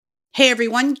Hey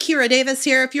everyone, Kira Davis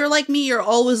here. If you're like me, you're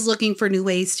always looking for new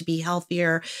ways to be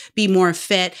healthier, be more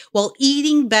fit. Well,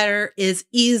 eating better is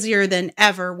easier than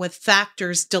ever with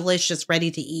Factor's delicious,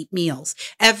 ready-to-eat meals.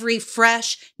 Every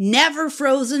fresh, never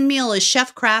frozen meal is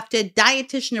chef-crafted,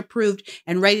 dietitian approved,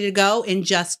 and ready to go in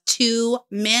just 2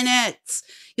 minutes.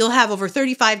 You'll have over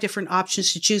 35 different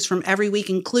options to choose from every week,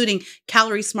 including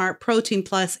Calorie Smart, Protein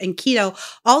Plus, and Keto.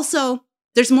 Also,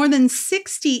 there's more than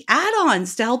 60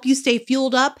 add-ons to help you stay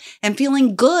fueled up and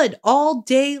feeling good all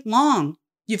day long.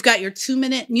 You've got your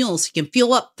 2-minute meals. You can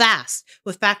fuel up fast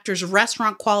with Factor's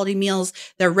restaurant quality meals.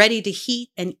 They're ready to heat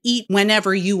and eat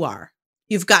whenever you are.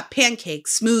 You've got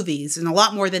pancakes, smoothies, and a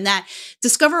lot more than that.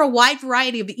 Discover a wide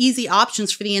variety of easy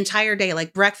options for the entire day,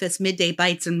 like breakfast, midday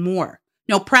bites, and more.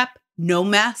 No prep, no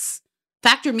mess.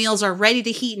 Factor meals are ready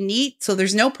to heat and eat, so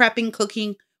there's no prepping,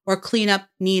 cooking, or cleanup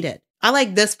needed. I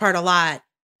like this part a lot.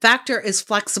 Factor is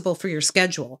flexible for your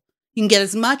schedule. You can get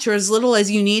as much or as little as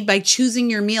you need by choosing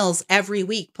your meals every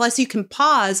week. Plus, you can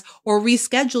pause or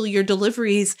reschedule your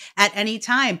deliveries at any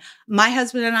time. My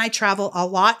husband and I travel a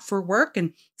lot for work,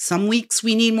 and some weeks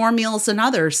we need more meals than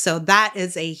others. So that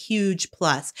is a huge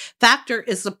plus. Factor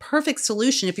is the perfect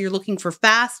solution if you're looking for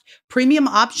fast, premium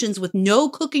options with no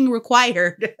cooking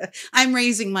required. I'm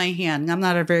raising my hand. I'm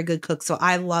not a very good cook, so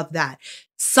I love that.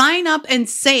 Sign up and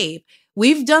save.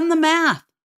 We've done the math.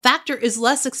 Factor is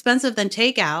less expensive than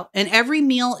takeout, and every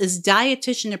meal is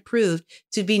dietitian approved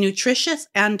to be nutritious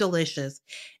and delicious.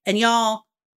 And y'all,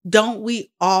 don't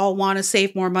we all want to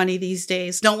save more money these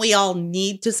days? Don't we all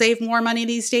need to save more money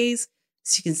these days?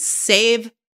 So you can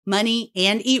save money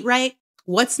and eat right?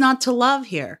 What's not to love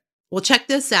here? Well, check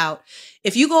this out.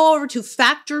 If you go over to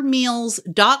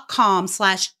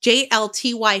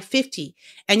factormeals.com/JLTY50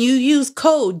 and you use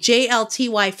code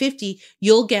JLTY50,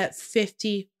 you'll get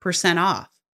 50% off.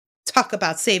 Talk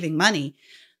about saving money.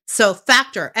 So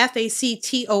Factor, Factor,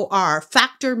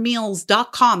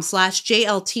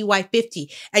 factormeals.com/JLTY50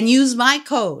 and use my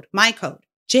code,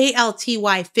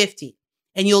 JLTY50,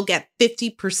 and you'll get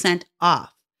 50%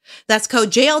 off. That's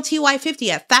code JLTY50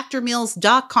 at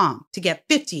factormeals.com to get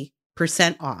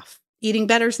 50% off. Eating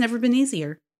better's never been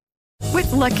easier. With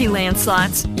Lucky Land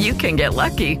Slots, you can get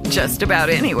lucky just about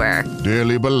anywhere.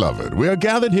 Dearly beloved, we are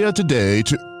gathered here today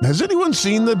to... Has anyone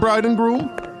seen the bride and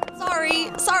groom?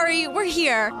 Sorry, we're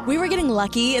here. We were getting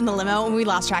lucky in the limo and we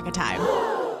lost track of time.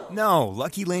 No,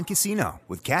 Lucky Land Casino,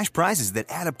 with cash prizes that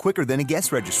add up quicker than a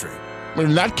guest registry.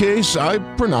 In that case, I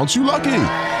pronounce you lucky.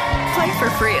 Play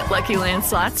for free at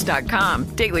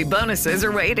LuckyLandSlots.com. Daily bonuses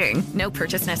are waiting. No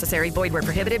purchase necessary. Void where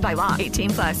prohibited by law.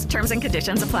 18+. Terms and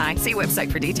conditions apply. See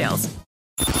website for details.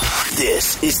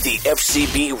 This is the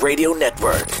FCB Radio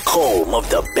Network, home of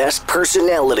the best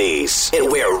personalities and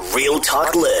where real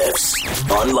talk lives.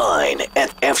 Online at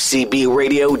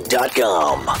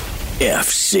FCBradio.com.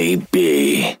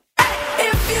 FCB.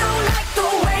 If you don't like the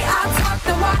way I talk,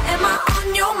 then why am I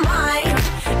on your mind?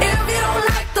 If you don't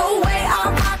like the way I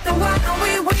rock, then why are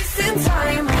we wasting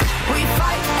time? We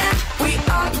fight and we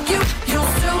argue,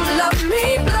 you'll still love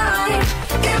me blind.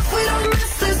 If we don't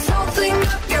mess this whole thing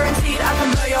up, guaranteed I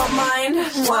can blow your mind.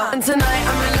 And tonight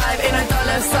I'm alive in a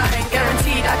dollar sign,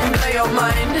 guaranteed I can blow your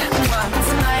mind.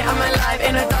 Tonight I'm alive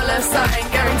in a dollar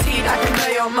sign, guaranteed I can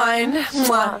blow your mind.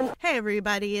 Hey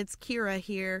everybody, it's Kira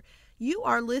here. You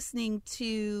are listening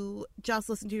to Just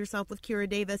Listen to Yourself with Kira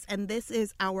Davis, and this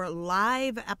is our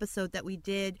live episode that we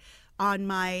did on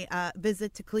my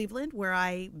visit to Cleveland, where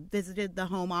I visited the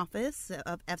home office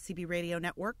of FCB Radio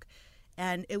Network.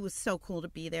 And it was so cool to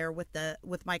be there with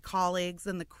my colleagues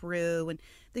and the crew, and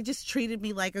they just treated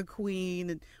me like a queen.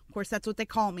 And of course, that's what they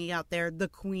call me out there, the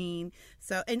queen.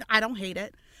 So, and I don't hate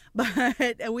it,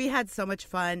 but we had so much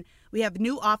fun. We have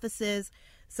new offices,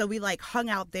 so we hung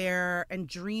out there and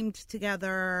dreamed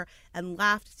together and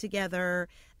laughed together,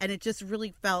 and it just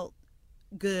really felt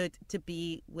good to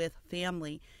be with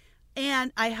family.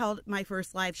 And I held my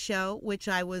first live show, which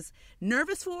I was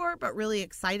nervous for, but really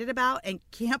excited about, and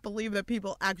can't believe that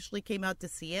people actually came out to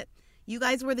see it. You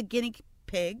guys were the guinea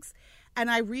pigs,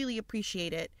 and I really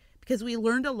appreciate it because we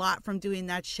learned a lot from doing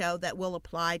that show that will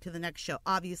apply to the next show.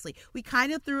 Obviously, we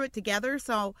kind of threw it together.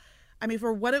 So,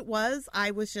 for what it was,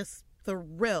 I was just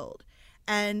thrilled.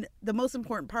 And the most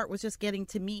important part was just getting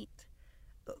to meet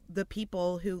the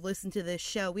people who listen to this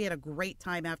show. We had a great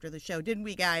time after the show, didn't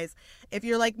we, guys? If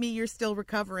you're like me, you're still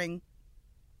recovering.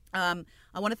 I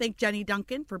want to thank Jenny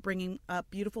Duncan for bringing a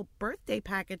beautiful birthday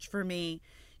package for me.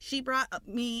 She brought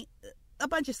me a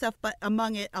bunch of stuff, but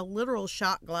among it, a literal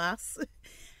shot glass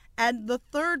and the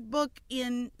third book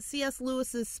in C.S.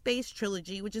 Lewis's Space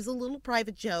Trilogy, which is a little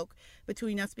private joke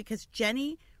between us because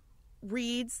Jenny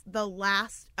reads the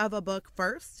last of a book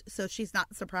first, so she's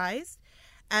not surprised,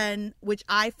 and which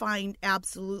I find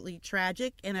absolutely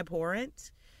tragic and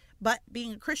abhorrent. But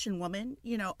being a Christian woman,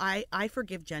 you know, I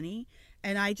forgive Jenny,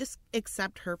 and I just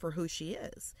accept her for who she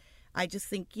is. I just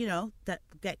think, you know, that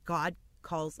God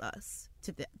calls us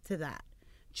to that.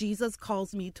 Jesus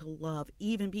calls me to love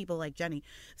even people like Jenny.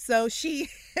 So she,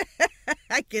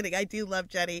 I'm kidding, I do love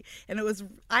Jenny. And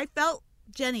I felt,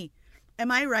 Jenny,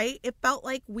 am I right? It felt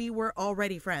like we were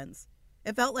already friends.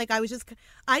 It felt like I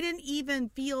didn't even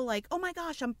feel like, oh my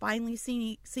gosh, I'm finally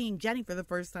seeing Jenny for the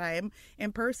first time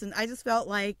in person. I just felt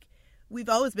like we've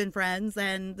always been friends,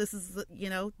 and this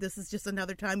is just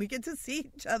another time we get to see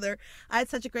each other. I had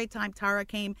such a great time. Tara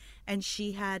came, and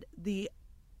she had the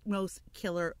most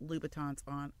killer Louboutins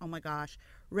on. Oh my gosh.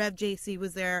 Rev JC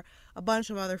was there, a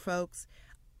bunch of other folks.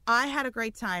 I had a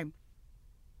great time.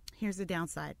 Here's the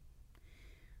downside.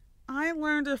 I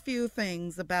learned a few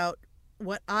things about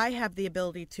what I have the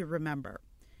ability to remember.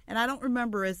 And I don't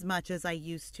remember as much as I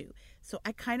used to. So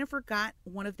I kind of forgot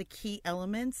one of the key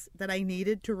elements that I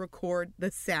needed to record the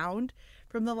sound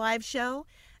from the live show.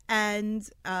 And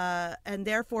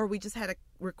therefore we just had to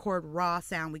record raw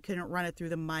sound. We couldn't run it through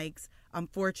the mics,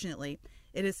 unfortunately.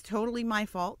 It is totally my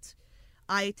fault.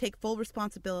 I take full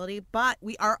responsibility, but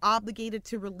we are obligated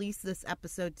to release this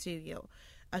episode to you.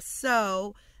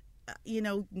 You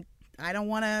know, I don't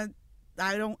want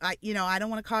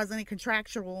to cause any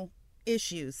contractual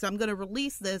issues. So I'm going to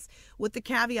release this with the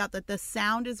caveat that the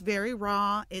sound is very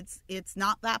raw. It's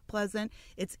not that pleasant.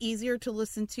 It's easier to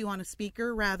listen to on a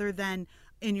speaker rather than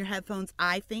in your headphones,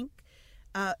 I think.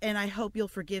 And I hope you'll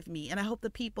forgive me. And I hope the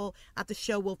people at the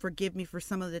show will forgive me for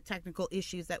some of the technical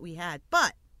issues that we had.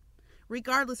 But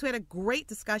regardless, we had a great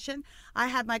discussion. I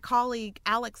had my colleague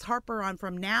Alex Harper on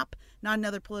from NAP, Not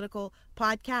Another Political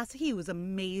Podcast. He was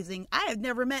amazing. I have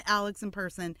never met Alex in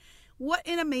person. What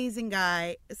an amazing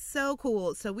guy. So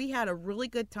cool. So we had a really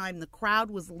good time. The crowd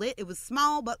was lit. It was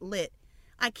small but lit.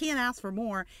 I can't ask for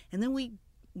more. And then we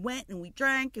went and we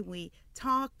drank and we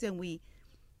talked and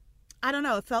I don't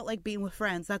know, it felt like being with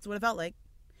friends. That's what it felt like.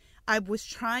 I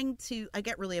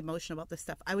get really emotional about this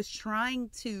stuff. I was trying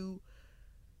to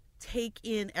take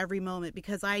in every moment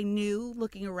because I knew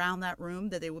looking around that room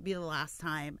that it would be the last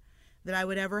time that I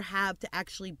would ever have to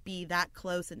actually be that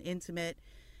close and intimate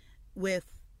with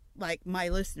like my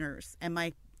listeners and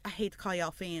I hate to call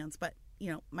y'all fans, but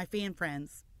you know, my fan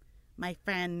friends, my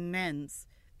fan-nens.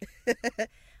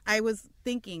 I was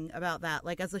thinking about that.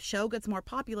 Like as the show gets more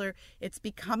popular, it's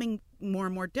becoming more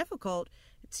and more difficult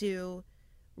to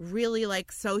really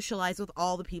like socialize with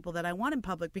all the people that I want in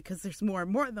public because there's more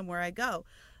and more of them where I go.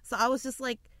 So I was just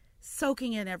like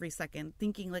soaking in every second,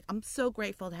 thinking like, I'm so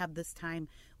grateful to have this time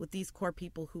with these core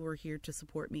people who are here to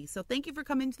support me. So thank you for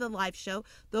coming to the live show.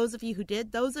 Those of you who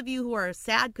did, those of you who are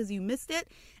sad because you missed it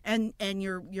and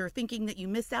you're thinking that you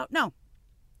missed out. No,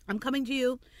 I'm coming to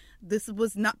you. This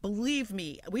was not, believe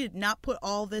me, we did not put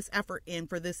all this effort in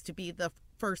for this to be the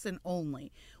first and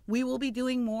only. We will be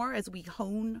doing more as we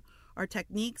hone our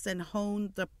techniques and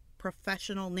hone the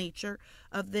professional nature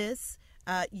of this.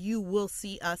 You will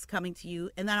see us coming to you.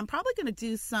 And then I'm probably going to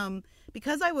do some,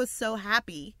 because I was so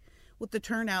happy with the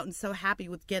turnout and so happy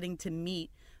with getting to meet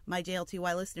my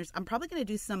JLTY listeners, I'm probably going to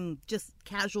do some just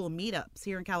casual meetups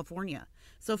here in California.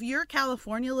 So if you're a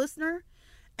California listener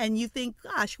and you think,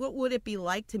 gosh, what would it be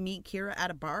like to meet Kira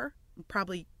at a bar? I'm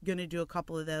probably going to do a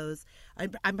couple of those.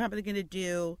 I'm probably going to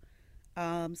do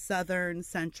Southern,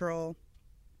 Central,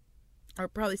 or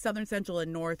probably Southern, Central,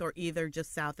 and North, or either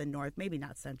just South and North. Maybe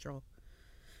not Central.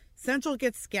 Central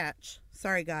gets sketch.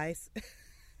 Sorry, guys.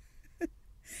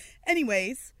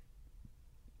 Anyways,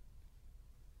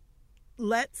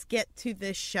 let's get to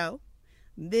this show.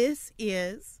 This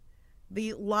is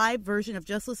the live version of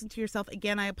Just Listen to Yourself.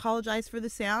 Again, I apologize for the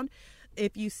sound.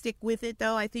 If you stick with it,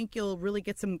 though, I think you'll really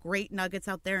get some great nuggets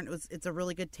out there. And it's a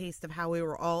really good taste of how we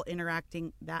were all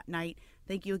interacting that night.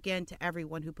 Thank you again to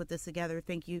everyone who put this together.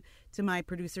 Thank you to my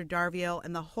producer, Darvio,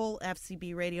 and the whole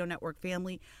FCB Radio Network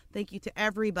family. Thank you to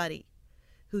everybody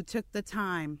who took the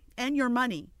time and your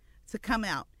money to come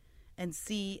out and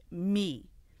see me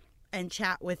and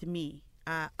chat with me.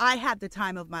 I had the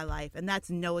time of my life, and that's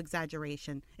no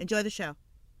exaggeration. Enjoy the show.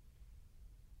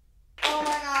 Oh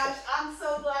my gosh, I'm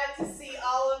so glad to see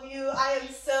all of you. I am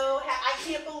so I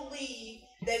can't believe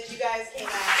that you guys came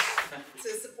out to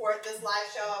support this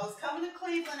live show. I was coming to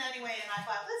Cleveland anyway, and I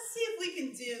thought, let's see if we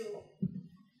can do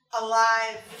a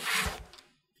live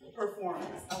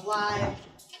performance, a live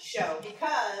show,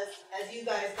 because as you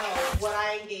guys know, what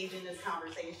I engage in is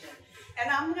conversation. And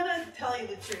I'm going to tell you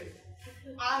the truth.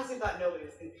 I honestly thought nobody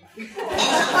was going to come.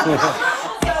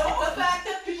 So the fact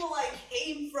that people like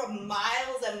came from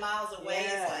miles and miles away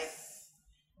is like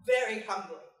very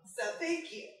humbling. So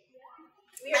thank you.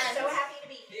 We are so happy to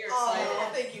be here. Oh,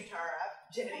 thank you, Tara.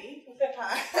 Jenny.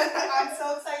 I'm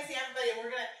so excited to see everybody.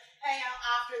 We're going to hang out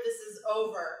after this is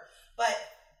over. But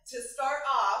to start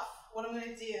off, what I'm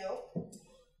going to do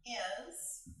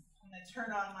is I'm going to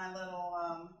turn on my little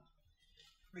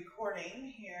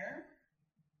recording here.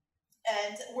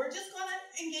 And we're just going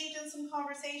to engage in some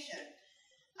conversation.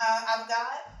 I've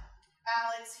got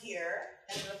Alex here,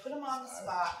 and I'm going to put him on the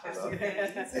spot for some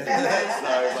things. Sorry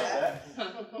about that.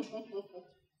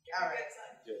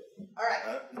 All right.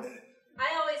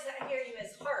 I always hear you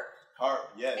as Harp.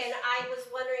 Harp, yes. And I was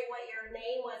wondering what your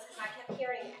name was because I kept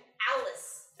hearing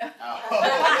Alice. I'm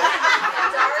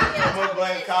gonna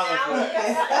blame Colin for that.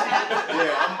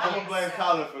 Yeah, I'm gonna blame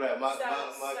Colin for that. My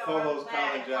co-host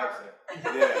Colin Jackson.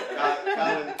 Yeah,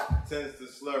 Colin tends to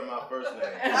slur my first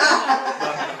name.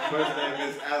 My first name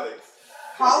is Alex.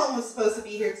 Colin was supposed to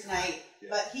be here tonight,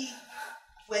 but he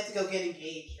went to go get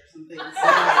engaged or something.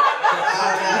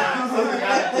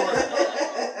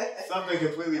 Something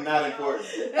completely not important.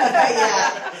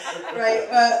 Yeah,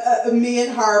 right. Me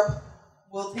and Harp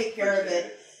will take care of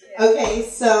it. Okay,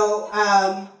 so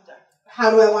how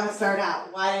do I want to start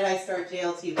out? Why did I start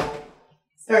JLTY?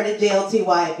 Started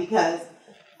JLTY because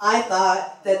I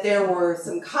thought that there were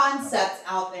some concepts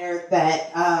out there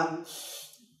that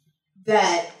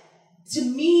that to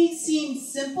me seemed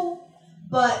simple,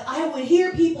 but I would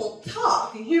hear people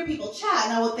talk and hear people chat,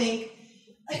 and I would think,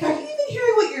 like, are you even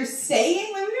hearing what you're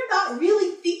saying? Like, you're not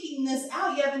really thinking this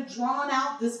out. You haven't drawn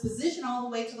out this position all the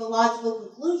way to the logical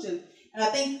conclusion. And I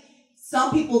think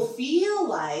some people feel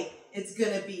like it's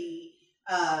going to be,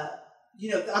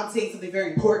 I'm saying something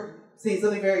very important, saying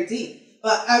something very deep.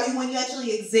 But, I mean, when you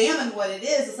actually examine what it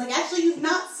is, it's like, actually, you've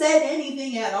not said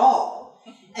anything at all.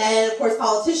 And, of course,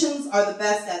 politicians are the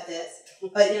best at this.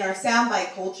 But in our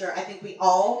soundbite culture, I think we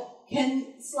all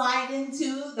can slide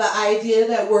into the idea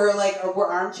that we're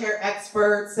armchair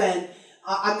experts, and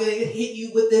I'm going to hit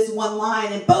you with this one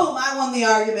line, and boom, I won the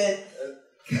argument.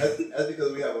 That's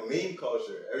because we have a meme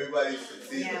culture. Everybody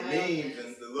sees the memes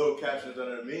and the little captions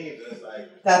under the memes, and it's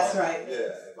like, that's right.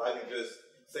 Yeah, if I can just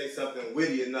say something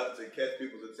witty enough to catch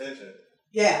people's attention.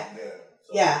 Yeah.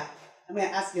 Yeah. I'm going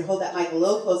to ask you to hold that mic a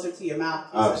little closer to your mouth.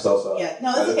 I'm so sorry. Yeah,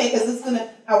 no, it's okay, because this is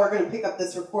how we're going to pick up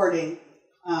this recording.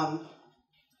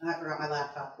 And I forgot my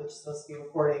laptop, which is supposed to be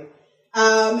recording.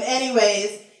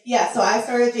 Anyways, yeah, so I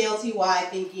started JLTY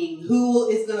thinking, who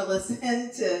is going to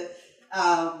listen to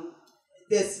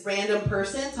this random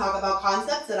person talk about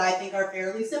concepts that I think are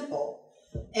fairly simple?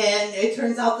 And it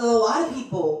turns out that a lot of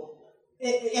people,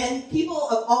 and people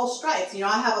of all stripes,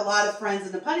 I have a lot of friends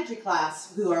in the punditry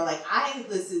class who are like, I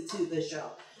listen to the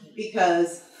show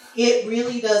because it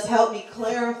really does help me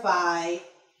clarify,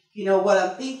 what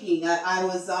I'm thinking. I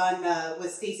was on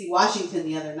with Stacey Washington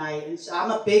the other night, and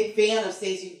I'm a big fan of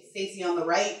Stacey on the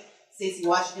right. Stacey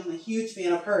Washington, I'm a huge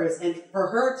fan of hers, and for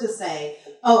her to say,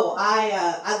 "Oh,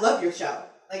 I love your show.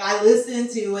 Like, I listen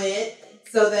to it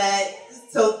so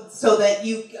that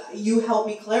you help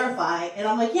me clarify." And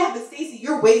I'm like, "Yeah, but Stacey,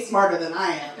 you're way smarter than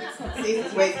I am.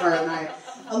 Stacey's way smarter than I am."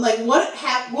 I'm like, what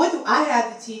do I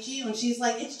have to teach you? And she's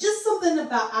like, it's just something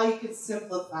about how you can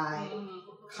simplify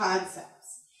concepts.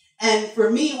 And for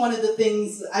me, one of the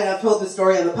things, I've told this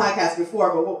story on the podcast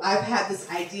before, but I've had this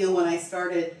idea when I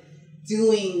started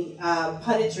doing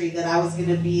punditry that I was going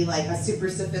to be like a super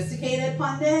sophisticated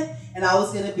pundit, and I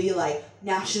was going to be like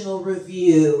National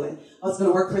Review, and I was going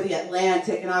to work for The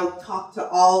Atlantic, and I would talk to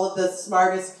all of the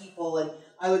smartest people, and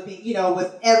I would be,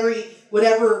 with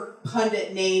whatever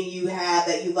pundit name you had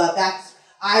that you loved,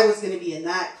 I was going to be in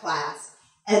that class.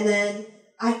 And then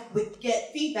I would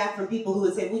get feedback from people who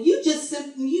would say, well, you just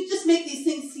make these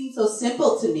things seem so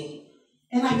simple to me.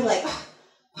 And I'd be like, I'm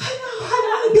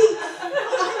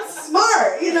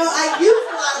smart. I use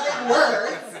a lot of big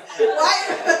words. Why,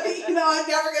 I'm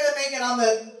never going to make it on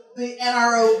the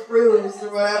NRO cruise or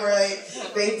whatever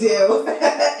they do.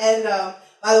 And,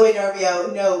 by the way,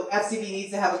 Darvio, no, FCB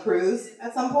needs to have a cruise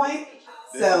at some point.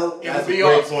 So it would be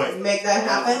awesome. Make that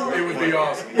happen. It would be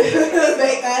awesome.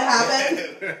 Make that happen.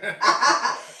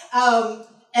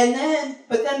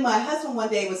 But then my husband one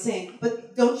day was saying,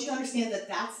 but don't you understand that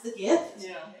that's the gift?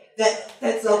 Yeah.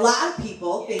 That's a lot of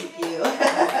people, thank you.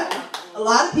 A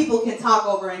lot of people can talk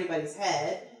over anybody's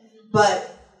head,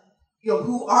 but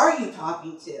who are you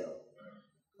talking to?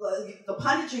 The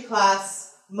punditry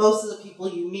class, most of the people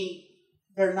you meet,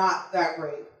 they're not that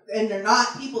great. And they're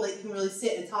not people that you can really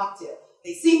sit and talk to.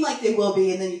 They seem like they will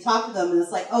be, and then you talk to them, and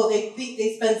it's like, oh, they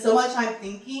spend so much time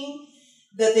thinking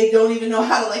that they don't even know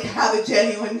how to have a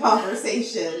genuine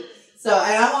conversation. So,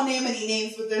 and I won't name any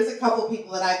names, but there's a couple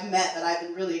people that I've met that I've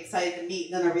been really excited to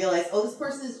meet. And then I realized, oh, this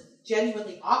person is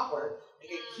genuinely awkward.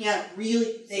 Like, I can't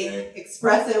really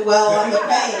express it well on the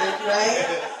page, right?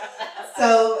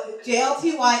 So,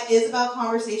 JLTY is about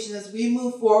conversation as we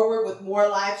move forward with more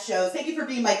live shows. Thank you for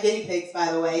being my guinea pigs,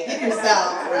 by the way. Give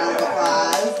yourself a round of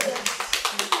applause.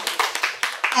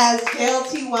 As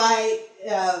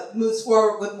JLTY moves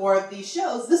forward with more of these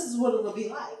shows, this is what it'll be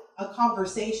like, a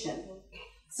conversation.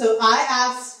 So I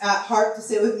asked Harp to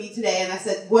sit with me today, and I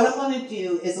said, what I'm going to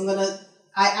do is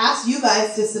I asked you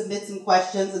guys to submit some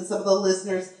questions, and some of the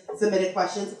listeners submitted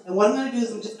questions. And what I'm going to do is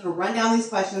I'm just going to run down these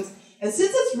questions. And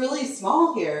since it's really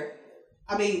small here,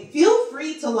 I mean, feel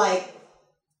free to,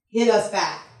 hit us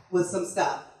back with some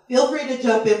stuff. Feel free to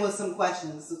jump in with some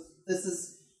questions.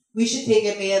 We should take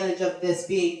advantage of this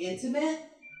being intimate.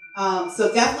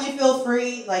 So definitely feel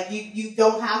free. You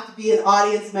don't have to be an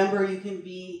audience member. You can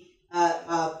be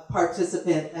a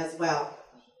participant as well.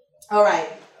 All right.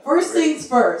 First things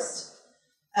first.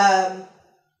 I'm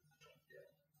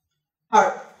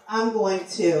going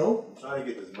to. I'm trying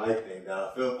to get this mic thing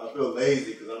down. I feel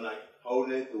lazy because I'm not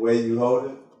holding it the way you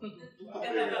hold it. I'll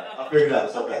figure it out.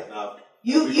 It's okay. Now,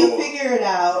 you figure it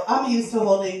out. I'm used to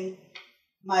holding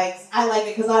mics. I like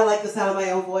it because I like the sound of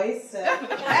my own voice. So.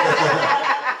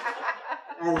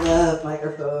 I love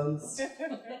microphones.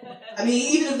 I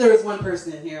mean, even if there was one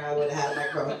person in here, I would have had a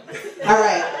microphone. All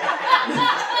right.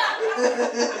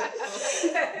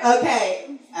 Okay.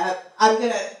 I'm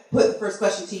going to put the first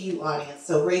question to you, audience.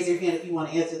 So raise your hand if you want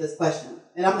to answer this question.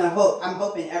 And I'm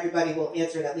hoping everybody will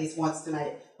answer it at least once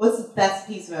tonight. What's the best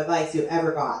piece of advice you've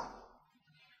ever got?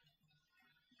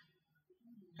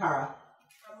 Tara.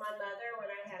 From my mother when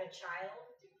I had a child,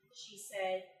 she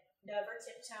said, never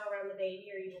tiptoe around the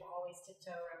baby or you will always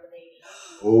tiptoe around the baby.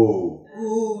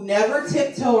 Ooh, never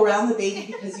tiptoe around the baby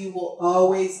because you will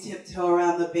always tiptoe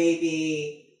around the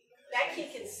baby. That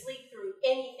kid can sleep through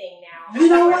anything now. You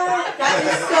know what? That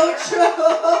is so true.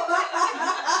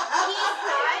 He's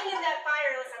dying in that fire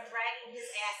unless I'm dragging his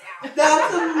ass out.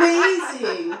 That's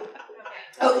amazing.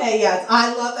 Okay, yes.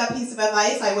 I love that piece of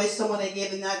advice. I wish someone had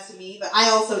given that to me, but I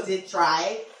also did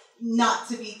try not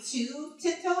to be too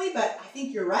tiptoey, but I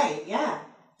think you're right. Yeah.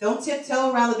 Don't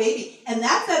tiptoe around the baby. And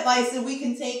that's advice that we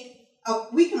can take,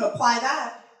 we can apply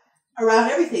that around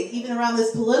everything, even around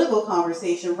this political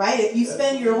conversation, right? If you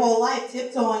spend your whole life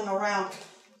tiptoeing around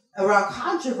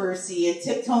controversy and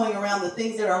tiptoeing around the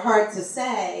things that are hard to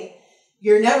say,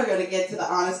 you're never going to get to the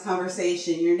honest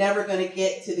conversation. You're never going to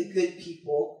get to the good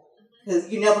people because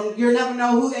you never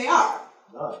know who they are.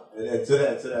 No, and to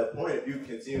that point, if you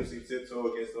continuously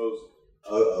tiptoe against those,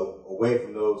 away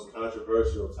from those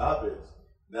controversial topics,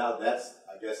 now that's,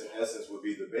 I guess, in essence, would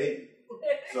be the baby.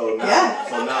 So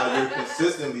now you're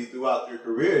consistently throughout your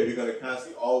career, you're going to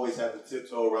constantly always have to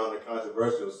tiptoe around the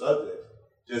controversial subject,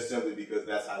 just simply because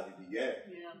that's how you began.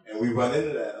 Yeah. And we run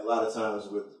into that a lot of times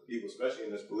with people, especially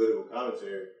in this political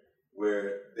commentary,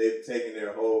 where they've taken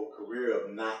their whole career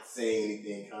of not saying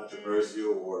anything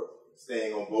controversial or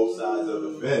staying on both sides of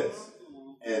the fence.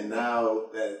 And now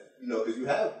that, because you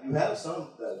have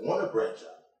some that want to branch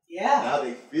out. Yeah. Now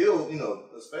they feel,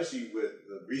 especially with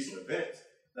the recent events,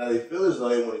 now they feel as though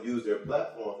they want to use their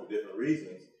platform for different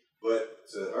reasons. But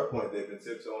to her point, they've been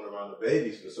tiptoeing around the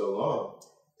babies for so long,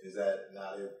 is that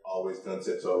now they've always done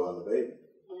tiptoe around the baby.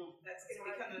 That's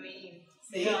going to become a meme.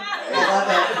 See? I love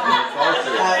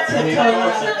it. Tiptoeing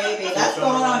around the baby. That's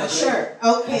going on a shirt.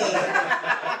 Okay.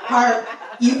 Harp,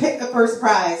 you pick the first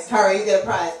prize. Tara, you get a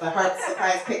prize, but Harp's the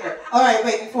prize picker. All right,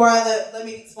 wait, before let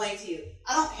me explain to you.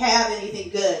 I don't have anything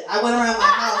good. I went around my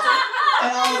house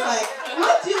and I was like,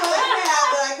 what do I have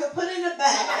that I could put in a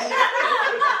bag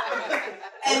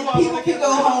and people can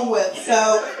go home with? So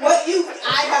I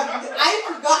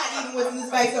forgot even what's in this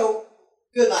bag, so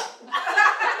good luck.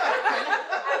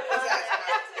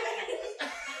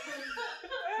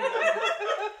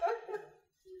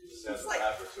 There's a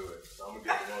rapper to it, so I'm going to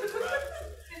get the one with the rapper to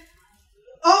it.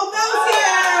 Oh, Mel's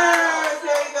here!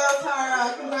 There you go, Tara.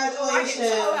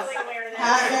 Congratulations.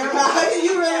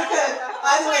 You really could.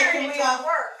 By the way, can we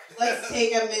let's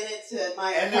take a minute to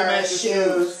admire Tara's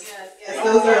shoes. Yes,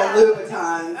 those are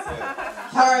Louboutins.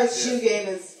 Tara's shoe game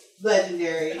is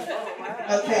legendary.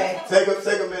 Okay. Take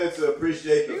a minute to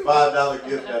appreciate the $5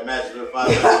 gift that matches the $5.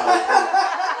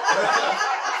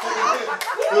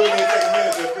 Really need to take a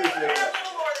minute to appreciate that.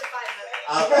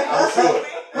 I'm sure.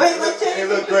 They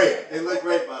look great. They look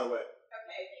great, by the way.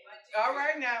 Okay. All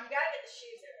right now. You gotta get the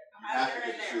shoes in. I have to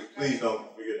get the shoes. Please don't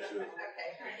forget the shoes.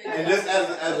 Okay. And just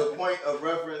as a point of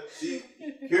reference,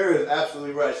 Kira is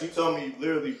absolutely right. She told me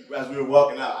literally as we were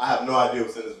walking out, I have no idea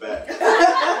what's in this bag.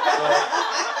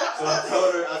 So I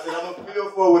told her, I said, I'm going to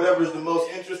feel for whatever is the most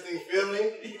interesting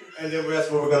feeling, and then that's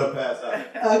what we're going to pass out.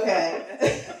 Okay.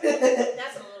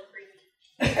 That's a little creepy.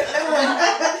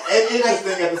 And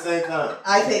interesting at the same time.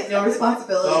 I take no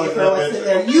responsibility for what's in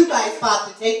there. You guys bought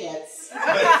the tickets.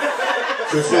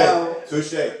 Touche.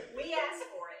 We asked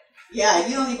for it. Yeah,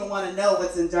 you don't even want to know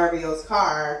what's in Darvio's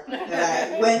car.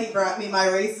 Wendy brought me my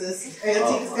racist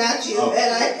antique statue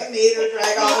that I made her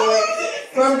drag all the way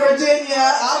from Virginia.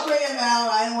 I'll bring him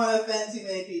out. I don't want to offend too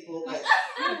many people, but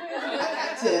I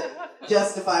had to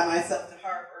justify myself to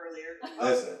Harp earlier.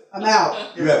 Listen. I'm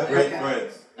out. You have great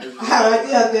friends. I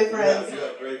do have good friends. You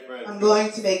have great friends. I'm going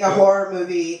to make a horror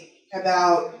movie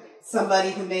about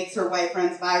somebody who makes her white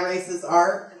friends buy racist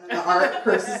art, and then the art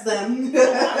curses them. You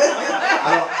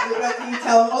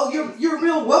tell them, oh, you're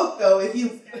real woke though if you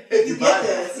get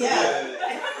this. Yeah.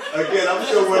 Again, I'm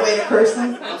still way to curse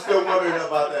them. I'm still wondering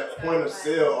about that point of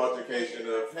sale altercation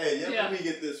of, hey, let me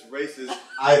get this racist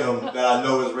item that I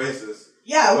know is racist.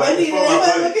 Yeah, Wendy, did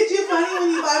anyone look at you funny when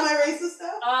you buy my racist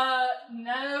stuff?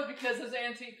 No, because those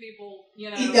antique people,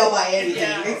 they'll buy anything.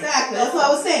 Yeah. Exactly. That's what I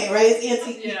was saying, right? It's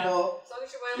antique people. As long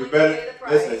as you're You willing better to pay the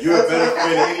price. listen. You're a better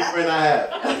friend than any friend I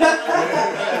have.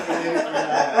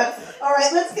 All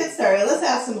right, let's get started. Let's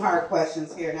ask some hard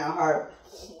questions here now, Harp.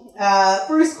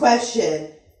 First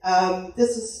question.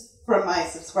 This is from my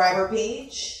subscriber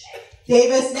page,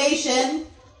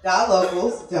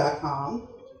 davisnation.locals.com.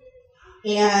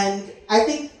 And I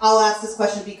think I'll ask this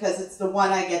question because it's the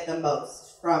one I get the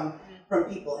most from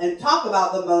people and talk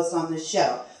about the most on this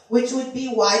show, which would be,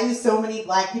 why do so many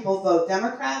black people vote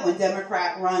Democrat when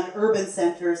Democrat-run urban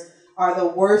centers are the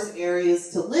worst areas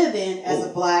to live in as a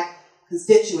black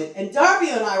constituent? And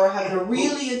Darvio and I were having a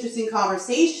really interesting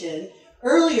conversation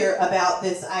earlier about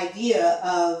this idea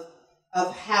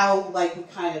of how, like, we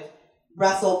kind of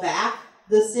wrestle back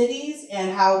the cities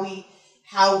and how we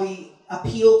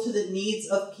appeal to the needs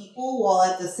of people, while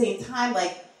at the same time,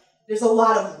 like, there's a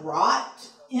lot of rot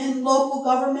in local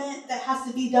government that has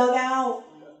to be dug out.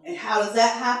 And how does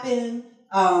that happen?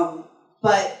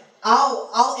 But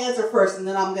I'll answer first, and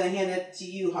then I'm going to hand it to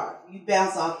you, Hart. You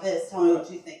bounce off this. Tell me what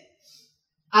you think.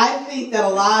 I think that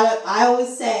I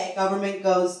always say government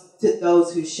goes to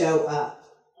those who show up.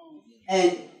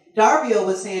 And Darvio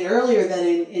was saying earlier that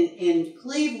in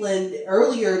Cleveland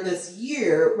earlier this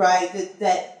year, right,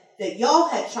 that y'all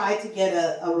had tried to get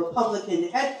a Republican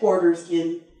headquarters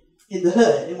in the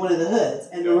hood, in one of the hoods,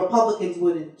 and the Republicans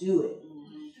wouldn't do it.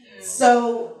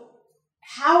 So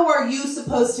how are you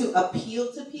supposed to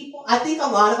appeal to people? I think a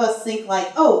lot of us think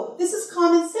like, oh, this is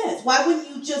common sense. Why wouldn't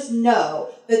you just know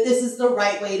that this is the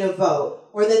right way to vote?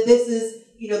 Or that this is,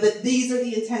 that these are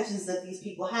the intentions that these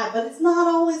people have. But it's not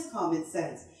always common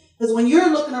sense. Because when you're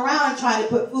looking around and trying to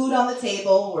put food on the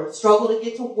table, or struggle to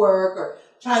get to work, or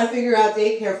trying to figure out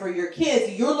daycare for your kids,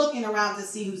 you're looking around to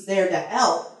see who's there to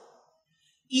help.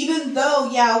 Even though,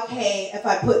 if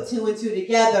I put two and two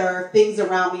together, things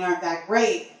around me aren't that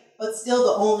great, but still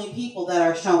the only people that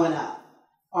are showing up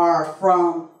are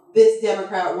from this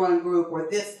Democrat-run group, or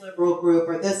this liberal group,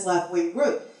 or this left-wing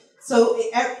group. So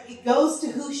it goes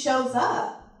to who shows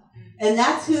up. And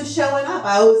that's who's showing up.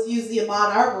 I always use the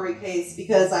Ahmaud Arbery case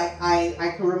because I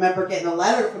can remember getting a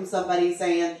letter from somebody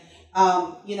saying,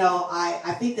 I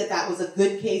think that was a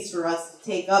good case for us to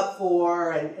take up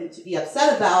for and to be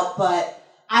upset about, but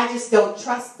I just don't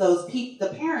trust those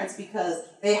the parents, because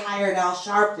they hired Al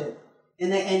Sharpton,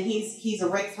 and he's a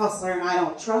race hustler, and I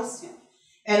don't trust him.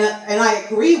 And I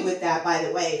agree with that, by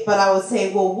the way. But I was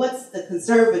saying, well, what's the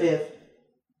conservative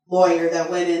lawyer that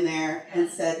went in there and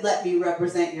said, let me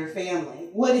represent your family?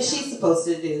 What is she supposed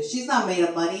to do? She's not made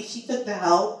of money. She took the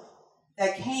help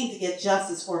that came to get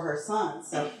justice for her son.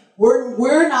 So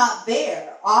we're not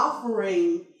there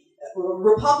offering.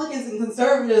 Republicans and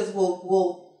conservatives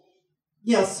will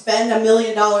spend $1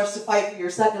 million to fight for your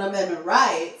Second Amendment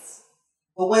rights.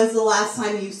 But when's the last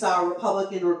time you saw a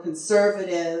Republican or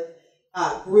conservative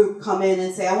group come in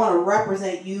and say, I want to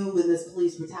represent you in this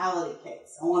police brutality case.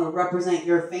 I want to represent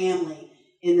your family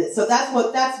in this. So that's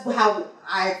how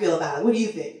I feel about it. What do you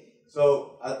think?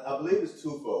 So I believe it's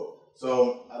twofold.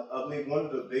 So I believe one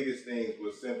of the biggest things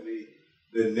was simply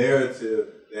the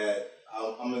narrative that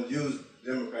I'm going to use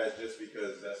Democrats just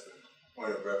because that's the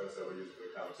point of reference that we're using for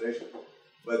the conversation.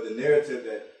 But the narrative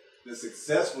the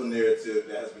successful narrative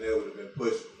that has been able to have been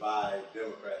pushed by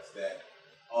Democrats that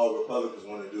all Republicans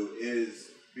want to do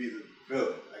is be the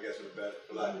villain, I guess,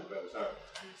 for lack of a better term.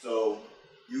 So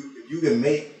if you can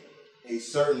make a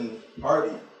certain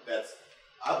party that's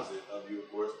opposite of you,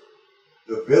 of course,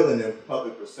 the villain in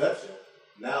public perception,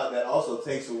 now that also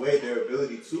takes away their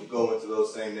ability to go into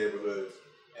those same neighborhoods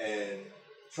and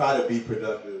try to be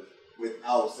productive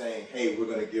without saying, hey, we're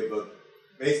going to give up,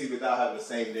 basically without having the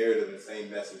same narrative and the same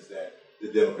message that the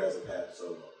Democrats have had for so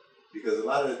long. Because a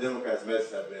lot of the Democrats'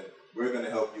 messages have been, we're going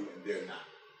to help you and they're not.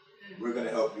 We're going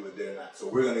to help you and they're not. So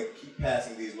we're going to keep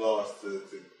passing these laws to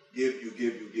give you,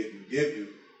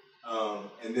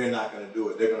 and they're not going to do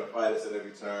it. They're going to fight us at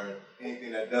every turn.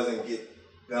 Anything that doesn't get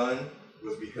done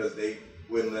was because they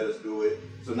wouldn't let us do it.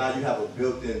 So now you have a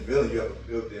built-in villain, you have a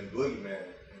built-in boogeyman,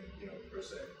 per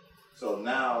se. So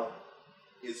now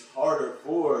it's harder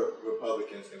for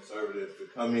Republicans, conservatives to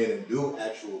come in and do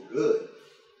actual good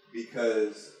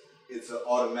because it's an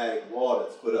automatic wall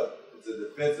that's put up. It's a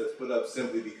defense that's put up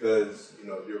simply because,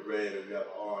 you're red or you have an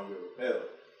R on your lapel.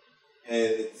 And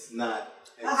it's not.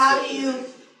 How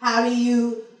do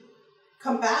you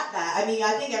combat that? I mean,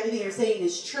 I think everything you're saying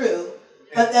is true,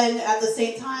 but then at the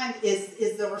same time,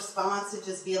 is the response to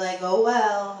just be like, oh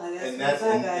well, I guess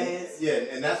that guy is.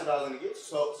 And that's what I was going to get to.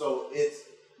 So it's,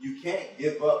 you can't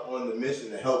give up on the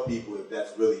mission to help people if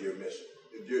that's really your mission.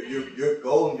 If your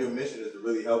goal and your mission is to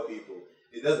really help people,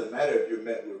 it doesn't matter if you're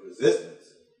met with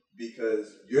resistance because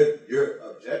your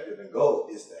objective and goal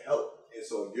is to help. And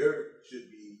so yours should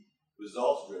be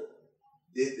results driven.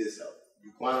 Did this help?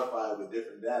 You quantify it with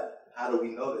different data. How do we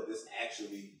know that this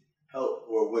actually helped,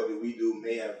 or what did we do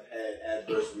may have had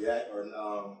adverse react, or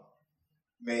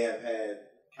may have had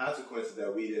consequences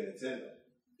that we didn't intend on.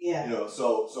 Yeah.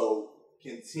 So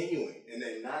continuing and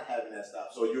then not having that stop.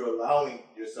 So you're allowing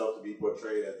yourself to be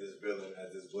portrayed as this villain,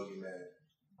 as this boogeyman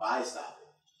by stopping.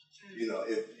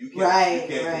 If you can't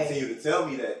continue to tell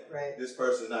me that this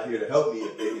person's not here to help me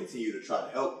if they continue to try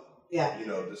to help me. Yeah.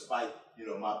 Despite,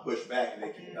 my pushback and they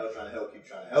keep trying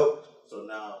to help. So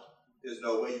now there's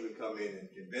no way you can come in and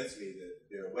convince me that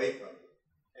they're away from me.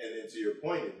 And then to your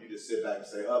point, if you just sit back and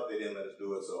say, they didn't let us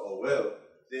do it, so oh well,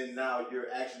 then now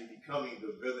you're actually becoming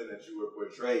the villain that you were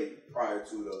portrayed prior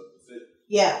to those decisions.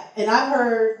 Yeah, and I've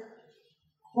heard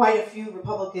quite a few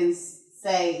Republicans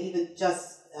say, even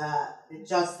just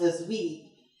this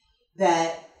week,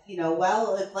 that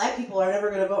if black people are never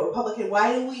going to vote Republican,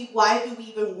 why do we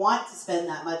even want to spend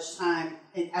that much time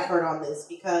and effort on this?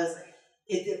 Because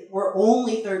we're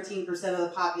only 13% of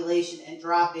the population and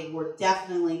dropping. We're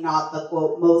definitely not the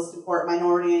quote most important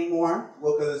minority anymore.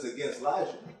 Well, because it's against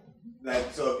logic.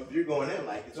 So if you're going in,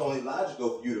 it's only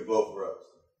logical for you to vote for us.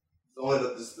 It's only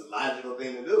the logical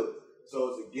thing to do. So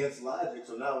it's against logic.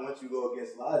 So now once you go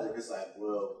against logic, it's like,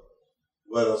 well,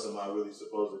 what else am I really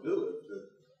supposed to do?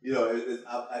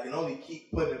 I can only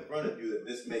keep putting in front of you that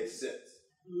this makes sense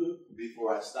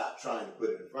before I stop trying to put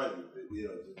it in front of you.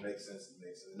 It makes sense.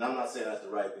 And I'm not saying that's the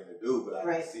right thing to do, but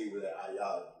I can see where that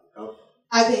ideology comes from.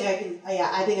 I think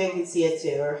I can see it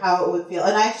too, or how it would feel.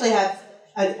 And I actually have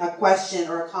a question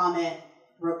or a comment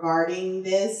regarding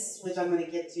this, which I'm going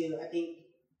to get to, I think,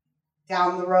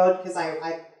 down the road, because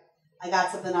I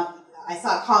got something up. I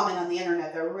saw a comment on the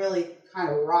internet that really kind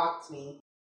of rocked me.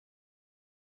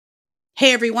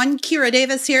 Hey everyone, Kira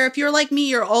Davis here. If you're like me,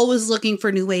 you're always looking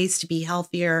for new ways to be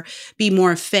healthier, be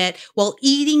more fit. Well,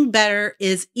 eating better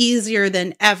is easier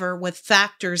than ever with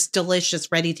Factor's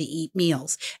delicious, ready-to-eat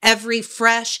meals. Every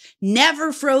fresh,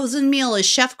 never frozen meal is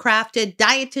chef-crafted,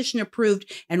 dietitian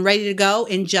approved, and ready to go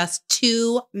in just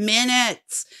 2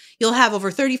 minutes. You'll have over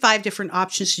 35 different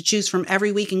options to choose from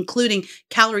every week, including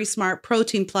Calorie Smart,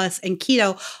 Protein Plus, and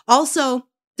Keto. Also,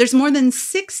 there's more than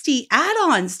 60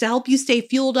 add-ons to help you stay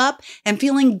fueled up and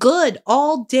feeling good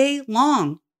all day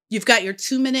long. You've got your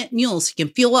 2-minute meals. You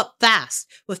can fuel up fast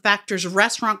with Factor's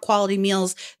restaurant quality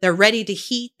meals. They're ready to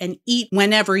heat and eat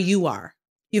whenever you are.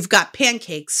 You've got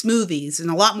pancakes, smoothies, and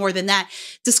a lot more than that.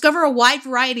 Discover a wide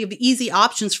variety of easy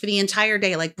options for the entire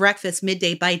day, like breakfast,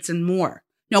 midday bites, and more.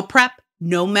 No prep,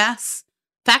 no mess.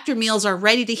 Factor meals are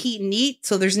ready to heat and eat,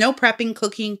 so there's no prepping,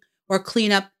 cooking, or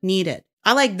cleanup needed.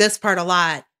 I like this part a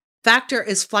lot. Factor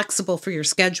is flexible for your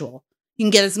schedule. You can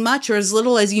get as much or as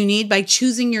little as you need by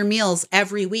choosing your meals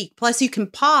every week. Plus, you can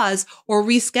pause or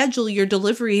reschedule your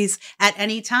deliveries at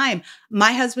any time.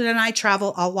 My husband and I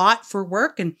travel a lot for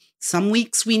work, and some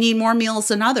weeks we need more meals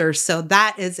than others, so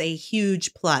that is a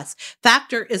huge plus.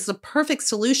 Factor is the perfect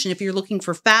solution if you're looking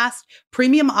for fast,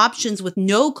 premium options with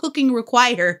no cooking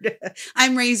required.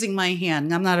 I'm raising my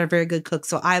hand. I'm not a very good cook,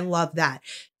 so I love that.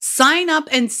 Sign up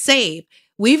and save.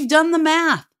 We've done the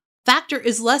math. Factor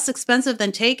is less expensive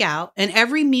than takeout, and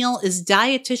every meal is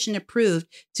dietitian approved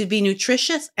to be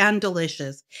nutritious and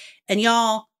delicious. And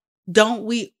y'all, don't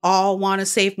we all want to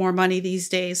save more money these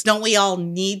days? Don't we all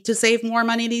need to save more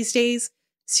money these days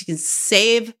so you can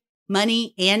save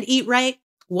money and eat right?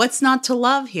 What's not to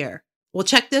love here? Well,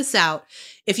 check this out.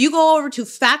 If you go over to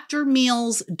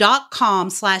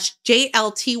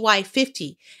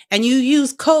factormeals.com/JLTY50 and you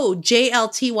use code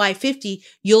JLTY50,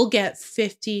 you'll get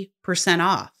 50%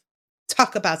 off.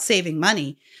 Talk about saving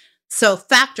money. So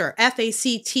Factor, Factor,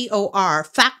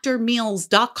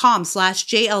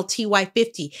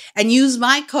 factormeals.com/JLTY50 and use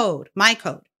my code,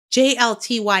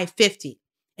 JLTY50,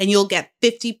 and you'll get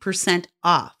 50%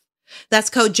 off. That's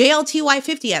code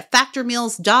JLTY50 at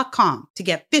factormeals.com to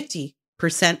get 50%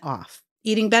 off.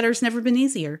 Eating better's never been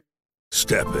easier.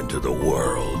 Step into the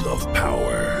world of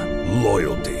power,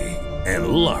 loyalty, and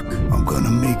luck. I'm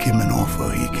gonna make him an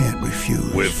offer he can't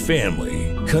refuse. With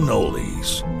family,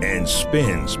 cannolis, and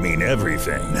spins mean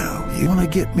everything. Now, you wanna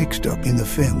get mixed up in the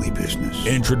family business.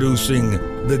 Introducing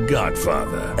The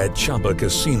Godfather at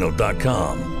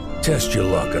ChumbaCasino.com. Test your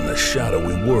luck in the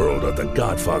shadowy world of The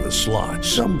Godfather slot.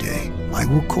 Someday, I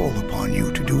will call upon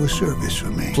you to do a service for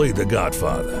me. Play The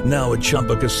Godfather, now at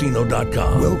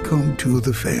ChumbaCasino.com. Welcome to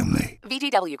the family.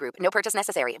 VGW Group. No purchase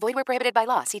necessary. Void where prohibited by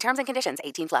law. See terms and conditions.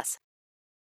 18+.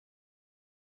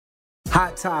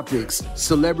 Hot topics,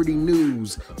 celebrity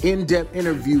news, in-depth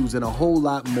interviews, and a whole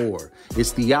lot more.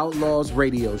 It's the Outlaws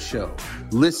Radio Show.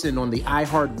 Listen on the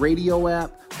iHeartRadio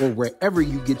app or wherever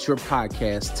you get your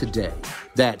podcasts today.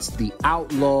 That's the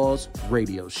Outlaws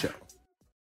Radio Show.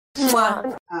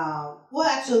 Well,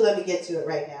 actually, let me get to it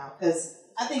right now because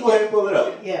I think. Go ahead and pull it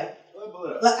up. Yeah. Go ahead and pull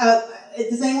it up.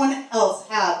 Does anyone else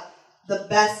have the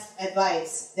best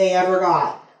advice they ever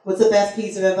got? What's the best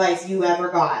piece of advice you ever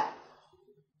got?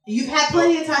 You've had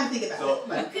plenty of time to think about it.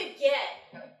 You could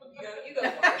get. You go for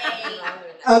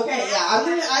it. Okay, yeah, I'm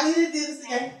gonna do this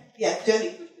again. Yeah,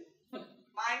 Jenny.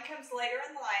 Mine comes later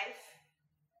in life.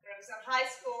 When I was in high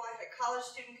school, I had a college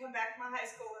student come back to my high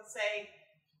school and say,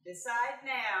 decide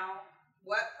now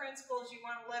what principles you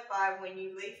want to live by when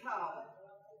you leave home.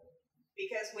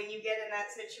 Because when you get in that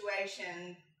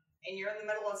situation and you're in the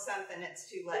middle of something, it's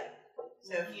too late.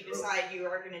 So if you decide you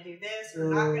are going to do this or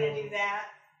not going to do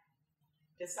that,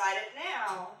 decide it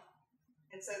now.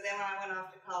 And so then when I went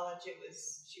off to college,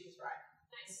 she was right.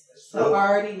 So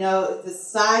already know,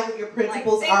 decide what your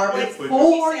principles are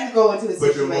before you go into a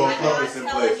situation. I'm not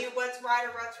telling you what's right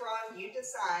or what's wrong. You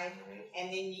decide,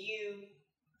 and then you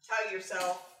tell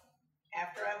yourself,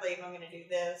 after I leave, I'm going to do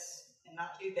this and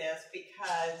not do this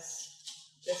because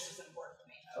this is important to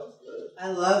me. That was good. I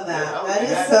love that. Yeah, that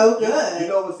is so good. You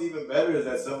know what's even better is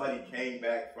that somebody came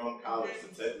back from college to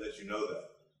let you know that.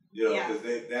 You know,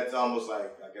 because that's almost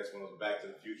like, I guess, one of those Back to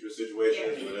the Future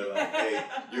situations where they're like, hey,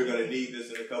 you're going to need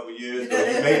this in a couple years, but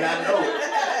you may not know it.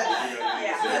 You're going to need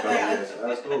this in a couple years. So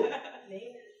that's cool.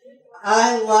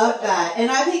 I love that. And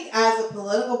I think as a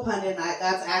political pundit,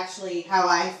 that's actually how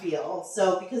I feel.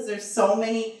 So, because as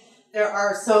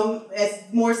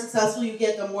more successful you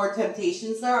get, the more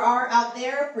temptations there are out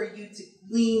there for you to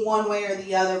lean one way or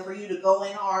the other, for you to go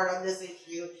in hard on this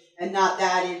issue and not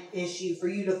that issue, for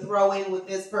you to throw in with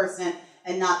this person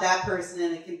and not that person.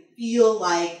 And it can feel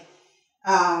like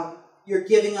you're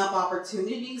giving up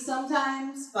opportunities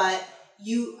sometimes. But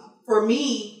for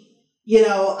me,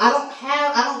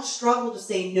 I don't struggle to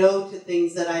say no to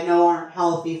things that I know aren't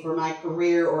healthy for my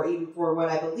career or even for what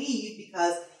I believe,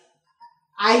 because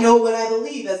I know what I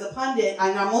believe as a pundit,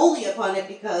 and I'm only a pundit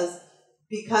because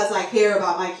I care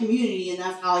about my community, and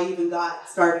that's how I even got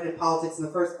started in politics in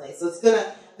the first place. So it's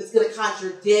gonna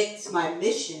contradict my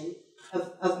mission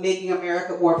of making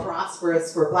America more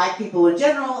prosperous for Black people in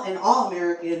general and all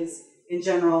Americans in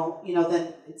general.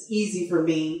 Then it's easy for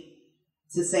me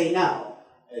to say no.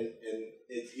 And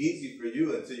it's easy for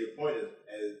you, and to your point, as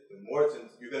the more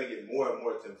you're going to get more and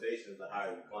more temptations the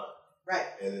higher you climb. Right.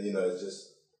 And it's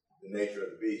just the nature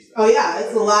of the beast. Oh yeah,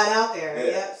 it's a lot out there.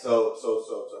 Yeah. So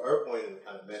to her point, and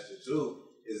kind of message too,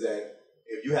 is that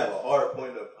if you have a hard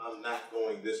point of I'm not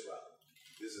going this route,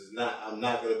 I'm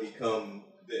not going to become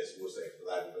this. We'll say, for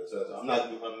lack of a better term. So I'm not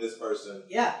going to become this person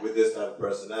with this type of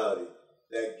personality.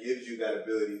 That gives you that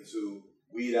ability to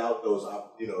weed out those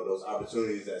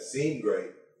opportunities that seem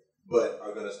great, but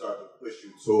are going to start to push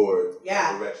you toward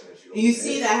the direction that you. You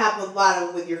see that happen a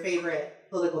lot with your favorite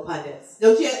political pundits,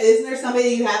 don't you? Isn't there somebody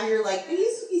you have? You're like, he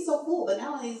used to be so cool, but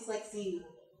now he's like seeing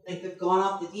like they've gone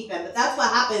off the deep end. But that's what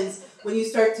happens when you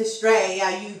start to stray.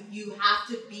 Yeah, you have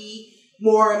to be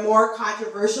more and more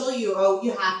controversial. You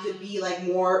have to be like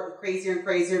more crazier and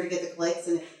crazier to get the clicks,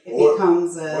 and it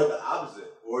becomes or the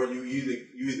opposite. Or you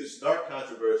either start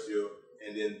controversial,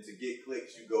 and then to get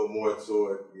clicks, you go more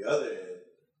toward the other end,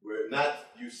 where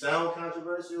you sound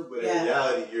controversial, but in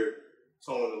reality, you're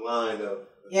towing the line of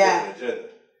a different agenda.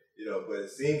 But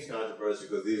it seems controversial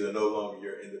because these are no longer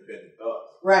your independent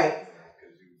thoughts. Right.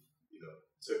 Because you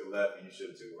took a left and you should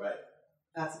have took a right.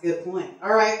 That's a good point.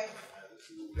 All right.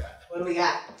 What do we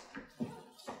got? I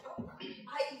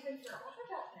even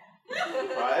forgot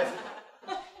that. Right?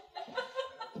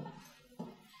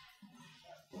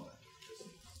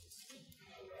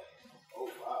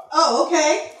 Oh,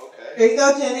 okay. Here you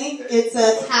go, Jenny. It's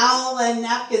a towel and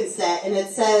napkin set, and it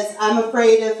says, I'm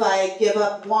afraid if I give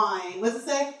up wine. What's it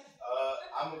say?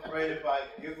 I'm afraid if I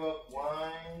give up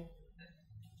wine.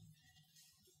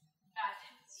 Bad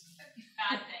things.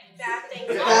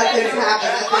 Bad things happen. I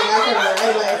think I've heard.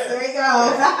 Anyways, there you go.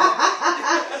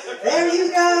 There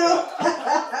you go.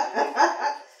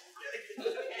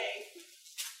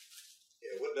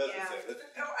 Yeah, what does it say?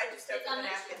 No, I just opened the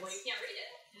napkins. Well, you can't read it.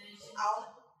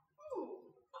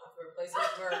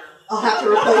 I'll have to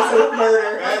replace it with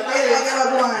murder. Afraid if I give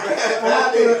up wine. I'll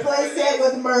have to replace it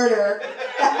with murder.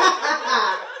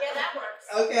 Yeah, that works.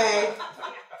 Okay.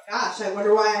 Gosh, I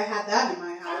wonder why I had that in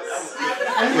my house.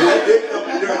 That did come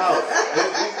in your house.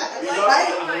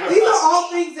 These are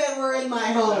all things that were in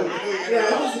my home.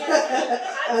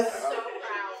 Yes.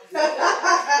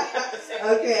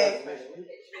 Okay.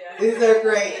 These are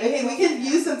great. Okay, we can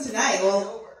use them tonight.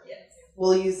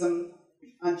 We'll use them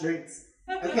on drinks.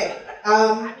 Okay.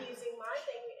 I'm using my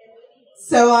thing and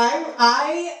So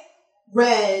I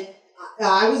read.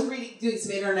 I was doing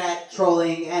some internet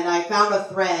trolling, and I found a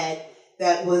thread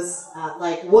that was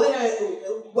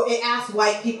it asked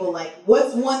white people, like,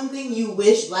 what's one thing you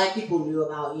wish black people knew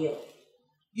about you?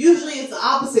 Usually it's the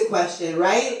opposite question,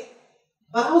 right?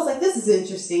 But I was like, this is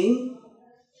interesting.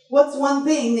 What's one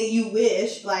thing that you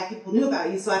wish black people knew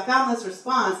about you? So I found this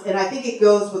response, and I think it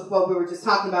goes with what we were just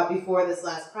talking about before this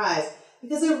last prize,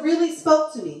 because it really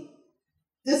spoke to me.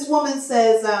 This woman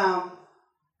says,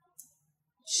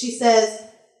 she says,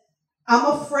 I'm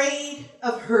afraid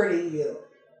of hurting you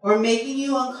or making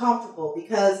you uncomfortable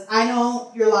because I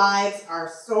know your lives are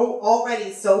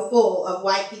already so full of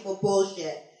white people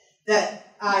bullshit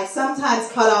that I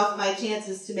sometimes cut off my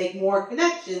chances to make more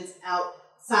connections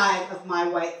outside of my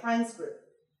white friends group.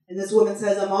 And this woman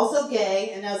says, I'm also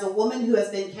gay, and as a woman who has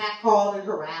been catcalled and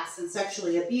harassed and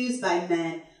sexually abused by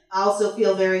men, I also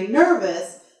feel very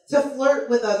nervous to flirt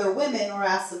with other women or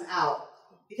ask them out,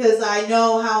 because I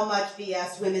know how much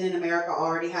BS women in America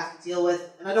already have to deal with,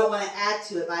 and I don't want to add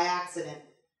to it by accident.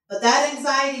 But that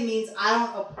anxiety means I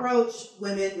don't approach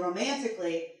women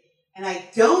romantically, and I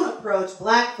don't approach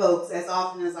black folks as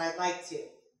often as I'd like to.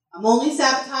 I'm only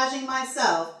sabotaging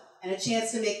myself and a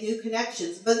chance to make new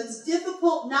connections, but it's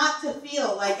difficult not to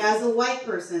feel like, as a white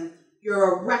person,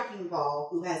 you're a wrecking ball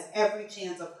who has every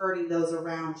chance of hurting those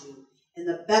around you, and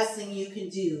the best thing you can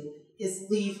do is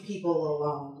leave people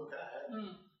alone.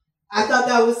 I thought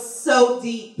that was so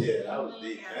deep. Yeah, that was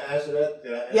deep. Can I answer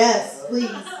that? Yes,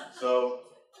 please. So,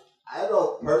 I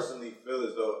don't personally feel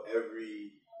as though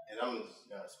and I'm just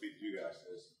going to speak to you guys.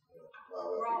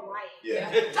 We're all white.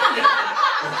 Yeah.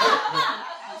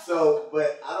 So,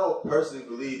 but I don't personally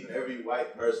believe every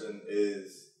white person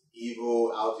is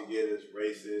evil, out to get us,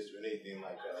 racist, or anything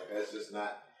like that. Like, that's just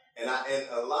not. And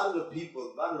a lot of the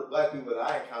black people that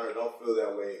I encounter don't feel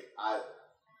that way either.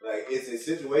 Like, it's a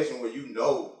situation where you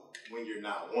know when you're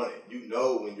not wanted. You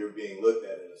know when you're being looked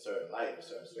at in a certain light, a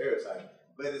certain stereotype.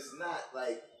 But it's not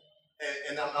like,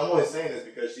 and I'm only saying this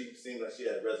because she seemed like she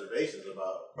had reservations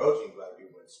about approaching black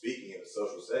people and speaking in a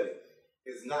social setting.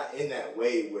 It's not in that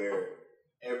way where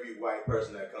every white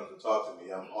person that comes to talk to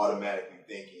me, I'm automatically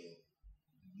thinking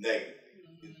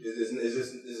negatively. This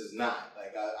is not.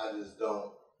 Like, I just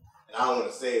don't, and I don't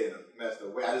want to say it in a messed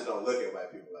up way, I just don't look at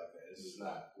white people like that. It's just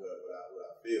not what I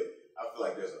feel. I feel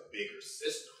like there's a bigger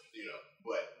system,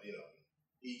 but,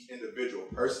 each individual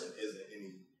person isn't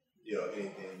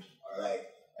anything, or like,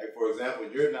 for example,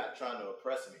 you're not trying to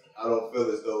oppress me. I don't feel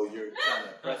as though you're trying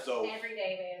to oppress. So every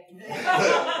day, man.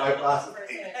 Quite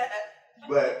possibly.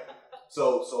 But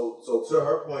so to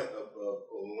her point of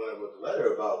with the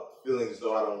letter about feeling as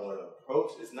though I don't want to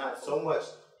approach, it's not so much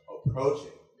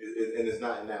approaching, and it's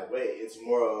not in that way. It's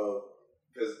more of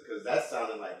because that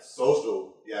sounded like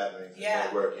social gatherings and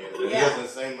networking. It doesn't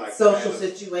seem like social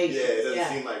situations. Yeah, it doesn't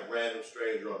seem like random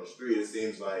stranger on the street. It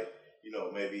seems like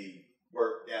maybe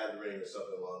work gathering or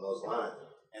something along those lines.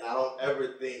 And I don't ever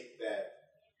think that,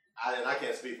 and I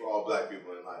can't speak for all black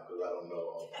people in life because I don't know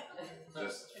all black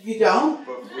people. You don't?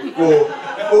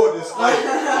 Full disclaimer,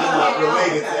 I'm not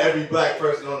related to every black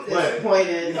person on the planet.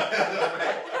 Disappointed.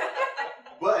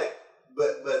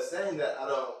 But saying that, I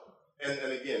don't,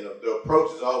 and again, the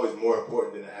approach is always more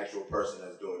important than the actual person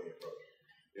that's doing the approach.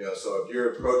 So if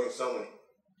you're approaching someone,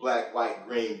 black, white,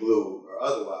 green, blue, or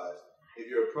otherwise, if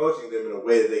you're approaching them in a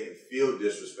way that they can feel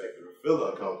disrespected or feel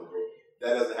uncomfortable,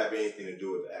 that doesn't have anything to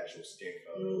do with the actual skin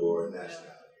color or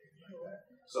nationality. Like that.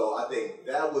 So I think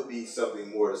that would be something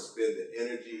more to spend the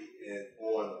energy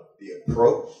on the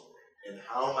approach and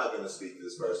how am I going to speak to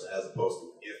this person as opposed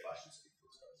to if I should speak to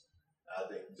this person. I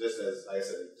think just as, like I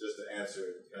said, just to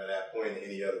answer that point and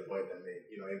any other point that may,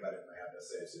 anybody might have that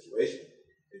same situation,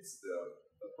 it's the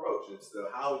approach. It's the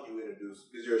how you introduce,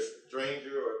 because you're a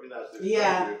stranger or if you're not a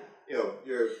stranger,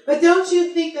 you're... But don't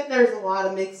you think that there's a lot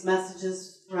of mixed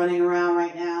messages running around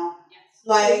right now?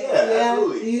 Like,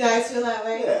 absolutely. Do you guys feel that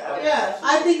way? Yeah,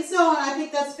 I think so, and I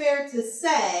think that's fair to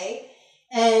say.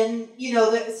 And,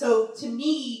 so to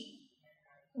me,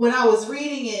 when I was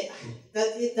reading it,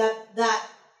 that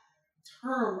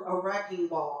term, a wrecking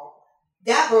ball,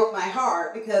 that broke my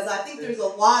heart because I think there's a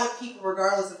lot of people,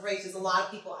 regardless of race, there's a lot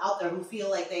of people out there who feel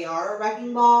like they are a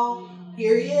wrecking ball,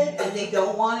 period, and they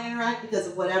don't want to interact because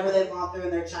of whatever they've gone through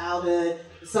in their childhood.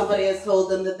 Somebody has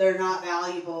told them that they're not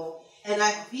valuable. And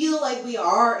I feel like we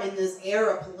are in this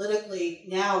era politically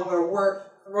now where we're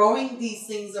throwing these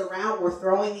things around, we're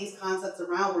throwing these concepts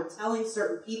around, we're telling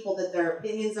certain people that their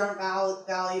opinions aren't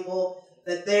valuable,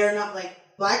 that they're not, like,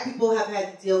 Black people have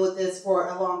had to deal with this for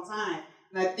a long time.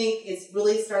 And I think it's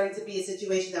really starting to be a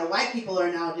situation that white people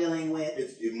are now dealing with.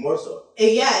 It's even more so.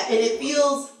 And it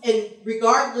feels, and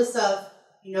regardless of,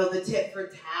 the tit for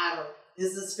tat or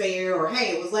is this fair or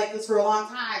hey, it was like this for a long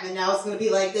time and now it's going to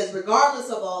be like this, regardless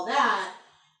of all that,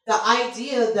 the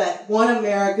idea that one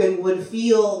American would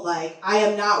feel like I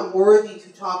am not worthy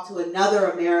to talk to another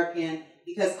American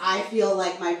because I feel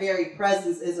like my very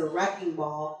presence is a wrecking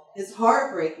ball is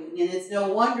heartbreaking. And it's no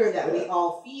wonder that we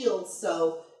all feel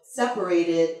so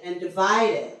separated and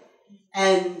divided.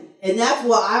 And that's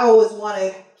why I always want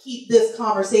to keep this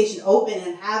conversation open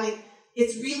and having,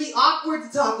 it's really awkward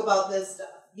to talk about this stuff,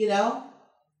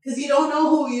 because you don't know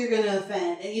who you're going to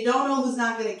offend and you don't know who's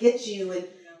not going to get you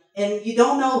and you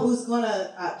don't know who's going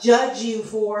to judge you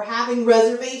for having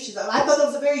reservations. I thought that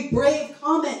was a very brave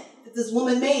comment that this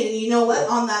woman made. And you know what?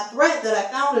 On that thread that I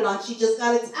found it on, she just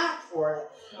got attacked for it.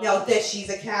 That she's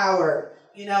a coward.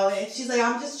 And she's like,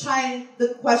 I'm just trying,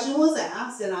 the question was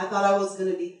asked and I thought I was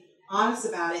going to be honest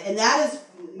about it. And that is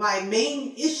my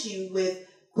main issue with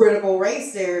critical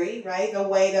race theory, right? The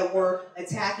way that we're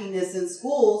attacking this in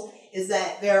schools is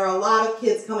that there are a lot of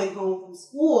kids coming home from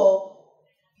school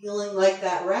feeling like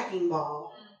that wrecking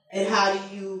ball. And how do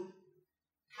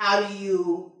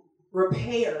you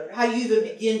repair? How do you even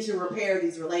begin to repair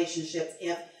these relationships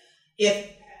if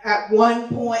at one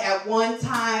point, at one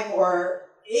time, or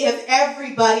if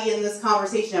everybody in this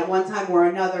conversation at one time or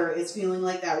another is feeling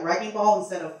like that wrecking ball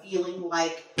instead of feeling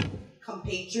like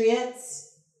compatriots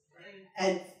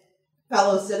and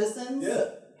fellow citizens?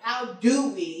 How do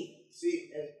we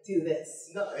do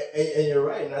this? No, and you're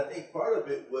right, and I think part of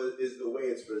it is the way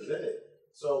it's presented.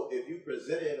 So if you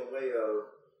present it in a way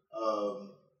of,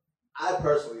 I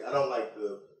personally, I don't like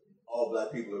the all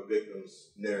Black people are victims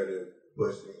narrative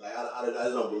pushing. Like I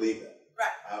just don't believe that.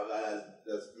 Right.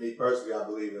 That's me personally. I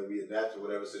believe that we adapt to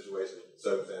whatever situation,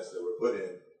 circumstances that we're put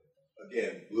in.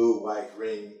 Again, blue, white,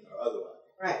 green, or otherwise.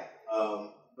 Right.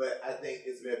 But I think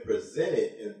it's been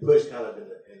presented and pushed kind of in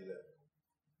the.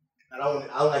 I don't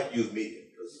like to use media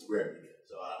because we're in media,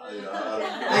 so I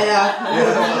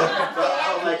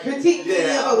don't like critique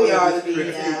media, but we are the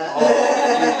media.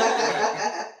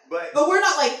 But we're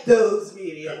not like those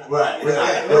media. Right, we're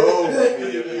not those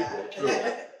media people. True.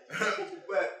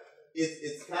 But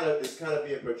it's kind of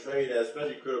being portrayed as,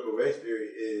 especially critical race theory,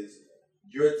 is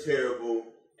you're terrible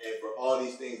and for all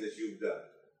these things that you've done.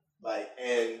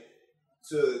 And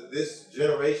to this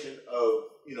generation of,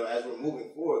 as we're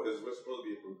moving forward, because we're supposed to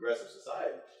be a progressive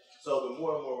society. So the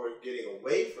more and more we're getting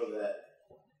away from that,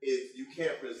 you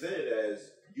can't present it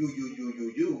as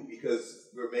you, because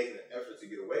we're making an effort to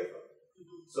get away from it.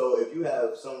 Mm-hmm. So if you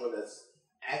have someone that's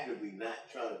actively not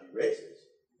trying to be racist,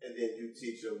 and then you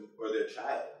teach them, or their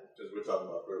child, because we're talking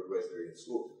about critical race theory in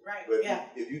school. Right. But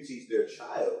if you teach their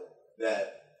child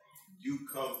that you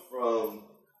come from,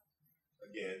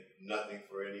 again, nothing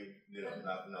for any,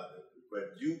 not nothing,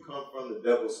 but you come from the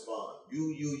devil's spawn.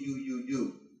 You,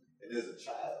 and there's a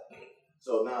child.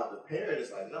 So now the parent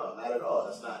is like, no, not at all.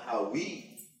 That's not how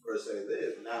we, per se,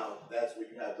 live. Now, that's where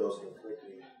you have those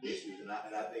conflicting issues. And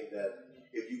I think that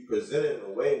if you present it in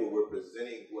a way where we're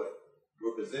presenting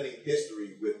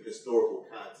history with historical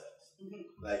context, mm-hmm.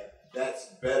 like, that's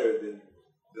better than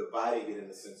dividing it in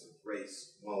the sense of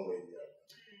race one way or the other.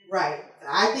 Right.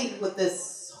 I think with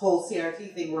this whole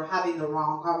CRT thing, we're having the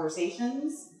wrong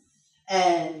conversations.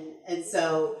 And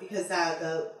so, because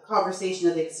the conversation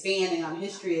of expanding on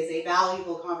history is a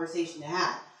valuable conversation to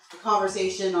have. The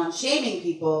conversation on shaming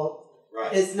people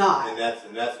is not. And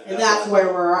that's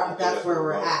where we're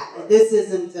at. This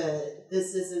isn't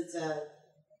a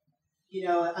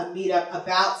a meetup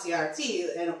about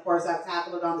CRT, and of course I've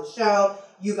tackled it on the show.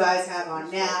 You guys have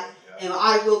on NAP, and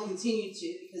I will continue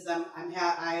to, because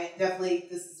I definitely,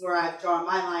 this is where I've drawn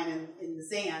my line in the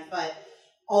sand. But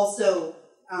also,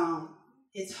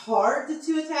 it's hard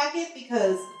to attack it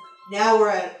because now we're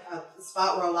at a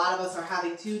spot where a lot of us are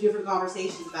having two different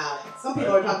conversations about it. Some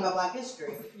people are talking about Black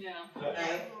history,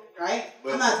 right?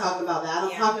 I'm not talking about that.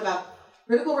 I'm talking about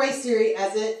critical race theory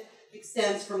as it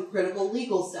extends from critical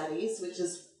legal studies, which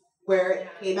is where it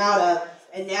came out of,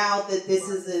 and now that this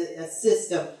is a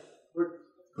system where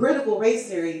critical race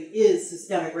theory is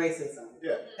systemic racism.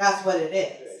 Yeah. That's what it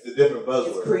is. It's a different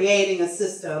buzzword. It's creating a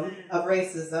system of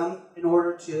racism in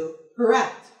order to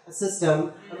correct a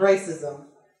system of racism.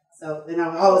 So,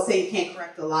 I always say you can't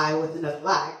correct a lie with another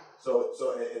lie. So,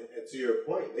 and to your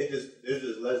point, there's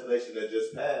this legislation that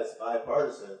just passed,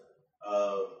 bipartisan.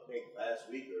 I think last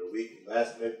week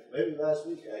maybe last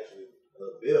week actually,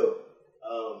 a bill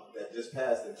that just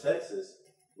passed in Texas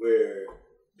where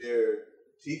they're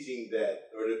teaching that,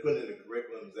 or they're putting in the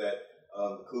curriculums that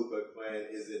the Ku Klux Klan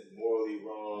isn't morally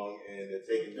wrong, and they're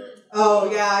taking that. Oh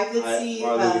yeah, I did see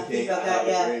Martin Luther King about that.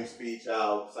 Yeah. Dream speech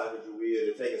out, Sacagawea.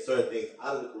 They're taking certain things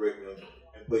out of the curriculum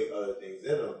and putting other things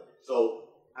in them. So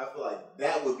I feel like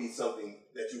that would be something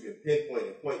that you can pinpoint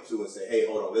and point to and say, hey,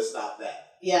 hold on, let's stop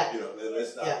that. Yeah.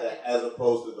 Let's stop that, as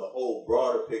opposed to the whole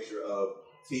broader picture of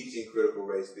teaching critical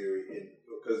race theory,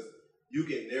 because you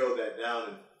can narrow that down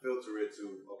and filter it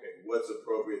to, okay, what's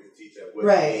appropriate to teach at what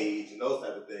age and those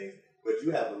type of things. But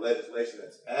you have the legislation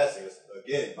that's passing, it's,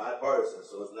 again, bipartisan,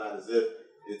 so it's not as if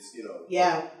it's,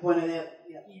 one of them.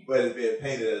 Yeah. But it's being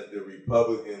painted as the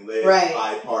Republican-led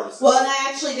bipartisan. Well, and I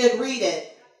actually did read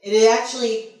it. It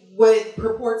actually, what it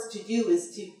purports to do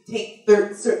is to take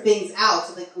certain things out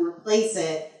so they can replace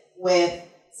it with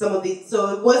some of these.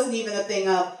 So it wasn't even a thing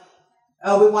of,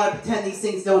 we want to pretend these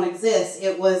things don't exist.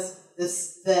 It was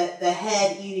the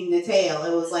head eating the tail.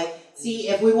 It was like, see,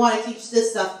 if we want to teach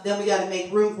this stuff, then we got to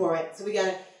make room for it. So we got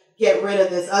to get rid of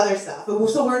this other stuff.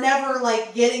 So we're never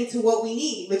getting to what we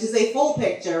need, which is a full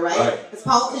picture, right? Because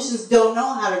politicians don't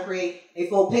know how to create a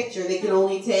full picture. They can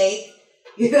only take,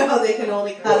 they can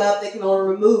only cut up, they can only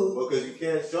remove. Well, because you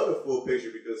can't show the full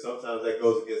picture because sometimes that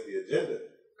goes against the agenda.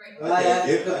 Right.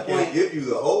 I can't give you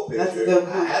the whole picture. That's a good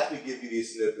point. I have to give you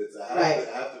these snippets. I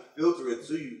have to filter it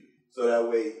to you so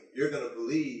that way you're going to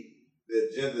believe the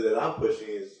agenda that I'm pushing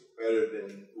is better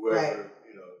than whoever,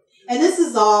 And this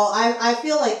is all, I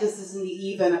feel like this isn't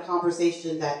even a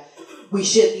conversation that we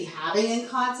should be having in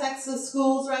context of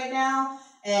schools right now.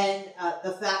 And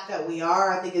the fact that we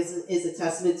are, I think, is a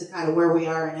testament to kind of where we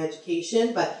are in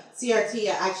education. But CRT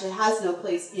actually has no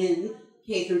place in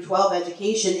K through 12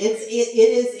 education. It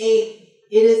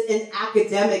is an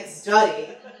academic study.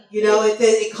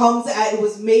 It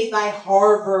was made by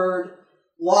Harvard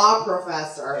law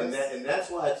professors. And that's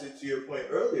why, to your point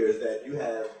earlier, is that you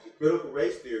have critical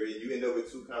race theory, and you end up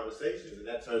with two conversations, and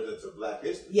that turns into Black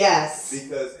history. Yes.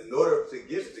 Because in order to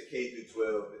get to K through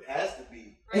 12, it has to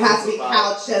be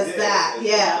couched as that.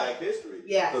 Yeah. Black history.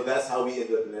 Yeah. So that's how we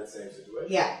end up in that same situation.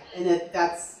 Yeah, and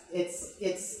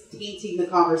it's tainting the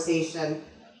conversation.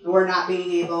 We're not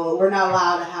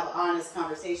allowed to have honest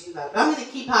conversations about it. But I'm going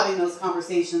to keep having those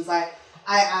conversations.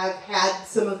 I've had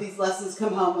some of these lessons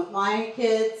come home with my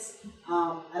kids.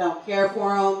 I don't care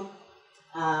for them.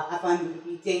 I find them to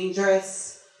be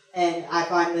dangerous, and I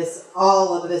find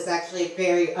all of this actually a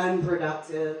very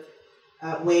unproductive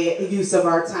use of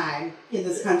our time in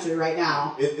this country right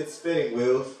now. It's spinning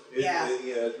wheels.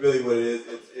 It's really what it is.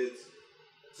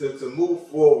 It's to move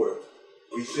forward.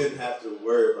 We shouldn't have to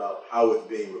worry about how it's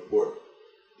being reported.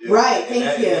 Right.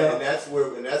 Thank you. And that's where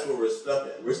we're stuck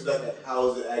at. We're stuck at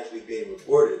how is it actually being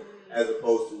reported, as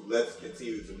opposed to let's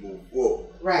continue to move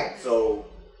forward. Right. So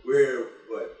we're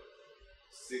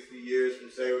 60 years from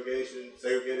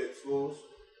segregated schools,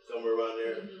 somewhere around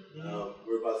there. Mm-hmm.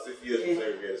 We're about 60 years from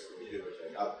segregated schools, give or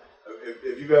take.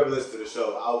 If you've ever listened to the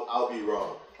show, I'll be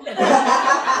wrong. I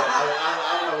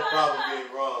don't have a problem being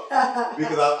wrong,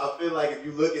 because I feel like if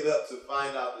you look it up to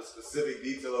find out the specific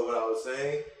detail of what I was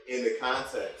saying in the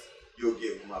context, you'll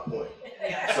get my point.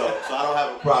 So I don't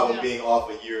have a problem being off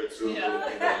a year or two.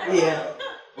 Yeah.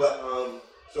 But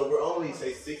so we're only,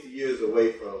 say, 60 years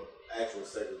away from actual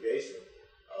segregation,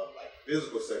 like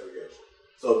physical segregation.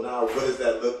 So now what does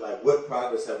that look like? What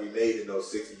progress have we made in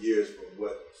those 60 years from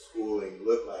what schooling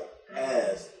looked like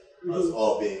as us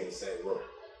all being in the same room?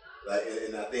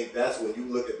 And I think that's when you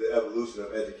look at the evolution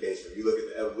of education. You look at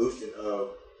the evolution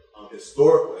of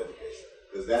historical education,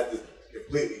 because that is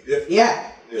completely different.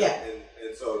 Yeah.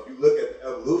 And so if you look at the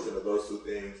evolution of those two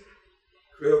things,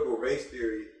 critical race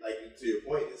theory, like to your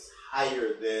point, is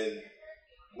higher than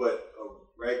what a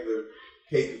regular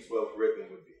K-12 curriculum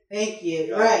would be. Thank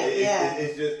you. Right?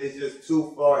 It's just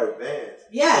too far advanced.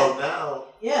 Yeah. So now,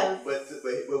 yes. But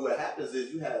what happens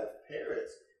is you have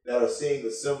parents that are seeing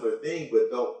the similar thing, but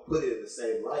don't put it in the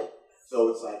same light. So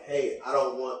it's like, hey, I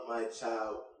don't want my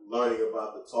child learning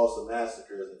about the Tulsa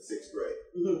massacres in 6th grade.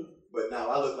 Mm-hmm. But now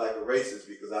I look like a racist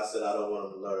because I said I don't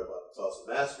want them to learn about the Tulsa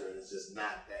massacre, and it's just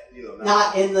not that,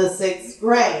 not in the 6th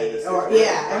grade.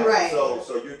 Right.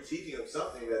 So you're teaching them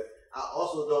something that I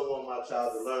also don't want my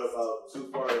child to learn about too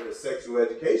far into sexual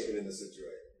education in the 6th grade.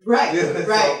 Right.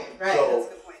 Right. So, that's a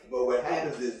good point. But what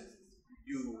happens is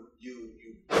you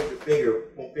put your finger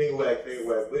whack.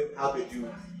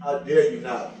 How dare you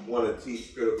not want to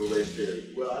teach critical race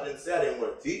theory? Well, I didn't say I didn't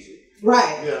want to teach it.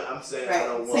 Right. I'm saying I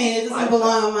don't want. Saying it doesn't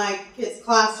belong in my kid's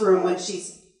classroom when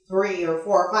she's 3 or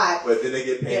 4 or 5. But then they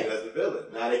get painted as a villain.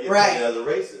 Now they get painted as a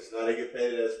racist. Now they get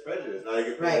painted as prejudiced. Now they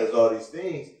get painted as all these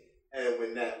things. And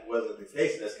when that wasn't the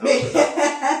case, that's kind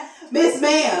of Miss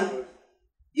Ma'am,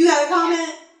 you got a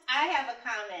comment? I have a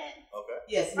comment. Okay.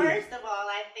 Yes, ma'am. First of all,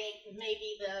 I think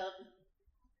maybe the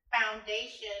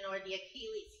foundation or the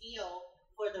Achilles heel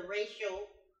for the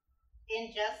racial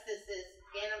injustices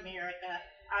in America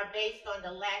are based on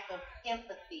the lack of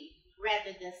empathy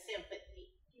rather than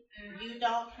sympathy. You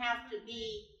don't have to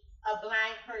be a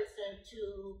blind person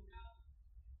to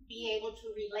be able to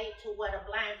relate to what a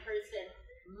blind person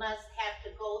must have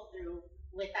to go through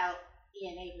without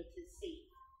being able to see.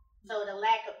 So the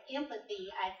lack of empathy,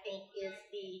 I think, is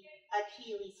the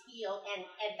Achilles heel, and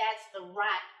that's the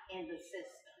rot in the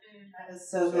system. That is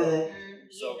so good.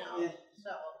 So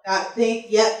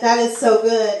that is so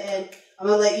good. And I'm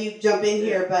gonna let you jump in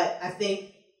here, but I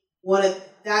think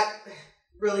that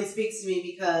really speaks to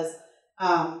me because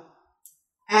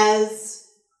as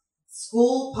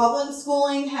public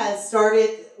schooling has started,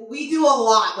 we do a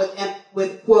lot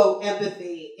with quote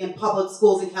empathy in public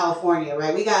schools in California,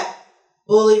 right? We got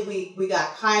Bully Week, we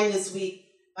got Kindness Week.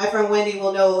 My friend Wendy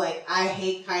will know, like, I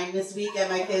hate Kindness Week at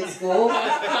my kids' school.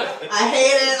 I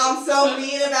hate it. I'm so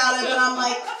mean about it, but I'm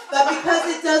like, but because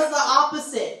it does the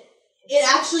opposite. It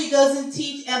actually doesn't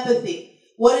teach empathy.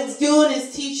 What it's doing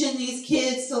is teaching these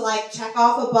kids to, like, check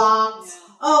off a box.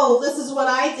 Oh, this is what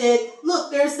I did. Look,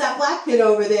 there's that black kid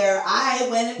over there. I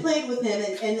went and played with him,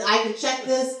 and I can check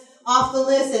this off the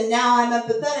list, and now I'm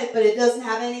empathetic, but it doesn't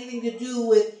have anything to do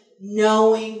with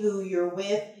knowing who you're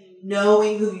with,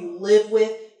 knowing who you live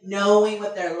with, knowing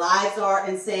what their lives are,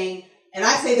 and saying, and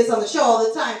I say this on the show all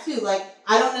the time, too, like,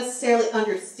 I don't necessarily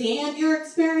understand your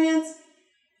experience,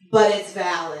 but it's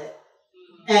valid,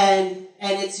 and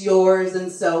it's yours,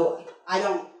 and so I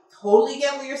don't totally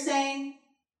get what you're saying,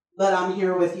 but I'm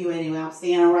here with you anyway. I'm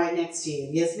standing right next to you.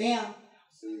 Yes, ma'am.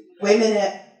 Wait a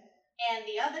minute. And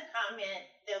the other comment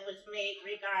that was made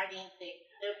regarding the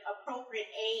appropriate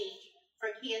age for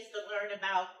kids to learn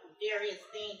about various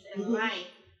things in life,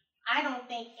 I don't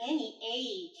think any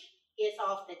age is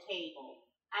off the table.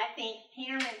 I think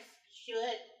parents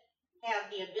should have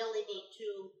the ability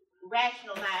to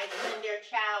rationalize when their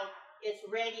child is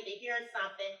ready to hear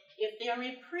something. If they're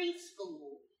in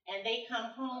preschool and they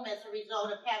come home as a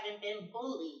result of having been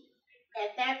bullied,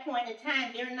 at that point in time,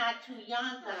 they're not too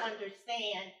young to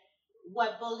understand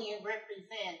what bullying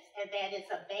represents, and that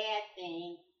it's a bad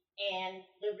thing, and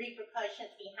the repercussions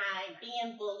behind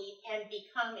being bullied and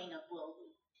becoming a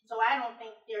bully. So I don't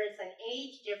think there is an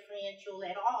age differential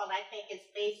at all. I think it's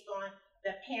based on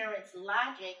the parents'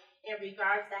 logic in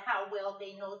regards to how well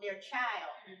they know their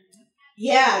child.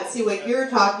 Yeah, see what you're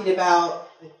talking about,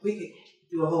 we could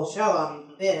do a whole show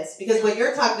on this, because what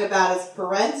you're talking about is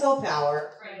parental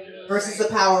power versus the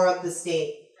power of the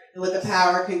state, and what the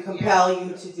power can compel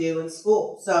you to do in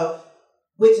school. So,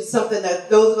 which is something that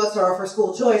those of us who are for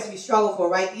school choice, we struggle for,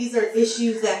 right? These are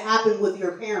issues that happen with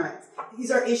your parents.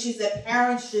 These are issues that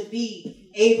parents should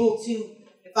be able to,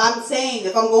 if I'm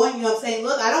going to you, I'm saying,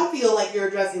 look, I don't feel like you're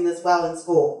addressing this well in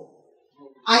school.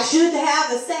 I should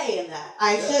have a say in that.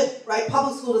 I should, right?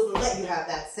 Public school doesn't let you have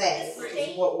that say, which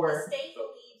is what we're... The state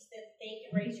believes that they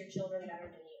can raise your children better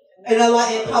than you. And a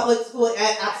lot in public school,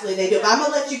 absolutely they do. But I'm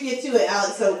going to let you get to it,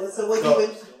 Alex. So what you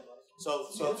been...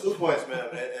 So 2 points, ma'am,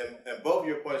 and both of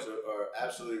your points are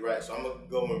absolutely right. So I'm going to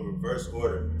go in reverse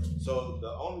order. So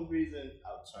the only reason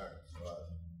I'll turn.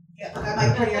 Yeah, that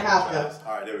might turn your house though.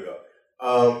 All right, there we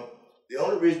go. The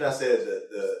only reason I said that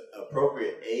the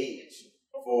appropriate age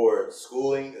for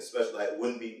schooling, especially like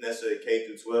wouldn't be necessarily K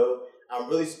through 12. I'm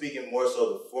really speaking more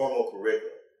so the formal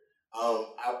curriculum.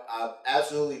 I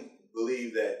absolutely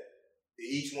believe that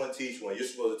each one teach one. You're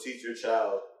supposed to teach your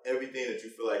child everything that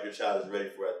you feel like your child is ready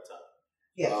for at the time.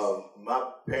 Yes. My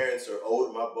parents are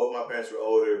old. Both my parents were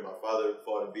older. My father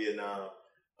fought in Vietnam.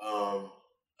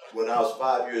 When I was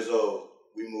 5 years old,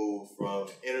 we moved from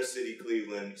inner city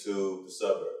Cleveland to the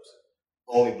suburbs.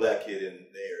 Only black kid in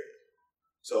the area.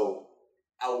 So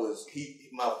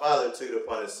my father took it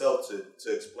upon himself to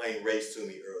explain race to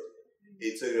me early.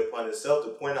 He took it upon himself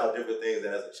to point out different things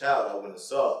that as a child I wouldn't have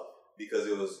saw because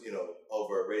it was,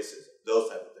 overt racism, those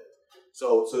type of things.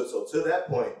 So to that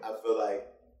point, I feel like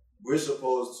we're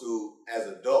supposed to, as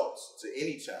adults, to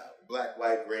any child, black,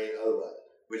 white, green, otherwise,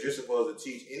 but you're supposed to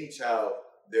teach any child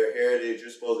their heritage.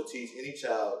 You're supposed to teach any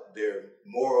child their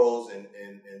morals and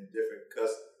different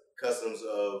customs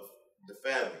of the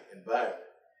family environment.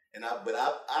 But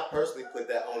I personally put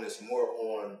that onus more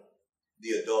on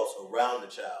the adults around the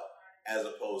child as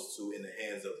opposed to in the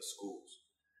hands of the schools.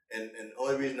 And the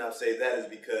only reason I say that is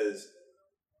because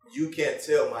you can't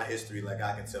tell my history like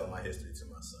I can tell my history to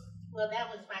my son. Well, that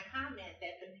was my comment,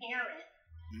 that the parent.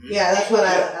 Yeah, that's what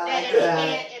I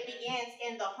like it begins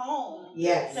in the home.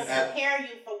 Yes. To prepare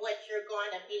you for what you're going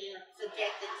to be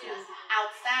subjected to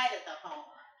outside of the home.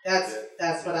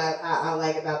 That's what I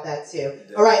like about that too.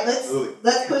 All right,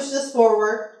 let's push this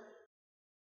forward.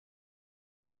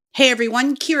 Hey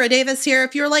everyone, Kira Davis here.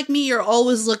 If you're like me, you're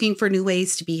always looking for new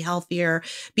ways to be healthier,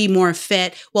 be more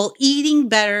fit. Well, eating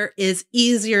better is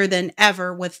easier than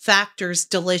ever with Factor's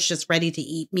delicious,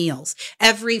 ready-to-eat meals.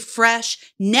 Every fresh,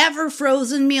 never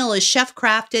frozen meal is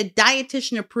chef-crafted,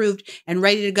 dietitian approved, and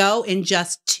ready to go in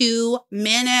just 2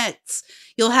 minutes.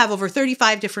 You'll have over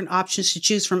 35 different options to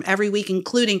choose from every week,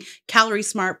 including Calorie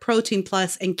Smart, Protein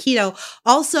Plus, and Keto.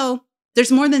 Also, there's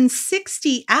more than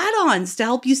 60 add-ons to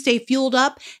help you stay fueled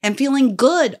up and feeling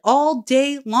good all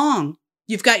day long.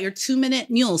 You've got your 2-minute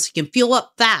meals. You can fuel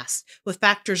up fast with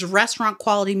Factor's restaurant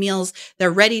quality meals.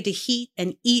 They're ready to heat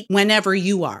and eat whenever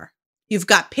you are. You've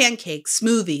got pancakes,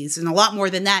 smoothies, and a lot more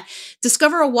than that.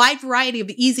 Discover a wide variety of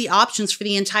easy options for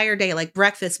the entire day, like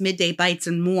breakfast, midday bites,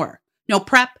 and more. No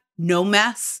prep, no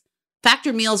mess.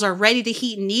 Factor meals are ready to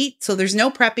heat and eat, so there's no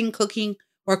prepping, cooking,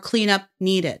 or cleanup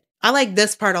needed. I like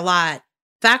this part a lot.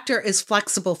 Factor is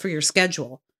flexible for your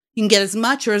schedule. You can get as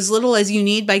much or as little as you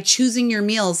need by choosing your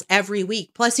meals every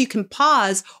week. Plus, you can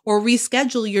pause or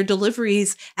reschedule your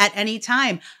deliveries at any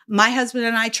time. My husband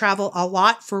and I travel a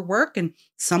lot for work, and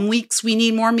some weeks we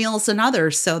need more meals than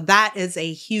others, so that is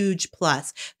a huge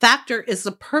plus. Factor is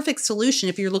the perfect solution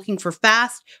if you're looking for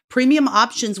fast, premium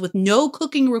options with no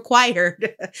cooking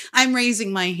required. I'm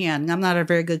raising my hand. I'm not a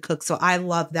very good cook, so I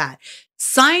love that.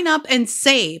 Sign up and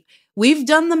save. We've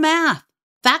done the math.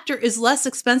 Factor is less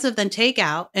expensive than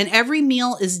takeout, and every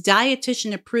meal is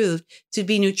dietitian approved to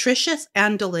be nutritious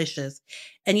and delicious.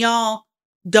 And y'all,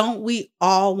 don't we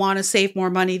all want to save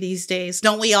more money these days?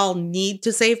 Don't we all need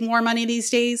to save more money these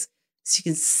days? So you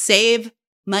can save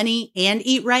money and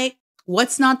eat right?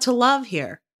 What's not to love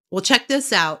here? Well, check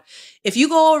this out. If you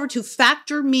go over to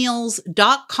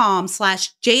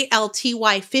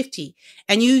factormeals.com/JLTY50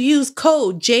 and you use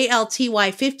code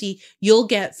JLTY50, you'll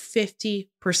get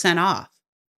 50% off.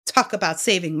 Talk about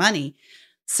saving money.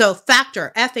 So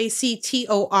Factor, Factor,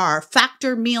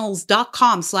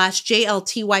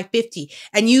 factormeals.com/JLTY50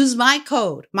 and use my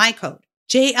code,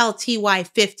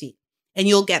 JLTY50, and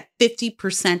you'll get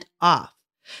 50% off.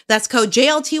 That's code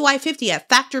JLTY50 at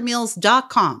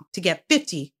factormeals.com to get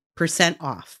 50%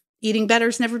 off. Eating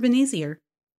better's never been easier.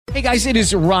 Hey guys, it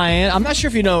is Ryan. I'm not sure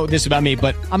if you know this about me,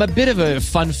 but I'm a bit of a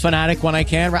fun fanatic when I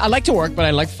can. I like to work, but I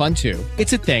like fun too.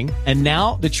 It's a thing. And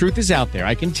now the truth is out there.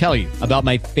 I can tell you about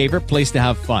my favorite place to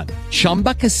have fun.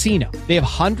 Chumba Casino. They have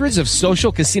hundreds of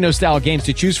social casino style games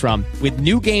to choose from with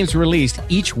new games released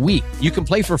each week. You can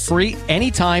play for free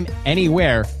anytime,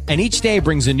 anywhere. And each day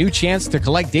brings a new chance to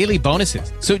collect daily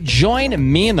bonuses. So join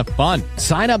me in the fun.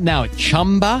 Sign up now at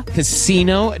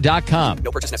ChumbaCasino.com.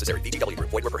 No purchase necessary. VGW.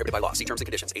 Void where prohibited by law. See terms and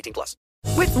conditions. 18+.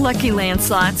 With Lucky Land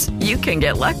Slots, you can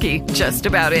get lucky just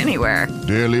about anywhere.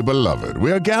 Dearly beloved,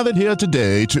 we are gathered here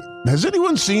today to... Has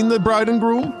anyone seen the bride and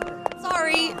groom?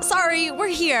 Sorry, we're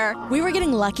here. We were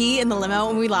getting lucky in the limo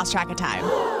and we lost track of time.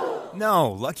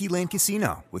 No, Lucky Land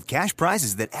Casino, with cash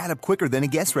prizes that add up quicker than a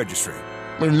guest registry.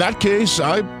 In that case,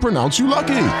 I pronounce you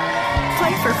lucky.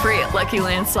 Play for free at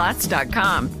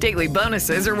LuckyLandSlots.com. Daily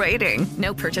bonuses are waiting.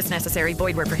 No purchase necessary.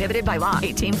 Void where prohibited by law.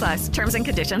 18+. Terms and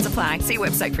conditions apply. See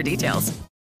website for details.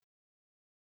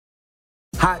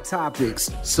 Hot topics,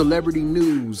 celebrity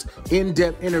news,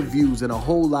 in-depth interviews, and a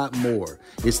whole lot more.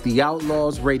 It's the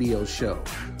Outlaws Radio Show.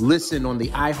 Listen on the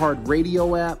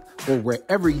iHeartRadio app or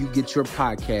wherever you get your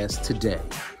podcasts today.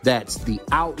 That's the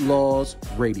Outlaws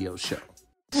Radio Show.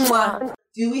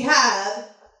 Do we have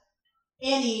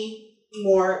any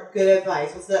more good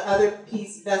advice? What's the other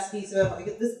best piece of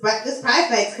advice? This prize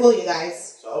bag's cool, you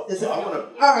guys. All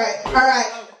right.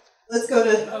 Let's go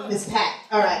to Miss Pat.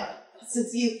 All right.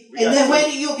 Since you, and then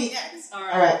Wendy, you'll be next. All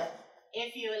right.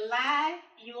 If you lie,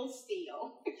 you'll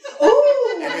steal. Ooh,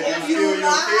 if you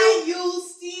lie, you'll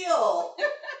steal.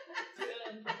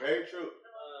 Very true.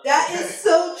 That is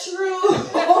so true.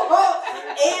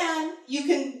 And you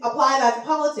can apply that to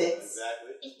politics.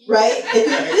 Exactly. Right?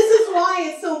 This is why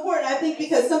it's so important, I think,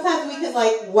 because sometimes we can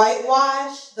like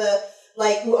whitewash the,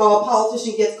 like, a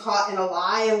politician gets caught in a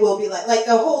lie and we'll be like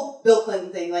the whole Bill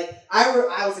Clinton thing. Like, I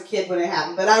was a kid when it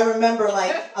happened, but I remember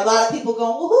like a lot of people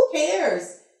going, well, who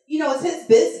cares? You know, it's his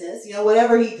business, you know,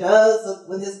 whatever he does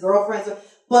with his girlfriends.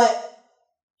 But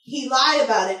he lied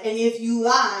about it. And if you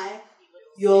lie,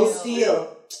 you'll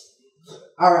steal.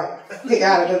 All right. Pick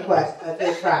out a good question. A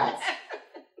good prize.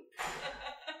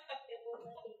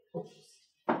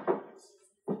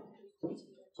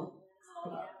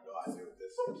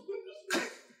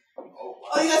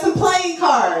 Oh, you got some playing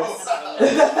cards.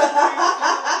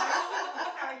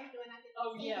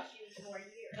 Oh, yeah.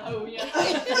 Oh, yeah.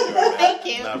 Thank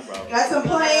you. Not a problem. Got some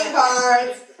playing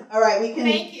cards. All right, we can.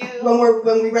 Thank you.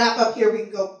 When we wrap up here, we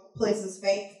can go play some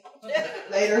spades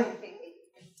later.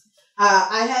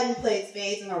 I hadn't played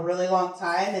spades in a really long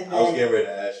time, and then I was getting ready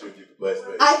to ask you if you could play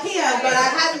spades. I can, but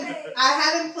I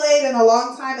hadn't played in a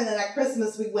long time. And then at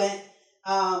Christmas, we went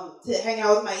to hang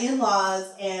out with my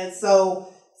in-laws, and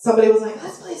so somebody was like,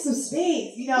 "Let's play some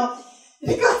spades," you know.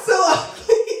 It got so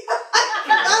ugly.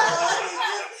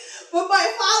 But my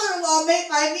father-in-law made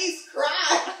my niece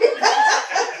cry. She's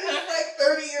like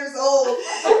 30 years old.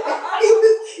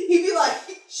 He'd be like,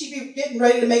 she'd be getting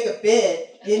ready to make a bid,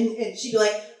 and she'd be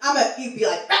like, he'd be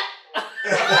like,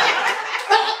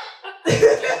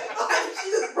 she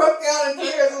just broke down in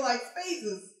tears. I'm like,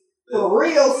 spaces for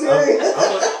real serious.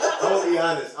 I'm gonna be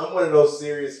honest. I'm one of those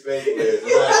serious spade players. My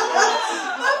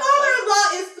father-in-law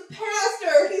is the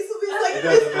pastor. He's like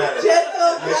this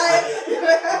gentle guy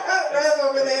right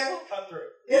over there.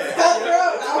 It's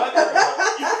cutthroat.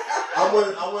 I'm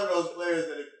one of those players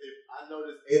that if I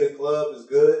notice 8 of club is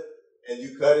good and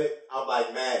you cut it, I'm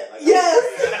like mad. Like, yes.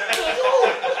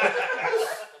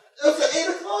 It's an 8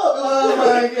 of club. Oh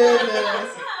my goodness.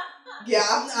 Yeah,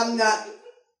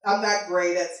 I'm not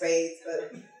great at spades,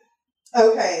 but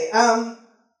okay. I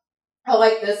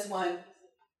like this one.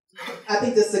 I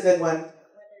think this is a good one.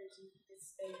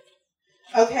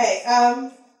 Okay.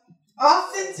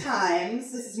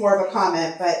 Oftentimes, this is more of a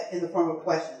comment, but in the form of a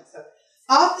question. So,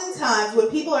 oftentimes, when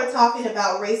people are talking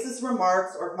about racist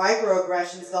remarks or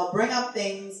microaggressions, they'll bring up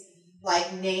things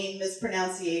like name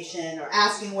mispronunciation or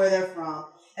asking where they're from.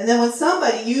 And then when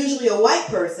somebody, usually a white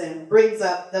person, brings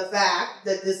up the fact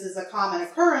that this is a common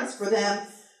occurrence for them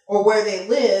or where they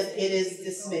live, it is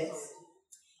dismissed.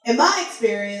 In my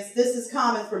experience, this is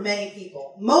common for many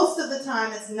people. Most of the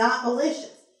time, it's not malicious.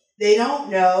 They don't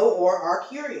know or are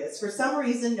curious. For some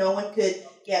reason, no one could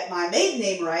get my maiden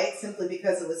name right simply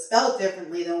because it was spelled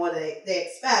differently than what they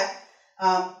expect.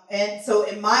 And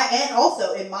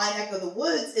also in my neck of the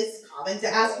woods, it's common to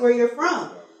ask where you're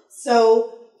from.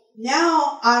 So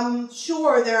now I'm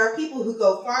sure there are people who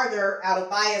go farther out of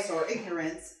bias or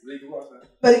ignorance.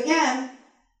 But again,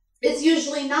 it's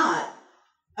usually not.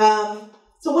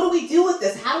 So what do we do with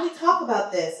this? How do we talk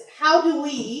about this? How do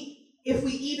we, if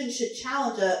we even should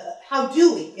challenge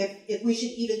if we should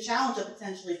even challenge a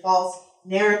potentially false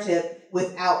narrative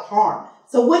without harm?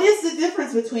 So what is the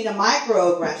difference between a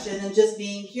microaggression and just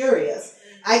being curious?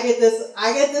 I get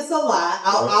this a lot.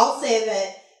 I'll say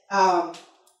that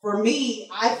for me,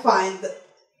 I find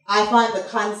the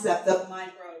concept of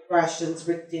microaggressions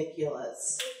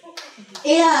ridiculous.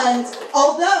 And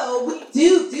although we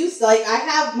do like I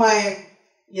have my,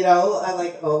 I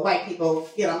like, white people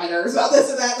get on my nerves about this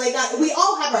or that. Like, we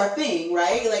all have our thing,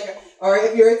 right? Like, or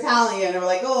if you're Italian, or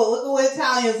like, oh, look at what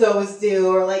Italians always do.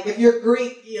 Or like, if you're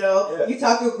Greek, you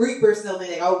talk to a Greek person, they'll be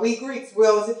like, oh, we Greeks, we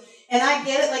always. And I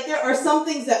get it. Like, there are some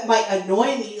things that might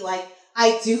annoy me. Like,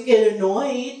 I do get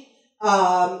annoyed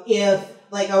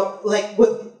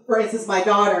for instance, my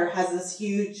daughter has this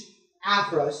huge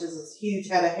afro. She has this huge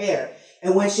head of hair.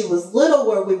 And when she was little,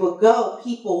 where we would go,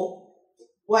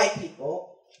 white people,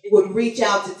 would reach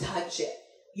out to touch it,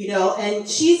 and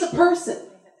she's a person,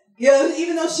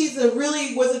 even though she's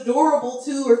was adorable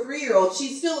 2 or 3 year old,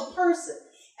 she's still a person.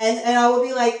 And I would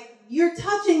be like, you're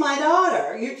touching my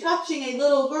daughter. You're touching a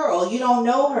little girl. You don't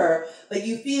know her, but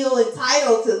you feel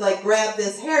entitled to like grab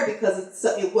this hair because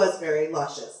it was very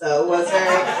luscious. So it was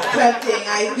very tempting.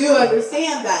 I do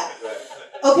understand that.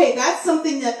 Okay, that's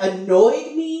something that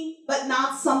annoyed me, but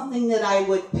not something that I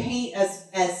would paint as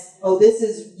this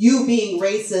is you being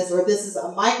racist or this is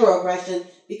a microaggression,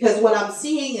 because what I'm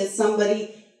seeing is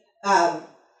somebody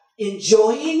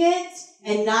enjoying it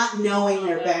and not knowing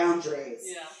their boundaries.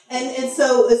 And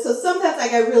so sometimes I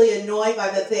get really annoyed by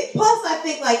the thing. Plus, I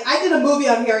think, like, I did a movie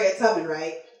on Harriet Tubman,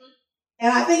 right?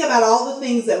 And I think about all the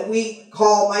things that we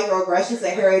call microaggressions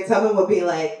that Harriet Tubman would be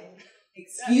like,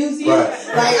 excuse you? Right.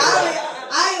 Like,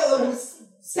 I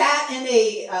sat in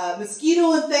a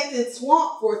mosquito-infected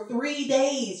swamp for 3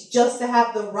 days just to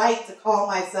have the right to call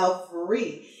myself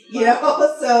free. You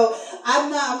know, so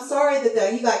I'm sorry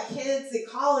that you got kids in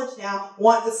college now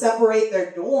wanting to separate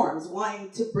their dorms, wanting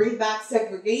to bring back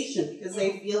segregation because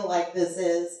they feel like this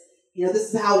is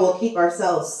how we'll keep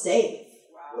ourselves safe.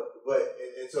 But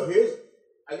so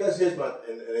I guess here's my,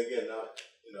 and again, I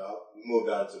moved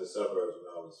out to the suburbs when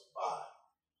I was 5,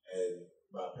 and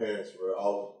my parents were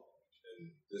all,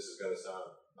 and this is going to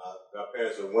sound, my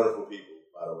parents are wonderful people,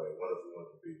 by the way, wonderful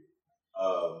people.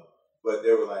 But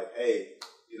they were like, hey,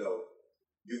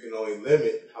 you can only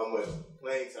limit how much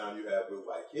playing time you have with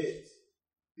white kids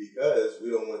because we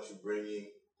don't want you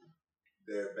bringing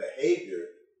their behavior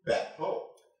back home.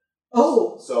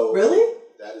 Oh, so really?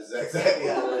 That is exactly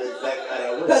how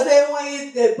that works. Because they don't want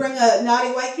you to bring a naughty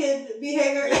white kid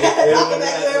behavior talking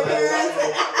back to their parents.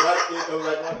 White kid comes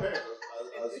like my parents.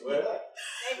 I swear that.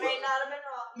 They may not have been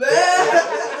wrong.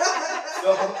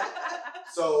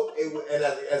 So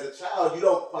as a child, you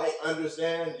don't quite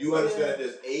understand. You understand that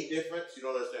there's a difference. You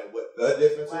don't understand what the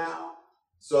difference is.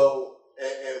 So,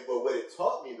 but what it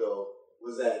taught me though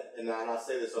was that, and I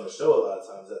say this on the show a lot of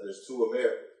times, that there's two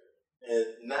Americas. And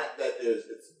not that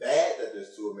it's bad that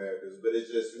there's two Americas, but it's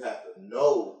just you have to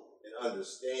know and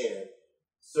understand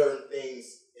certain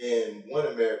things in one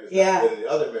America than in the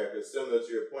other America, similar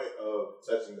to your point of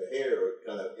touching the hair or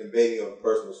kind of invading of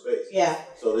personal space. Yeah.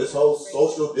 So this whole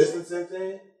social distancing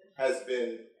thing has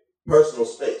been personal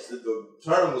space. The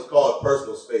term was called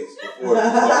personal space before.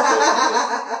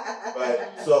 Right.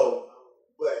 So,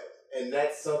 and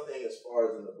that's something as far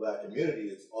as in the Black community,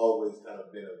 it's always kind of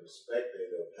been a respect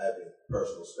thing of having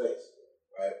personal space.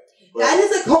 Right. But that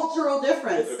is a cultural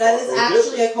difference. That is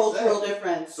actually a cultural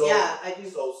difference. So, yeah, I do.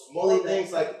 So small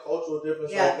things like a cultural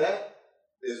difference like that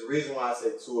is the reason why I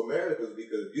say two Americas,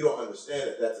 because you don't understand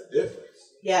that that's a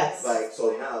difference. Yes. Like,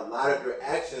 so now a lot of your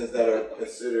actions that are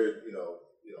considered,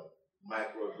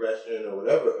 microaggression or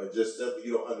whatever are just simply,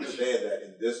 you don't understand that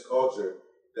in this culture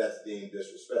that's deemed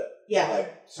disrespect. Yeah.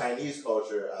 Like Chinese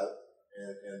culture,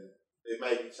 and it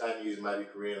might be Chinese, it might be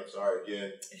Korean, I'm sorry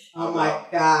again. Oh my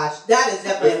gosh. That is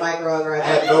definitely a microaggression. I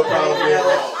have no problem being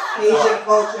wrong. Asian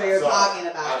culture you're talking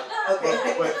about.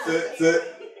 Okay. But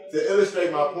to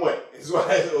illustrate my point, is why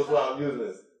I'm using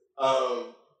this.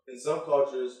 In some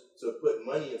cultures, to put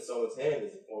money in someone's hand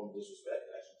is a form of disrespect.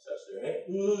 To actually touch their hand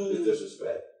is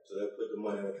disrespect. So they put the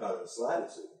money in the account and slide it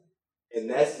to you. And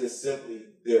that's just simply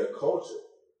their culture.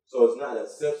 So it's not a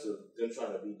sense of them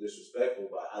trying to be disrespectful,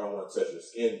 but I don't want to touch your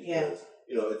skin because,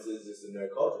 it's just in their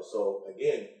culture. So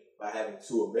again, by having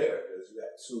two Americas, you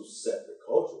have two separate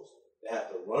cultures. They have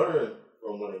to learn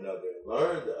from one another,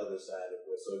 learn the other side of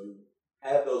it. So you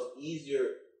have those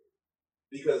easier,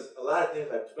 because a lot of things,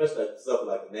 like especially like stuff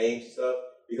like names and stuff,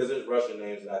 because there's Russian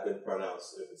names that I couldn't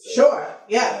pronounce. Sure,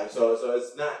 yeah. So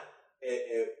it's not,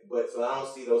 but so I don't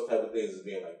see those type of things as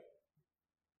being like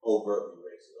overtly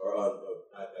racist or I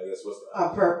guess what's the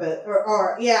on purpose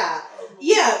or yeah.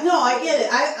 No, I get it.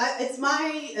 It's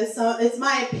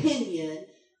my opinion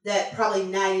that probably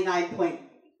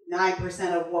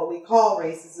 99.9% of what we call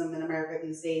racism in America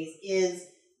these days is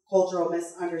cultural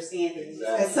misunderstandings.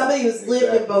 Exactly. As somebody who's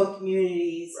lived in both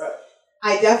communities,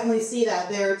 I definitely see that.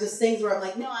 There are just things where I'm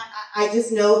like, no, I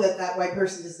just know that white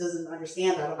person just doesn't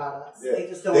understand that about us. Yeah. They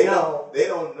just don't know. They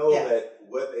don't know that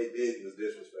what they did was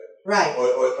disrespectful. Right.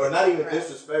 Or not even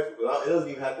disrespectful, but it doesn't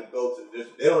even have to go to the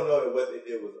They don't know that what they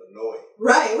did was annoying.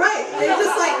 Right. They're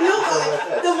just like, no,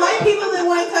 the white people that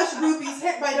want to touch Ruby's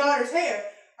hair, my daughter's hair,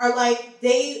 are like,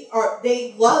 they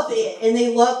love it, and they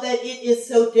love that it is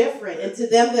so different. And to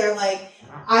them, they're like,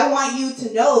 I want you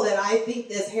to know that I think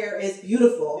this hair is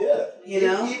beautiful. Yeah.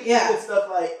 Even stuff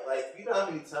like you know how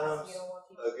many times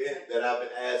again that I've been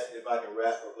asked if I can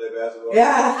rap or play basketball.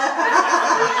 Yeah.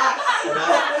 and I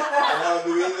don't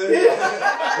do either.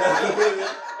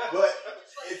 But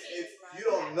it's you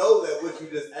don't know that what you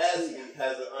just asked me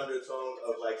has an undertone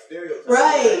of like stereotypes.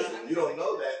 Right. You don't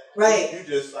know that. Right. You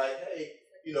just like, hey,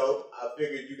 I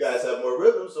figured you guys have more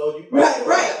rhythm, so you right.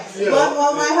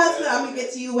 Well, my husband, I'm gonna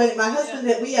get to you when my husband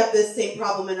that we have this same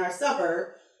problem in our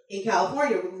suburb in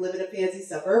California. We live in a fancy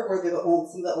suburb. We're some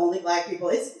of the only black people.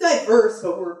 It's diverse,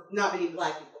 but we're not many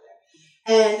black people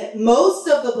there. And most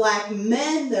of the black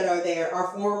men that are there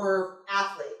are former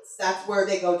athletes. That's where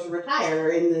they go to retire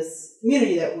in this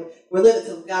community that we're living.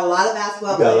 So we've got a lot of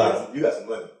basketball players. You got some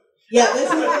money. Yeah,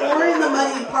 we're in the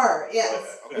money part.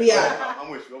 Yes, okay. we are. I'm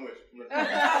with you. I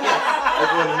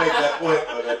just wanted to make that point.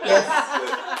 Yes.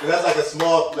 Because that's like a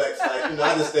small flex. Like,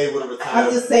 I just stayed with a retired.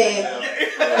 I'm just saying.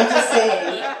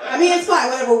 I mean, it's fine.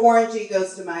 Whatever warranty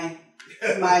goes to my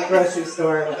grocery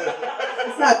store.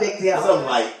 It's not a big deal. Something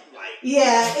light.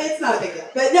 Yeah, it's not a big deal.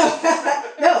 But no,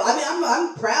 I mean,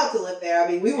 I'm proud to live there. I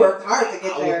mean, we worked hard to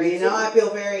get there. I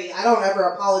feel I don't ever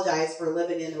apologize for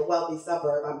living in a wealthy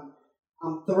suburb.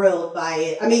 I'm thrilled by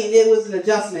it. I mean, it was an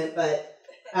adjustment, but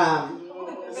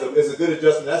it's a good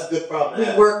adjustment. That's a good problem. We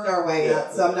worked our way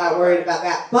up, so I'm not worried about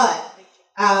that. But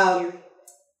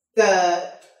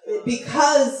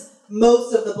because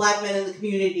most of the black men in the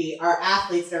community are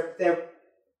athletes, they're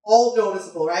all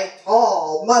noticeable, right?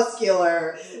 Tall,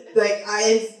 muscular. Like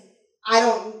I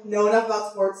don't know enough about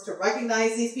sports to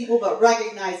recognize these people, but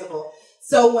recognizable.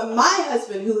 So when my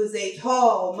husband, who is a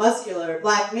tall, muscular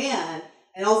black man,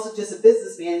 and also just a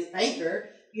businessman, he's a banker,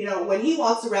 when he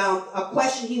walks around, a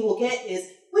question he will get is,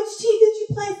 which team did you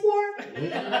play for?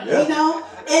 Yeah.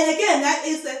 And again, that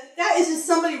is just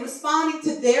somebody responding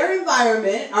to their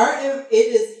environment. It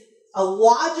is a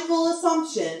logical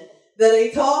assumption that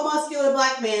a tall, muscular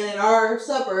black man in our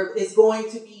suburb is going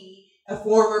to be a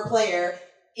former player,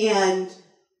 and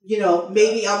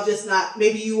maybe I'm just not.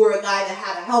 Maybe you were a guy that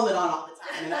had a helmet on all the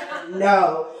time.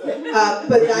 No, but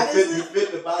that is you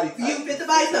fit the body type. You fit the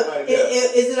body type.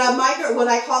 Is it a micro? Would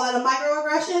I call that a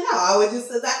microaggression? No, I would just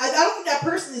say that. I don't think that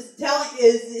person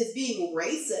is being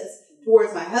racist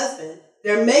towards my husband.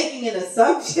 They're making an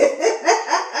assumption.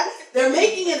 They're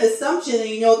making an assumption, and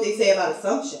you know what they say about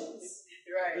assumptions.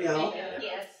 Right.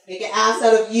 Yes. Make an ass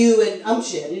out of you and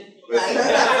umption. Let's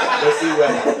see what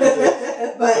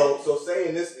happens. So say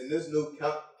in this new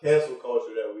cancel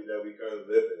culture that we currently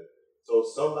live in. So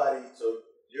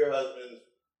your husband's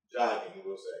jogging,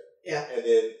 we'll say. Yeah. And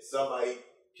then somebody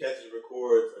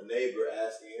records a neighbor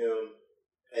asking him,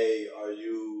 "Hey, are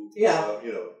you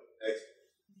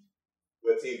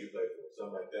what team do you play for?"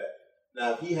 Something like that.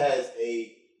 Now, if he has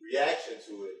a reaction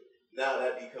to it, now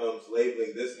that becomes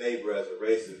labeling this neighbor as a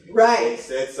racist because they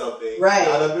said something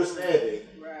not understanding,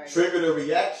 triggered a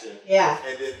reaction,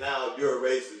 and then now you're a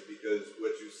racist because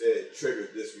what you said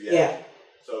triggered this reaction. Yeah.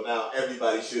 So now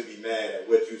everybody should be mad at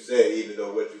what you said, even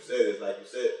though what you said is like you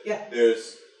said.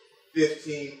 There's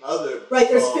 15 other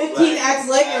there's 15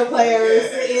 ex-Laker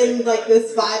players in like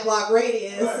this 5-block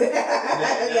radius. Right.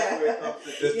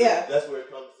 That's where it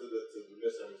comes to the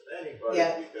misunderstanding part,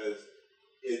 because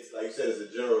it's like you said, it's a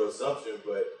general assumption,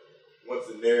 but once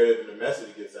the narrative and the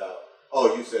message gets out,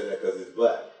 oh, you said that because it's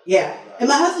black. Yeah. Right. And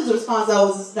my husband's response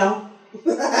always is no.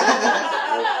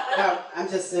 No, I'm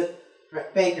just a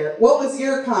banker. What was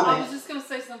your comment? I was just going to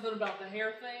say something about the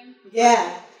hair thing.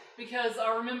 Yeah. Because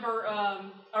I remember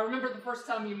the first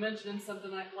time you mentioned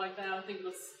something like that. I think it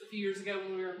was a few years ago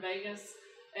when we were in Vegas,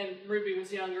 and Ruby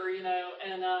was younger,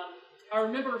 and I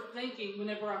remember thinking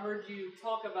whenever I heard you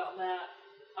talk about that,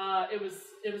 it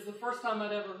was the first time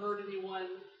I'd ever heard anyone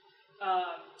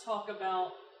talk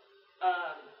about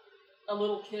a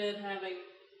little kid having,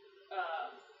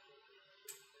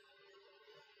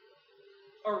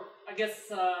 or I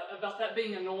guess about that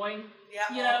being annoying.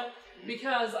 Yeah.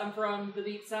 Because I'm from the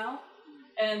Deep South,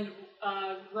 and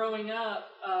growing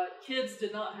up, kids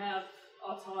did not have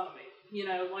autonomy.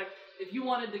 Like if you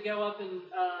wanted to go up and,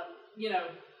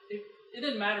 it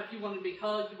didn't matter if you wanted to be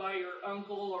hugged by your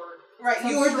uncle or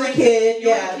you were the kid. You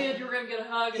were the kid. You were going to get a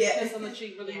hug and a kiss on the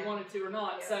cheek whether you wanted to or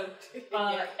not. So,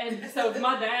 so if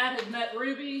my dad had met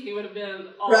Ruby, he would have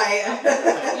been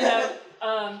awesome.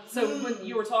 So when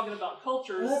you were talking about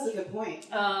cultures, that's a good point.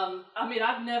 I mean,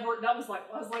 I was like,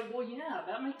 well, yeah,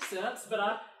 that makes sense, but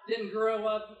I didn't grow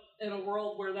up in a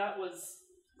world where that was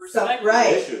respected.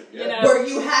 Where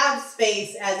you have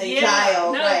space as a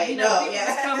child, and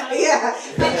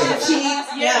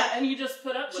you just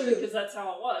put up with it because that's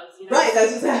how it was. Right,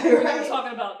 that's exactly right. When we're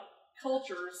talking about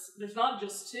cultures, there's not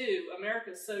just two.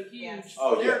 America's so huge. Yes.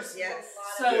 There's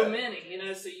so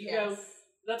many, so you go.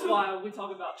 That's why we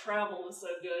talk about travel is so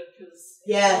good,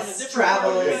 because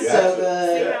travel is so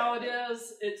good. See how it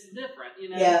is? It's different,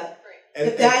 Yeah,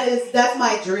 but that's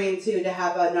my dream too, to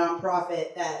have a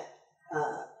nonprofit that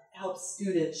helps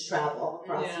students travel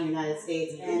across the United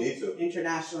States and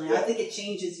internationally. I think it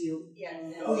changes you,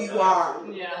 who you are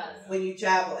when you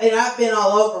travel. And I've been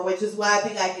all over, which is why I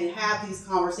think I can have these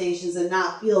conversations and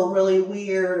not feel really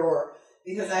weird, or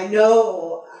because I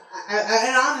know,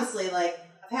 and honestly, like,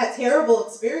 I've had terrible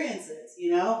experiences,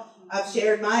 I've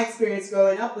shared my experience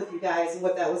growing up with you guys and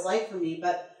what that was like for me,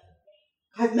 but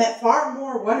I've met far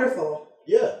more wonderful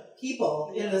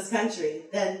people in this country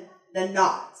than than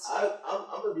not. I'm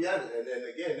gonna be honest, and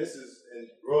again, this is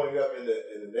growing up in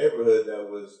the neighborhood that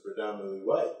was predominantly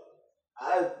white.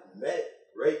 I've met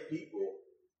great people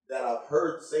that I've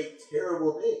heard say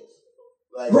terrible things.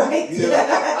 Like, right? You know,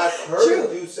 I've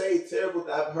heard you say terrible.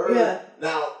 I've heard. Yeah.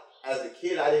 Now, as a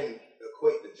kid, I didn't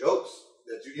equate the jokes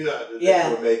that you know that Yeah.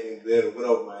 you were making. Then it went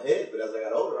over my head. But as I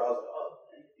got older, I was like, oh,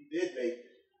 you did make,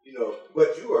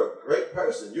 but you are a great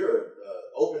person. You're an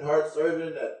open heart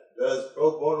surgeon that does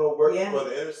pro bono work for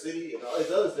the inner city and all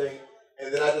these other things.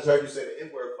 And then I just heard you say the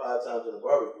N-word 5 times in a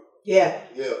barbecue. Yeah.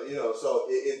 So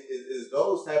it is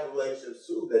those type of relationships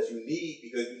too that you need,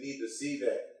 because you need to see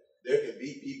that there can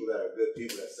be people that are good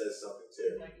people that says something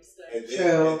terrible. And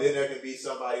then there can be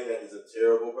somebody that is a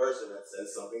terrible person that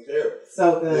says something terrible.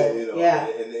 So good.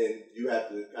 And then you have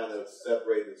to kind of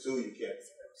separate the two. You can't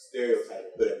stereotype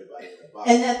and put everybody in the box.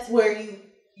 And that's where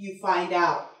you find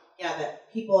out,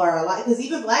 that people are a lot, because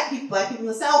even black people in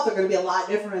the South are going to be a lot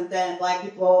different than black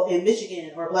people in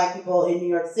Michigan or black people in New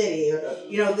York City. Or,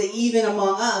 even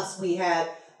among us, we had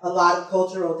a lot of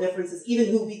cultural differences,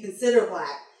 even who we consider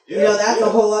black. That's a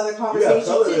whole other conversation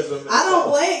too. I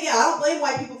don't blame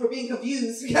white people for being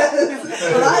confused, because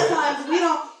a lot of times we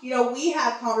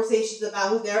have conversations about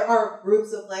who there are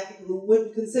groups of black people who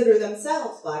wouldn't consider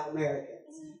themselves black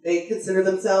Americans. They consider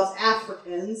themselves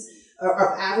Africans, or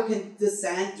of African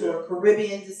descent or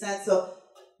Caribbean descent. So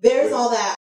there's all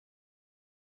that.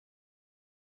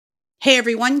 Hey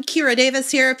everyone, Kira Davis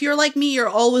here. If you're like me, you're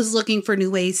always looking for new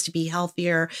ways to be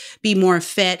healthier, be more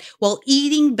fit. Well,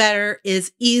 eating better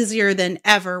is easier than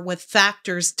ever with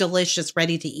Factor's delicious,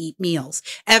 ready-to-eat meals.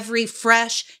 Every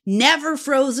fresh, never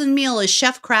frozen meal is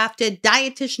chef-crafted,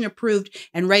 dietitian approved,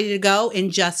 and ready to go in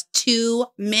just 2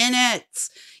 minutes.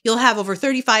 You'll have over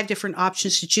 35 different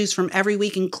options to choose from every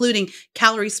week, including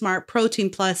Calorie Smart,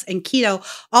 Protein Plus, and Keto.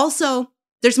 Also,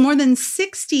 there's more than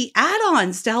 60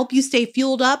 add-ons to help you stay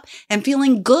fueled up and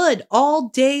feeling good all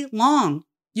day long.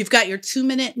 You've got your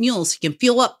 2-minute meals. You can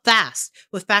fuel up fast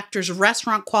with Factor's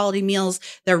restaurant quality meals.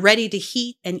 They're ready to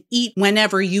heat and eat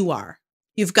whenever you are.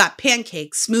 You've got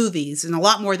pancakes, smoothies, and a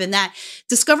lot more than that.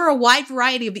 Discover a wide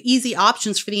variety of easy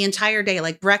options for the entire day,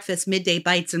 like breakfast, midday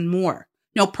bites, and more.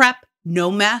 No prep, no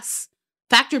mess.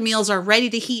 Factor meals are ready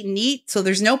to heat and eat, so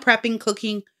there's no prepping,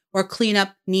 cooking, or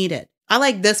cleanup needed. I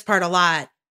like this part a lot.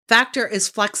 Factor is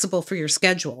flexible for your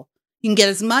schedule. You can get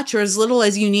as much or as little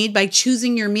as you need by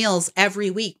choosing your meals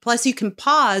every week. Plus, you can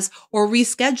pause or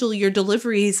reschedule your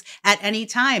deliveries at any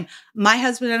time. My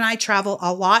husband and I travel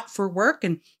a lot for work,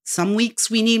 and some weeks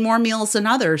we need more meals than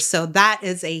others. So that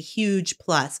is a huge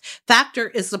plus. Factor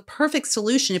is the perfect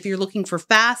solution if you're looking for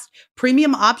fast,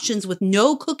 premium options with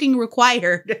no cooking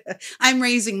required. I'm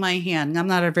raising my hand. I'm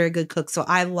not a very good cook, so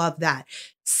I love that.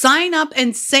 Sign up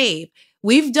and save.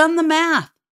 We've done the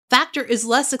math. Factor is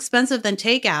less expensive than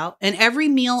takeout, and every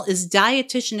meal is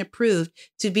dietitian approved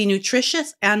to be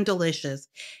nutritious and delicious.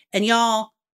 And y'all,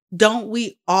 don't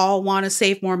we all want to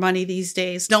save more money these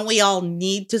days? Don't we all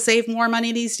need to save more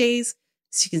money these days?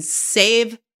 So you can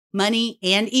save money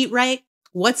and eat right?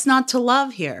 What's not to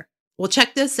love here? Well,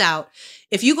 check this out.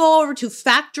 If you go over to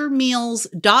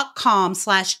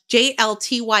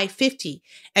factormeals.com/JLTY50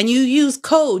 and you use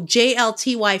code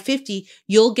JLTY50,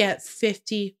 you'll get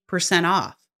 50%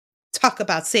 off. Talk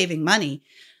about saving money.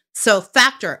 So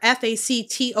Factor, Factor,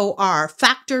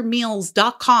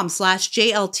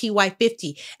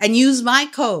 factormeals.com/JLTY50 and use my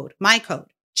code,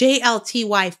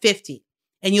 JLTY50,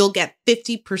 and you'll get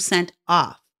 50%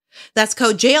 off. That's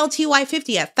code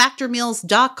JLTY50 at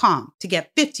factormeals.com to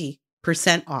get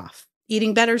 50% off.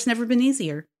 Eating better's never been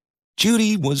easier.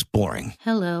 Judy was boring.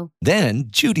 Hello. Then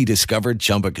Judy discovered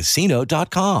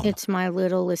ChumbaCasino.com. It's my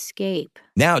little escape.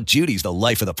 Now Judy's the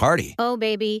life of the party. Oh,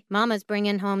 baby, mama's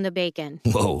bringing home the bacon.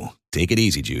 Whoa, take it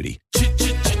easy, Judy.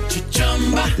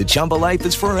 The Chumba life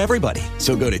is for everybody.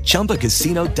 So go to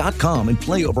ChumbaCasino.com and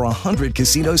play over 100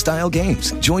 casino-style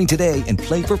games. Join today and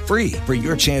play for free for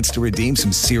your chance to redeem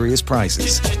some serious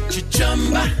prizes.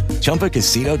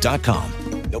 ChumbaCasino.com.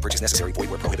 No purchase necessary. Void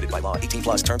where prohibited by law.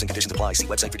 18+ terms and conditions apply. See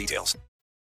website for details.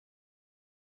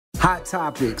 Hot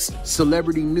topics,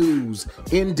 celebrity news,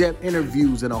 in-depth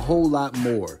interviews, and a whole lot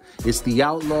more. It's the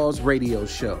Outlaws Radio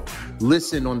Show.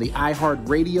 Listen on the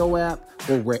iHeartRadio app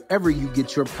or wherever you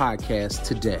get your podcasts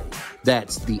today.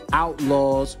 That's the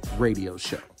Outlaws Radio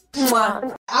Show.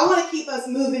 I want to keep us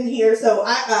moving here. So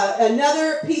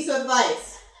another piece of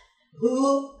advice.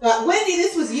 Wendy,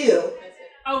 this was you.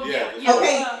 Oh, yeah.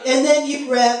 Okay, and then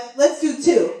you, Rev. Let's do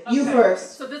two. Okay. You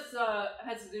first. So this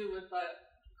has to do with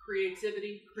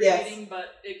creativity, creating, yes.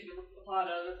 But it can apply to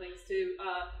other things too.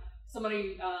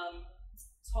 Somebody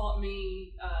taught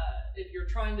me if you're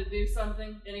trying to do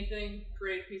something, anything,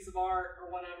 create a piece of art or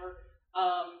whatever,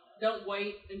 don't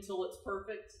wait until it's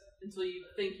perfect, until you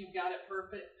think you've got it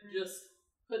perfect. Just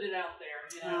put it out there,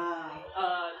 you know.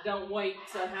 Don't wait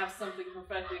to have something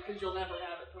perfected because you'll never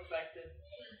have it perfected.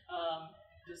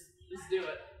 Just do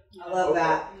it. I love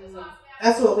that.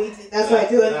 That's what we do. That's what I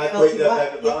do. Can I equate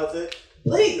that back to politics?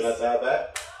 Please. Can I tie it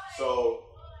back? So,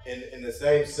 in the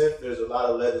same sense, there's a lot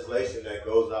of legislation that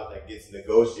goes out that gets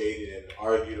negotiated and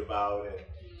argued about, and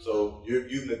so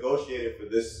you've negotiated for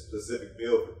this specific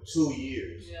bill for 2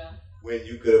 years. Yeah. When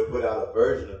you could have put out a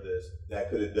version of this that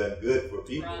could have done good for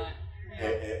people, right.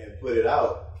 and put it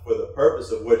out for the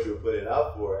purpose of what you're putting it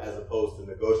out for, as opposed to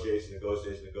negotiations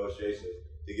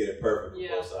to get it perfect for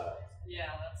both sides. Yeah,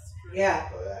 that's true. Yeah.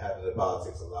 So that happens in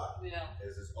politics a lot. Yeah.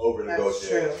 It's just over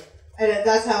negotiation. That's true. And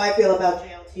that's how I feel about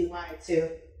JLTY too.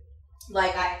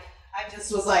 Like I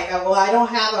just was like, well, I don't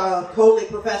have a totally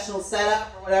professional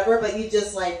setup or whatever, but you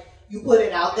just like, you put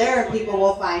it out there and people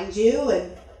will find you.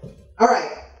 And all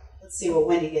right, let's see what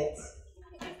Wendy gets.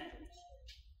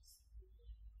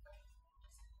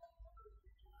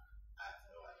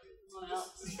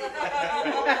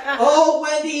 Oh,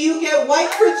 Wendy, you get white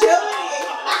fragility.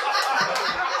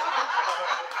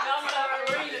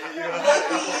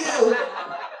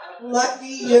 Lucky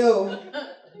you.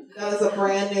 That is a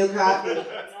brand new copy.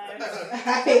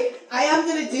 I am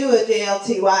going to do a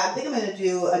JLTY. I think I'm going to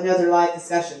do another live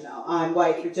discussion though on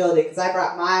white fragility because I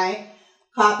brought my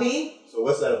copy. So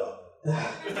what's that about? I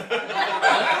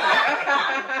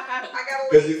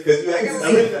got Because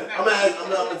I'm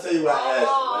not gonna tell you why I asked you,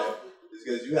 right? It's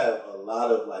because you have a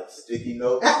lot of like sticky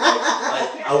notes. like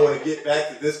I want to get back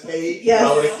to this page. Yes. I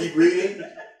want to keep reading.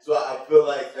 So I feel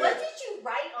like What did you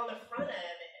write on the front of it?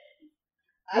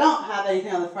 I don't have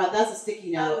anything on the front. That's a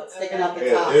sticky note sticking up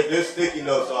the top. There's sticky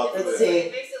notes off Let's of see.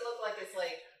 It makes it look like it's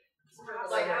like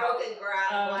broken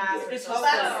glass or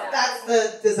something. That's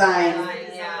the design.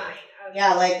 Yeah.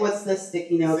 Yeah, like what's the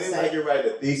sticky note It seems say? like you're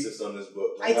writing a thesis on this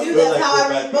book. Like, I do. feel That's like how we're I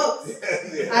read back- books.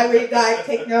 Yeah. I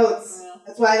take notes.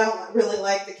 That's why I don't really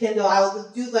like the Kindle.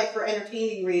 I'll do like for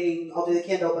entertaining reading, I'll do the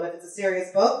Kindle. But if it's a serious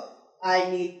book, I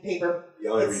need paper.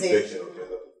 You only Let's read see. fiction on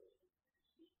Kindle.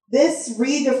 This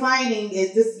redefining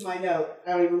is, this is my note,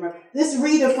 I don't even remember. This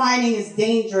redefining is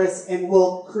dangerous and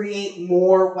will create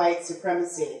more white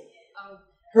supremacy.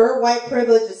 Her white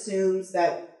privilege assumes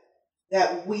that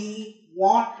we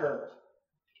want her.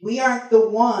 We aren't the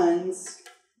ones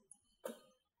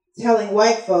telling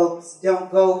white folks, don't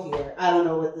go here. I don't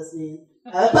know what this means.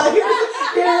 But here's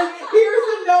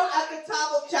a note at the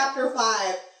top of chapter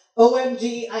 5.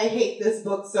 OMG, I hate this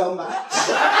book so much.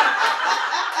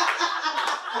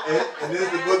 And this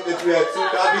is the book that you had 2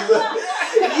 copies of?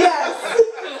 Yes.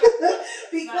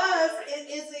 Because it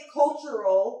is a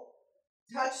cultural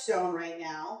touchstone right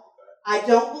now. I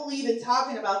don't believe in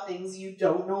talking about things you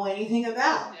don't know anything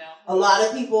about. Yeah. A lot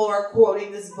of people are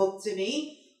quoting this book to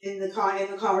me in the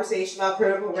conversation about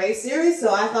critical race theory,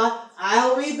 so I thought,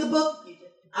 I'll read the book.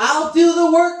 I'll do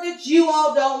the work that you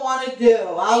all don't want to do.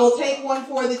 I will take one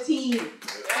for the team.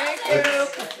 Thank you.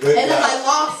 And then I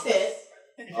lost it.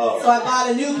 So I bought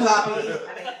a new copy,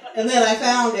 and then I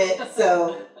found it.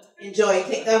 So enjoy.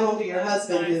 Take that home to your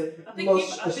husband. I think he might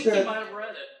have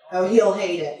read it. Oh, he'll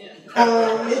hate it.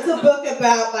 It's a book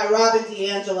by Robin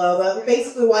DiAngelo, but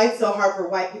basically why it's so hard for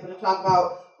white people to talk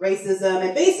about racism.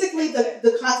 And basically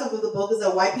the concept of the book is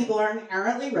that white people are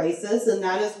inherently racist, and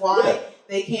that is why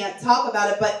they can't talk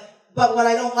about it. But what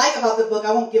I don't like about the book,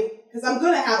 I won't give, because I'm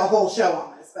going to have a whole show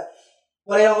on this, but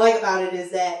what I don't like about it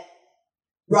is that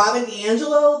Robin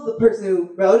DiAngelo, the person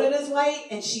who wrote it, is white,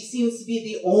 and she seems to be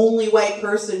the only white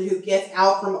person who gets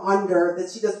out from under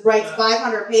that. She just writes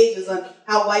 500 pages on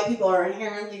how white people are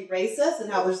inherently racist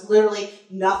and how there's literally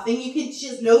nothing you can. She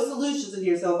has no solutions in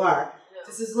here so far.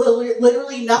 This is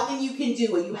literally nothing you can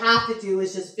do. What you have to do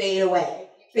is just fade away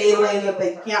in the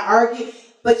bit. You can't argue,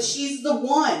 but she's the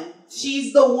one.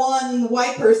 She's the one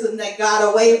white person that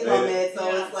got away from it. So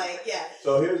it's like, yeah.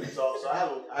 So I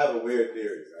have a weird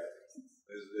theory, right?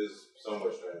 It's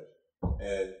somewhat strange,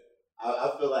 and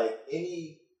I feel like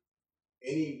any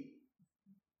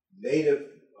native,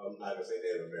 I'm not gonna say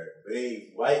Native American, but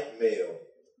any white male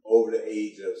over the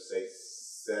age of say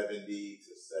 70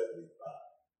 to 75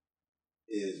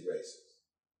 is racist.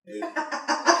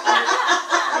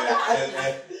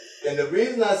 And the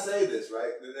reason I say this,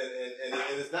 right,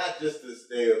 and it's not just the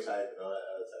stereotype and all that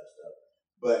other type of stuff,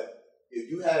 but if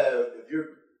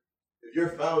your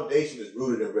foundation is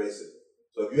rooted in racism.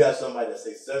 So if you have somebody that's,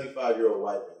 say, 75-year-old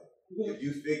white man, if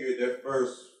you figure their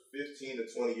first 15 to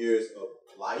 20 years of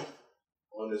life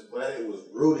on this planet was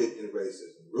rooted in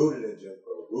racism, rooted in Jim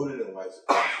Crow, rooted in white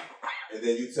supremacy, and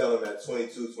then you tell them at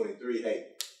 22, 23, hey,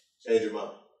 change your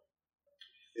mind.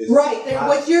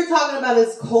 What you're talking about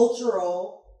is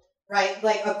cultural, right?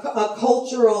 Like a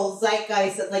cultural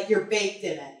zeitgeist that like you're baked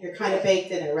in it. You're kind of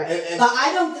baked in it, right? But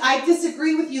I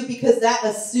disagree with you because that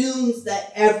assumes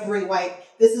that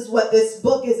this is what this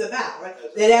book is about, right?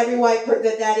 That every white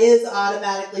that is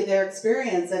automatically their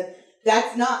experience. And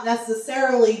that's not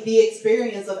necessarily the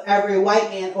experience of every white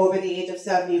man over the age of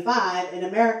 75 in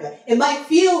America. It might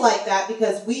feel like that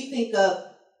because we think of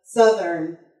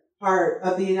southern part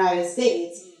of the United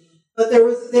States, but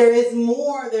there's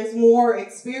more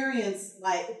experience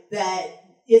like that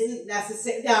isn't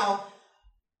necessary. Now,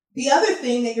 the other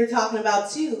thing that you're talking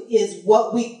about too is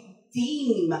what we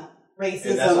deem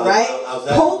racism, right?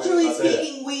 Culturally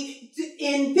speaking,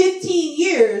 in 15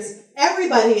 years,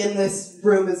 everybody in this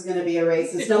room is going to be a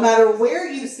racist, no matter where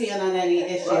you stand on any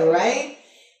issue, right?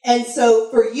 And so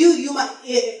for you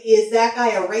is that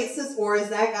guy a racist or is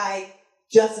that guy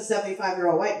just a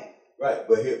 75-year-old white man? Right,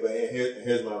 but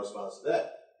here's my response to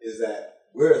that, is that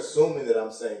we're assuming that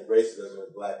I'm saying racism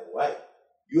is black and white.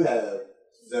 You have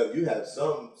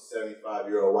some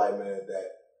 75-year-old white men that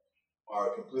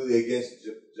are completely against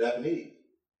Japanese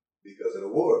because of the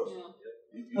wars.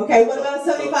 Yeah. Okay, what about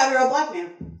a 75-year-old black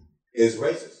man? Is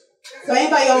racist. So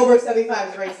anybody over 75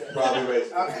 is racist? Probably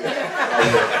racist. Okay.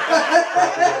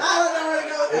 I don't know where to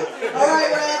go with that. All right,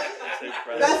 Red.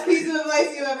 Best piece of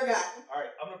advice you ever got. All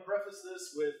right, I'm going to preface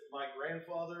this with my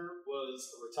grandfather was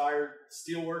a retired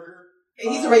steel worker.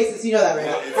 He's a racist, you know that, right?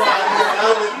 It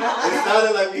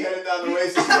sounded like we headed down the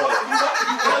racist road.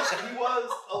 He was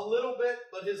a little bit,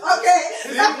 but his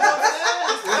his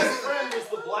best friend was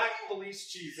the black police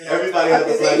chief. Everybody has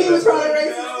a black he was probably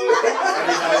racist. Everybody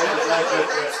has a black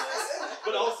friend.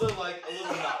 But also like a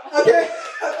little not. Okay.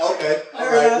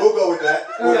 All right, we'll go with that.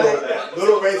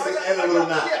 Little racist and a little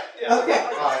not. Yeah. Okay.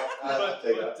 All right, I'll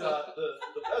take that.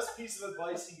 The best piece of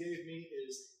advice he gave me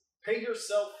is pay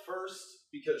yourself first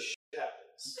because shit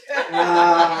happens.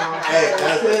 Hey,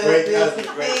 that's a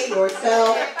great. Pay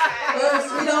yourself first.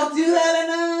 We don't do that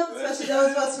enough, especially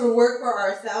those of us who work for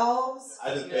ourselves.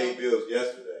 I just paid bills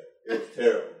yesterday. It was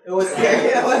terrible. It was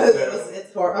terrible.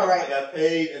 It's horrible. All right. I got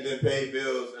paid and then paid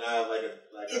bills, and I have like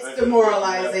it's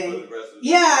demoralizing.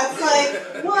 Yeah, it's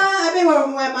like, well, I mean,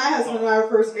 when my husband and I were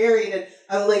first married,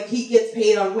 and he gets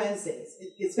paid on Wednesdays.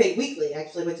 It gets paid weekly,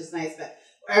 actually, which is nice. But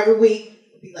every week,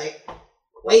 it'd be like,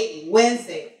 wait,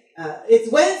 Wednesday.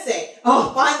 It's Wednesday.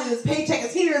 Oh, finally, this paycheck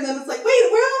is here. And then it's like,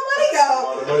 wait, where did the money go?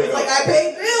 It's like, I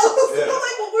paid bills. Yeah. I'm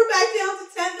like, well, we're back down to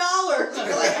 $10.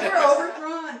 We're like, we're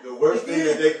overdrawn. The worst thing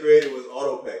that they created was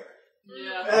auto pay.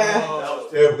 Yeah. That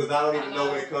was terrible because I don't even know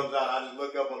when it comes out. I just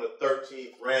look up on the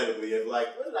 13th randomly and like,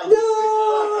 what did I no.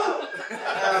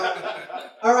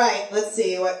 All right, let's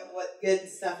see what good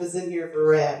stuff is in here for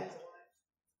Red.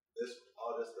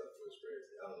 All this stuff was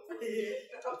crazy.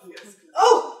 I don't know.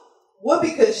 Oh,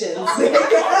 whoopee cushions.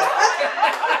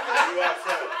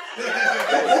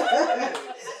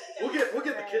 We'll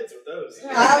get the kids with those.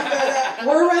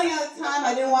 We're running out of time.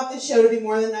 I didn't want this show to be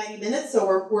more than 90 minutes, so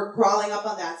we're crawling up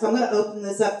on that. So I'm going to open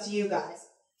this up to you guys.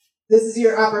 This is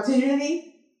your opportunity.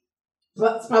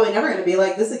 But it's probably never going to be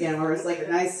like this again, where it's like a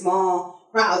nice small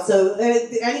crowd. So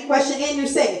any question, and you're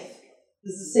safe.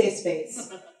 This is a safe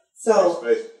space. So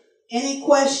any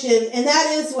question, and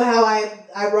that is how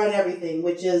I run everything,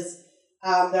 which is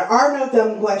there are no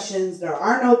dumb questions. There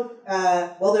are no,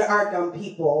 there are dumb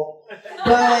people,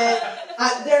 but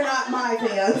they're not my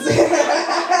fans.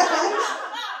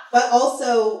 But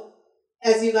also,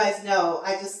 as you guys know,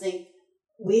 I just think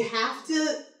we have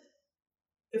to,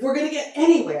 if we're going to get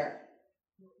anywhere,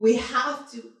 we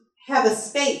have to have a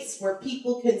space where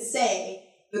people can say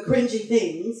the cringy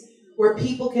things, where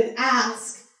people can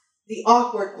ask the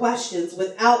awkward questions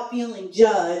without feeling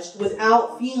judged,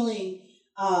 without feeling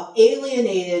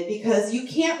alienated, because you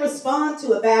can't respond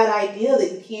to a bad idea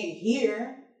that you can't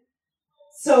hear.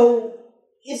 So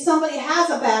if somebody has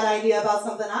a bad idea about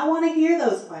something, I want to hear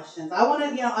those questions. I want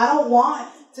to, I don't want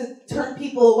to turn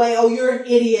people away. Oh, you're an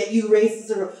idiot, you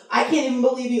racist, or I can't even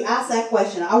believe you asked that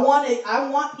question. I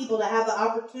want people to have the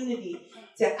opportunity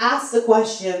to ask the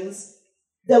questions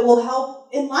that will help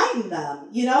enlighten them.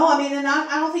 And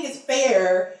I don't think it's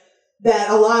fair that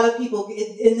a lot of people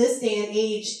in this day and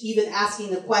age, even asking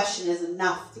the question is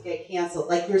enough to get canceled.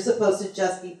 Like, you're supposed to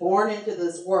just be born into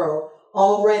this world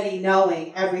already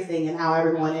knowing everything and how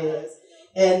everyone is.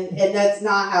 And that's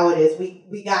not how it is.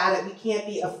 We got it. We can't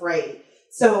be afraid.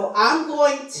 So I'm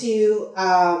going to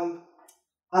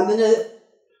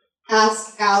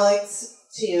ask Alex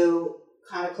to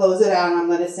kind of close it out, and I'm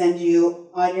going to send you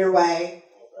on your way.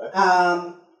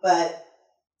 Okay. But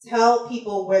tell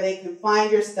people where they can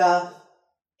find your stuff,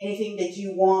 anything that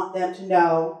you want them to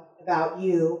know about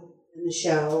you and the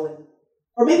show,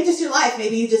 or maybe just your life.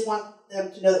 Maybe you just want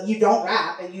them to know that you don't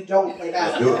rap and you don't play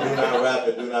basketball. Do not rap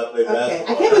and do not play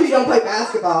basketball. I can't believe you don't play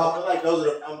basketball. I feel like those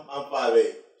are I'm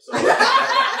 5'8", so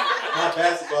my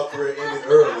basketball career ended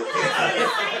early.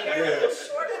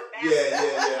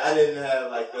 Yeah. I didn't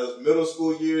have like those middle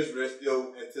school years where they're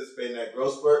still anticipating that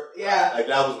growth spurt. Yeah. Like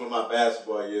that was with my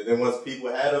basketball years. Then once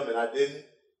people had them and I didn't,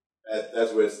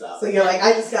 that's where it stopped. So you're like,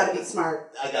 I just got to be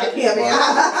smart. I can't be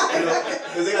smart.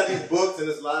 Because they got these books in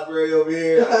this library over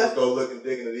here. I just go look and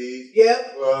dig into these.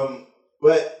 Yep.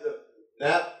 But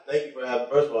Nap, thank you for having.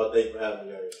 First of all, thank you for having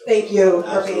me on your show. Thank you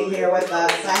for being here with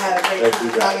us. I had a great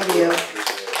time talking to you.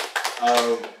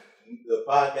 The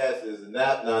podcast is the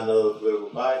Nap, Not Another Political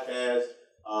Podcast.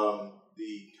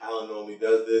 The Colin normally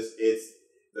does this.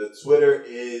 The Twitter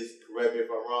is, correct me if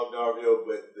I'm wrong, Darville,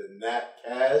 but the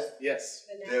Napcast. Yes.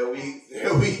 There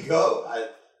we go.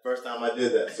 First time I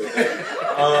did that. So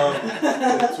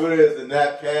the Twitter is the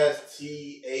Napcast,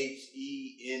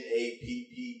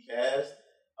 THENAPP cast.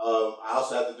 I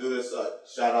also have to do this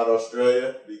shout out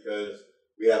Australia because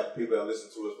we have people that listen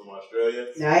to us from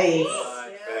Australia. Nice.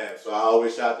 Man, so I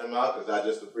always shout them out because I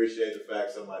just appreciate the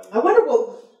fact somebody. I wonder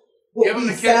what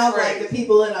we sound like the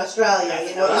people in Australia.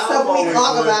 You know, the stuff we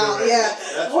talk about. Yeah.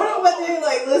 I wonder what they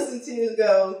like listen to and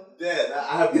go. Yeah,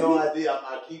 I have no idea.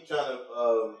 I keep trying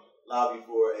to lobby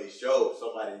for a show.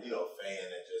 Somebody, fan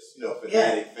that just,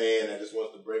 fanatic fan that just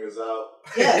wants to bring us out.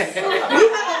 Yes. We have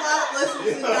a lot of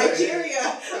listeners in Nigeria.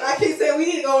 I keep saying we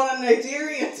need to go on a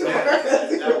Nigerian tour. That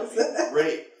would be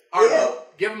great.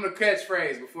 Give them the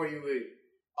catchphrase before you leave.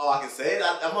 Oh, I can say it?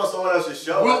 I'm on someone else's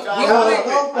show. We'll I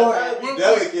try to be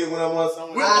delicate when I'm on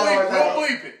someone else's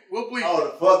show. We'll bleep it. Oh,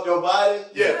 the fuck Joe Biden?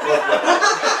 Yeah, fuck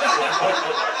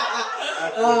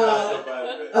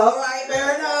all right,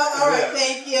 fair enough. All right,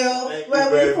 thank you. Well,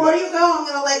 before you go, I'm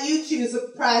going to let you choose a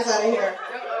prize out of here.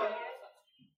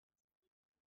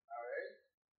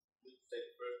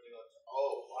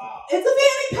 It's a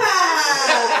fanny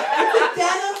pack. It's a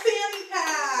denim fanny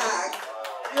pack.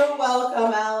 You're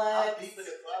welcome, Alex.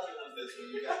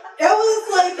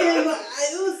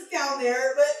 It was down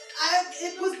there, but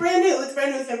it was brand new. It's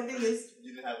brand new. It's never been used.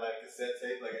 You didn't have like cassette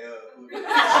tape, like All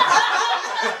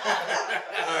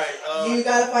right. You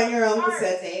gotta find your own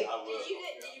cassette tape. Did you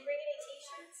bring any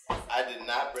t-shirts? I did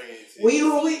not bring any t-shirts.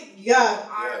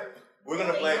 We're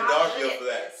gonna blame Darfield for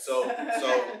that. So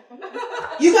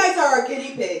you guys are our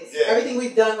guinea pigs. Yeah. Everything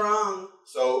we've done wrong.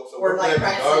 So we're blaming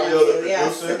Darfield, the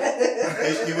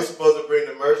producer. He was supposed to bring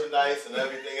the merchandise and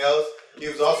everything else. He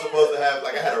was also supposed to have,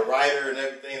 I had a rider and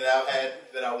everything that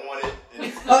I wanted.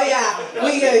 Oh yeah,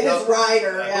 we get his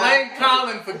rider. Yeah. Blame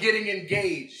Colin for getting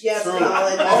engaged. Yes, True.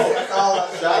 Colin. That's all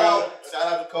of it. Shout out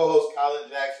to co-host Colin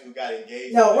Jackson who got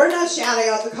engaged. No, we're not shouting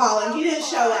out to Colin. He didn't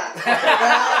show up.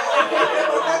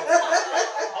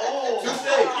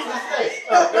 Touche.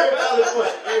 Very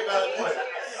valid point.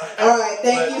 All right,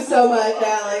 thank you so much,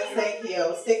 Alex. Thank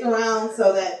you. Stick around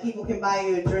so that people can buy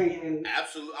you a drink and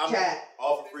Absolutely. chat. I'm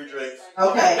all for free drinks.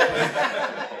 Okay.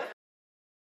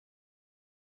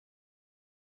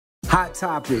 Hot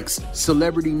topics,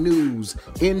 celebrity news,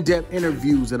 in-depth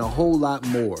interviews, and a whole lot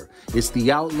more. It's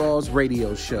the Outlaws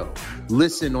Radio Show.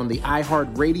 Listen on the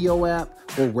iHeartRadio app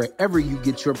or wherever you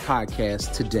get your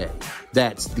podcasts today.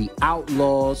 That's the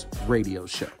Outlaws Radio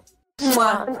Show.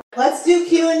 Let's do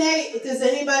Q&A. Does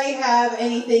anybody have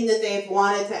anything that they've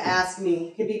wanted to ask me?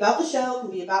 It can be about the show, it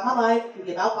can be about my life, it can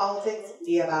be about politics, it can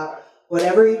be about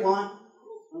whatever you want.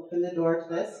 Open the door to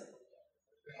this.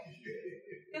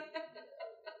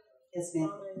 Yes,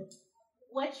 ma'am.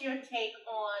 What's your take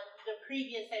on the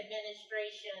previous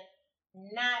administration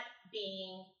not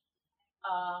being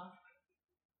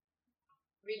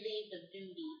relieved of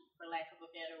duty, for lack of a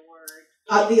better word?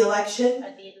 The election?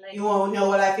 You want to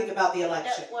know what I think about the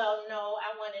election? Well, no,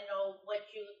 I want to know what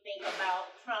you think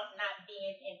about Trump not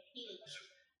being impeached.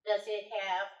 Does it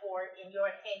have, or in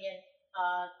your opinion,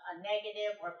 a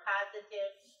negative or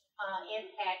positive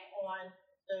impact on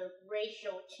the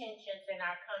racial tensions in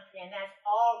our country? And that's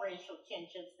all racial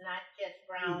tensions, not just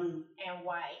brown and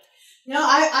white. No,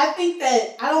 I think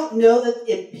that, I don't know that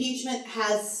impeachment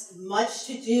has much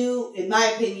to do, in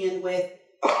my opinion, with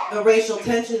the racial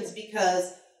tensions,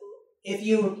 because if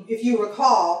you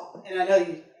recall, and I know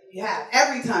you have,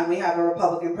 every time we have a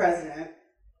Republican president,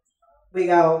 we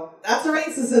go, that's a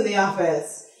racist in the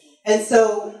office. And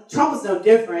so Trump was no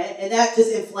different, and that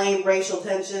just inflamed racial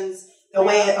tensions the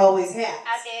way it always has.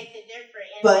 I beg to differ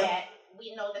in that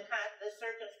we know the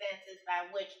circumstances by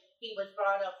which he was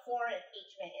brought up for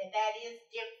impeachment, and that is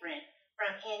different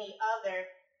from any other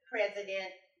president,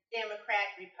 Democrat,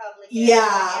 Republican.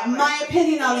 Yeah, whatever. my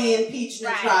opinion on the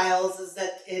impeachment Right. trials is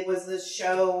that it was a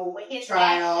show With his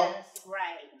trial. actions,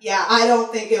 right. Yeah, I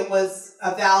don't think it was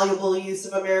a valuable use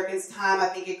of Americans' time. I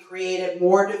think it created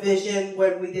more division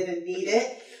when we didn't need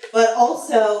it. But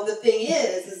also, the thing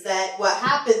is that what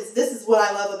happens, this is what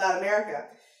I love about America,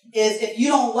 is if you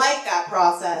don't like that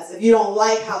process, if you don't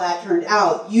like how that turned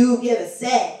out, you get a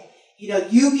say. You know,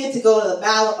 you get to go to the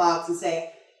ballot box and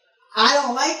say, I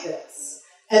don't like this.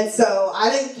 And so I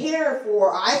didn't care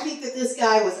for, I think that this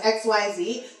guy was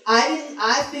XYZ.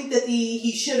 I think that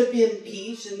he should have been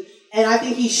impeached, and I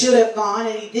think he should have gone,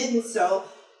 and he didn't, so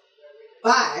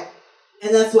bye.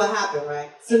 And that's what happened,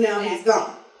 right? So now he's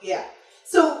gone. Yeah.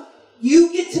 So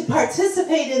you get to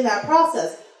participate in that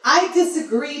process. I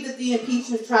disagree that the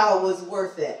impeachment trial was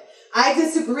worth it. I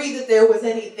disagree that there was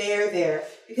any there,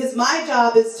 because my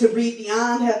job is to read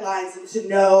beyond headlines and to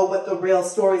know what the real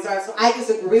stories are. So I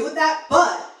disagree with that,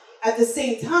 but at the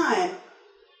same time,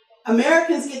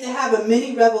 Americans get to have a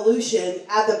mini revolution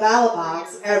at the ballot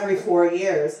box every 4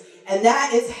 years. And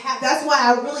that's why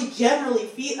I really genuinely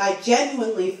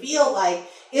feel like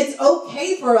it's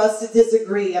okay for us to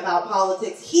disagree about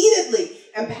politics heatedly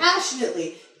and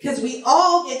passionately, because we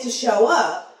all get to show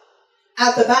up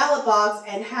at the ballot box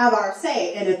and have our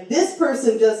say. And if this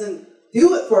person doesn't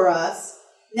do it for us,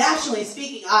 nationally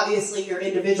speaking, obviously your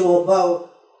individual vote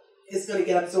is going to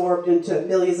get absorbed into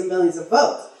millions and millions of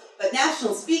votes. But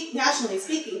nationally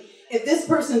speaking, if this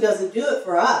person doesn't do it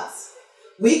for us,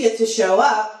 we get to show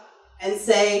up and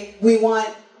say we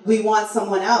want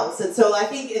someone else. And so I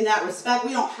think in that respect,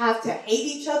 we don't have to hate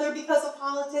each other because of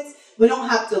politics. We don't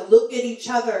have to look at each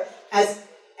other as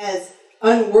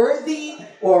unworthy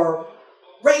or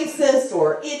racist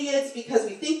or idiots because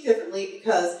we think differently,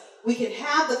 because we can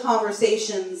have the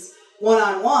conversations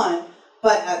one-on-one,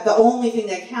 but the only thing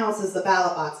that counts is the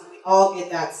ballot box. And we all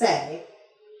get that say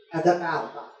at the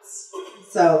ballot box.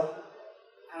 So,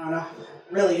 I don't know if I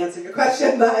really answered your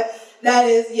question, but that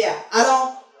is, yeah. I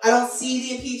don't see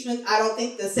the impeachment, I don't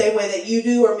think the same way that you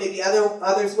do, or maybe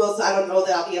others will, so I don't know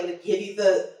that I'll be able to give you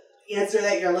the answer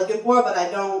that you're looking for, but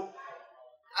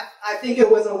I think it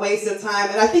was a waste of time,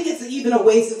 and I think it's even a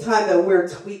waste of time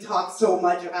that we talk so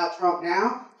much about Trump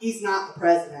now. He's not the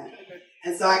president.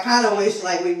 And so I kind of wish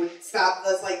we would stop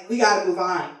this, we got to move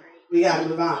on. We got to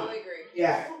move on. I agree.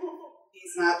 Yeah.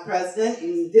 He's not the president,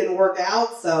 and it didn't work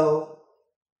out, so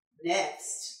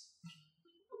next.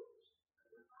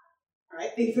 All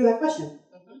right, thank you for that question.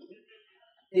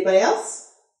 Anybody else?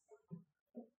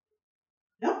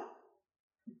 No?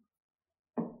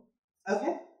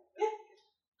 Okay.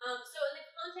 So in the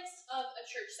context of a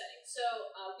church setting, so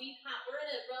we're in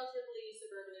a relatively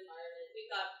suburban environment.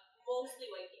 We've got mostly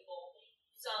white people,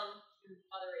 some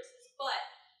other races, but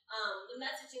the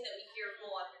messaging that we hear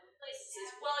from a lot of different places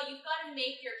is, well, you've got to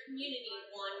make your community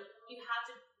one. You have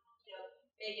to,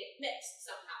 make it mixed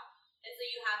somehow, and so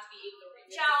you have to be able to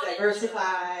reach out,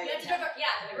 Diversify. You have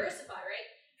to diversify, right?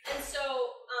 And so,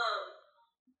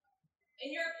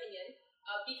 in your opinion.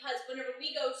 Because whenever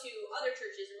we go to other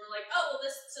churches and we're like, oh, well,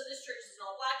 this church is an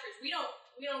all-black church, we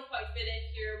don't quite fit in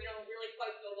here, we don't really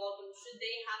quite feel welcome. Should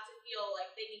they have to feel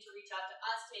like they need to reach out to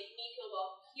us to make me feel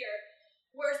welcome here?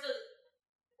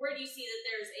 Where do you see that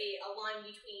there's a line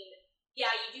between,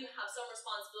 yeah, you do have some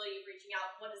responsibility of reaching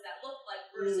out, what does that look like,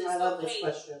 versus I love this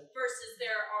question. Versus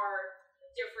there are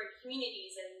different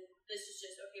communities, and this is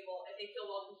just, okay, well, if they feel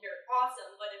welcome here,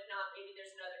 awesome, but if not, maybe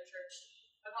there's another church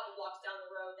a couple blocks down the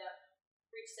road that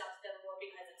reaches out to them more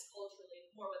because it's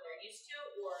culturally more what they're used to?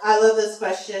 Or I love this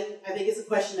question. I think it's a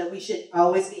question that we should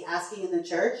always be asking in the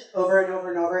church over and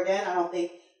over and over again. I don't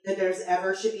think that there's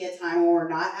ever should be a time when we're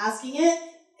not asking it.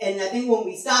 And I think when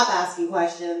we stop asking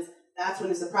questions, that's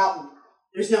when it's a problem.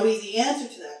 There's no easy answer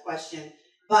to that question.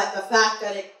 But the fact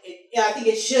that I think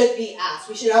it should be asked.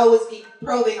 We should always be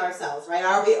probing ourselves, right?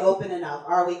 Are we open enough?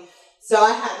 So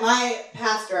I had my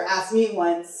pastor ask me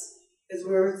once, because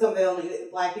we were some of the only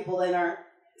black people in our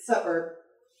suburb,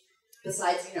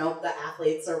 besides, the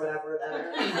athletes or whatever that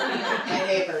are my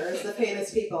neighbors, the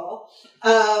famous people.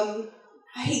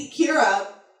 Hey, Kira,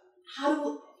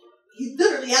 he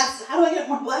literally asked, how do I get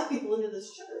more black people into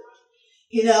this church?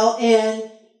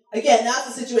 And again, that's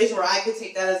a situation where I could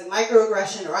take that as a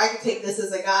microaggression, or I could take this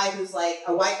as a guy who's like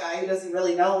a white guy who doesn't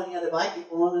really know any other black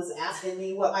people and is asking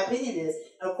me what my opinion is.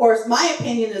 And of course, my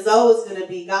opinion is always going to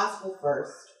be gospel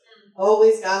first.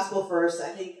 Always gospel first. I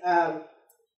think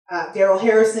Daryl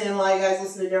Harrison, a lot of you guys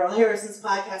listen to Daryl Harrison's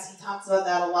podcast, he talks about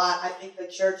that a lot. I think the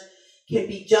church can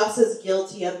be just as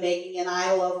guilty of making an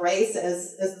idol of race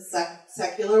as the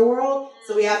secular world.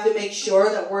 So we have to make sure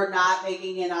that we're not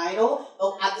making an idol.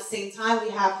 But at the same time,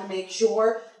 we have to make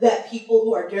sure that people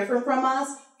who are different from us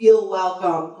feel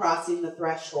welcome crossing the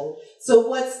threshold. So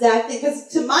what's that thing?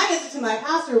 Because my answer to my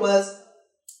pastor was,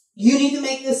 you need to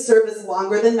make this service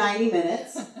longer than 90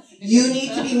 minutes. You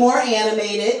need to be more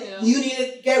animated. Yeah. You need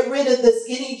to get rid of the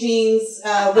skinny jeans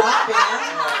rock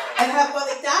band and have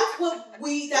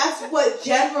that's what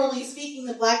generally speaking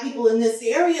the black people in this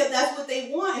area, that's what they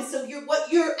want. And so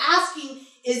what you're asking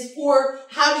is for,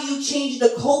 how do you change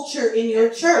the culture in your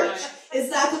church? Is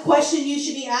that the question you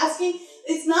should be asking?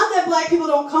 It's not that black people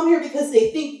don't come here because they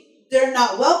think they're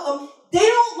not welcome. They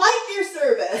don't like your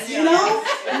service, you know?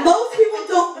 Most people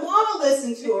don't want to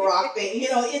listen to a rock band.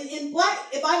 You know, in black,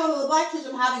 if I go to the black church,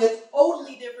 I'm having a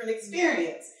totally different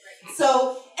experience.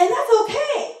 So, and that's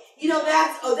okay. You know,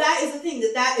 that is the thing,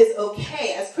 that is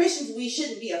okay. As Christians, we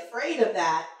shouldn't be afraid of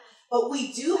that, but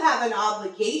we do have an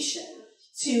obligation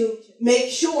to make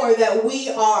sure that we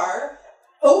are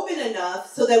open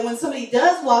enough so that when somebody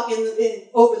does walk in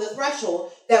over the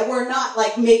threshold, that we're not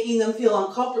like making them feel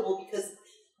uncomfortable because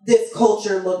this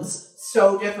culture looks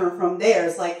so different from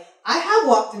theirs. Like, I have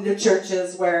walked into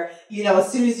churches where, you know,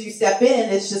 as soon as you step in,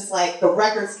 it's just like the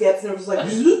record skips and it was like,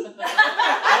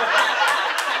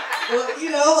 well, you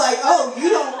know, like, oh, you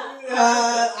don't,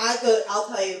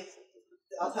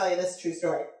 I'll tell you this true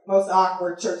story. Most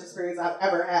awkward church experience I've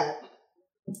ever had.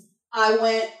 I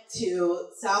went to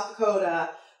South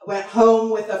Dakota, went home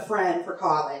with a friend for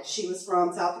college. She was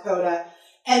from South Dakota.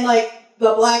 And like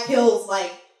the Black Hills,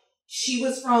 like, she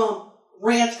was from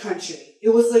ranch country. It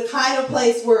was the kind of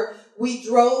place where we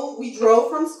drove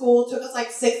from school, took us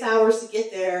like 6 hours to get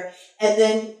there. And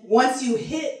then once you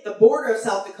hit the border of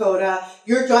South Dakota,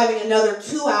 you're driving another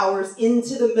 2 hours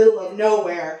into the middle of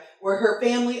nowhere where her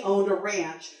family owned a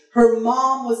ranch. Her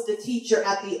mom was the teacher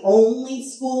at the only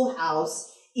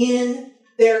schoolhouse in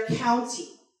their county.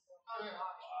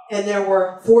 And there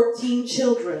were 14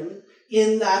 children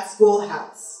in that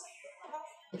schoolhouse.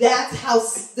 That's how,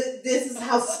 this is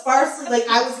how sparsely, like,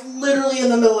 I was literally in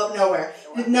the middle of nowhere.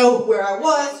 Didn't know where I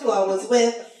was, who I was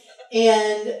with,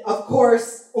 and of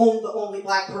course, the only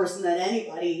black person that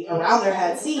anybody around there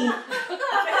had seen.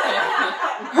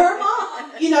 Her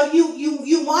mom, you know,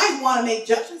 you might want to make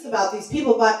judgments about these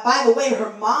people, but by the way,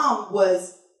 her mom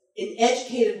was an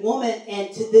educated woman, and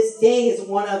to this day is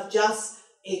one of just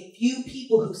a few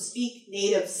people who speak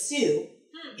Native Sioux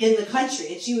in the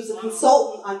country. And she was a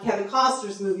consultant on Kevin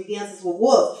Costner's movie Dances with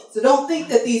Wolves. So don't think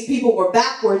that these people were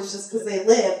backwards just because they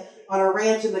lived on a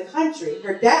ranch in the country.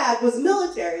 Her dad was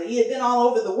military. He had been all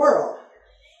over the world.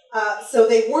 So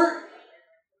they weren't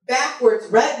backwards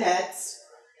rednecks,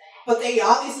 but they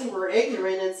obviously were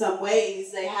ignorant in some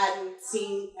ways. They hadn't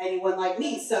seen anyone like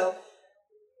me. So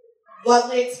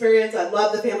lovely experience. I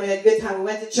loved the family. We had a good time. We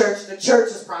went to church. The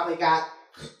church has probably got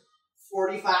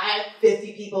 45,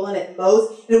 50 people in it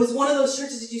most. And it was one of those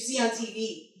churches that you see on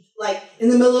TV. Like, in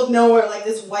the middle of nowhere, like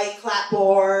this white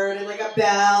clapboard and like a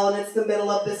bell, and it's the middle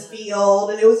of this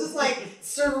field. And it was just like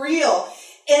surreal.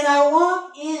 And I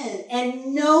walked in,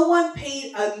 and no one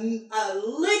paid a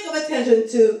lick of attention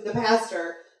to the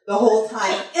pastor the whole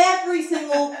time. Every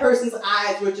single person's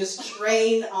eyes were just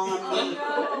trained on me.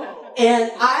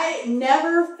 And I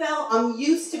never felt, I'm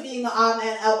used to being the odd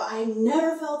man out, but I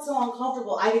never felt so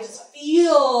uncomfortable. I could just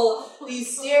feel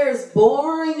these stares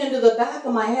boring into the back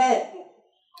of my head.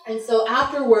 And so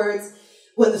afterwards,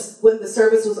 when the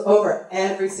service was over,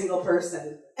 every single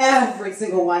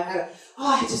one had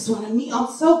I just want to meet,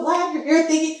 I'm so glad you're here,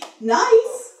 thinking,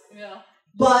 nice. Yeah.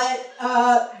 But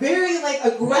very like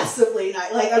aggressively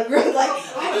nice, like I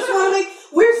just want to make,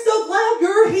 we're so glad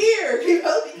you're here, you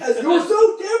know, because you're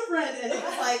so different. And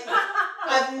it's like,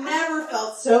 I've never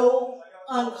felt so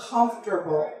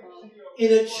uncomfortable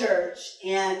in a church,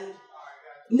 and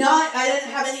I didn't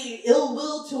have any ill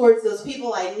will towards those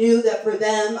people. I knew that for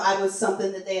them, I was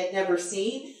something that they had never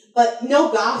seen, but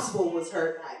no gospel was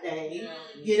heard that day,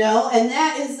 you know, and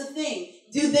that is the thing.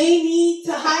 Do they need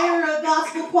to hire a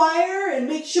gospel choir and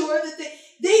make sure that they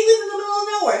live in the middle of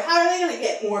nowhere? How are they going to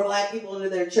get more black people into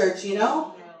their church, you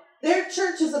know? Their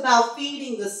church is about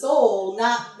feeding the soul,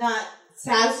 not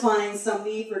satisfying some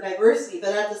need for diversity.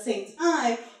 But at the same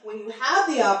time, when you have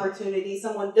the opportunity,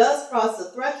 someone does cross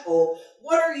the threshold,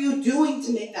 what are you doing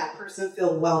to make that person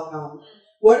feel welcome?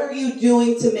 What are you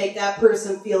doing to make that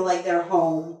person feel like they're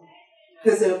home?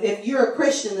 Because if you're a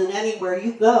Christian, then anywhere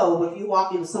you go, if you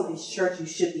walk into somebody's church, you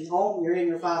should be home. You're in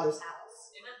your Father's house.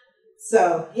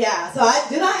 So, yeah. So I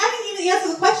didn't even answer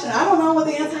the question. I don't know what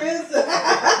the answer is.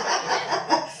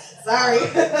 Sorry.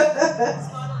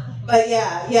 But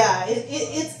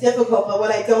it's difficult. But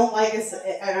what I don't like is,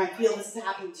 and I feel this is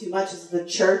happening too much, is the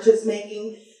church is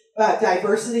making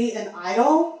diversity an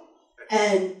idol,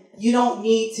 and you don't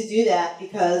need to do that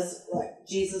because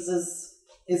Jesus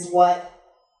is what,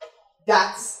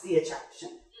 that's the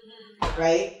attraction,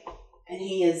 right? And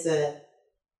he is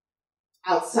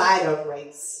outside of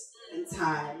race and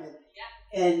time,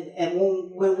 and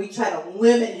when we try to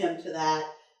limit him to that,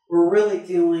 we're really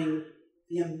doing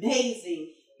the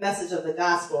amazing message of the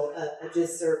gospel a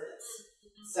disservice.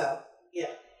 So, yeah.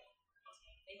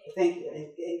 Thank you,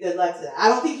 and good luck to that. I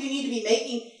don't think you need to be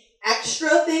making extra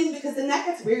things because then that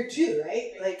gets weird too,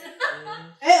 right? Like,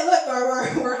 hey, look,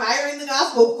 we're hiring the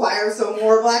gospel choir so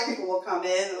more black people will come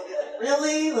in.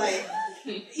 Really? Like,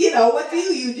 what do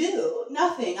you do?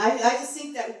 Nothing. I just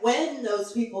think that when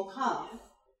those people come,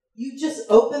 you just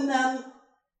open them,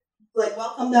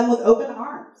 welcome them with open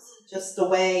arms, just the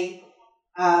way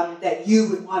that you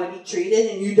would want to be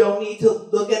treated, and you don't need to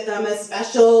look at them as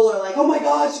special or like, oh my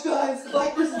gosh, guys,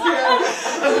 black person's here.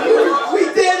 we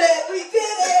did it.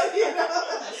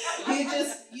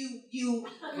 You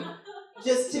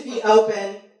just to be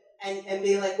open and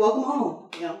be like, welcome home,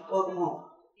 welcome home.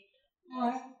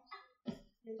 All right.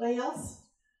 Anybody else?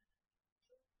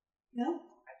 No?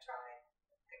 I tried.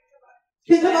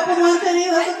 You come up with one thing?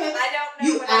 That's okay. I don't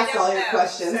know. You asked all your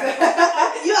questions.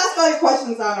 So. You asked all your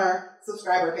questions on our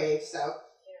subscriber page, so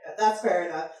that's fair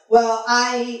enough. Well,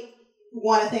 I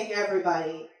want to thank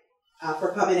everybody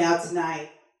for coming out tonight.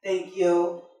 Thank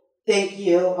you. Thank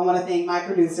you. I want to thank my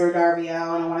producer,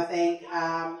 Darvio, and I want to thank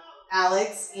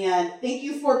Alex, and thank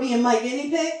you for being my guinea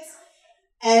pigs.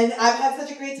 And I've had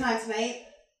such a great time tonight.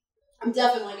 I'm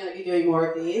definitely going to be doing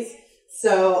more of these.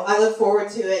 So I look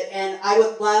forward to it, and I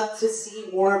would love to see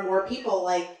more and more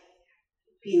people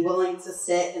be willing to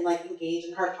sit and engage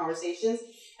in hard conversations.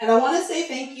 And I want to say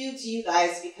thank you to you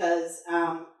guys because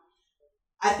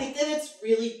I think that it's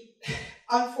really,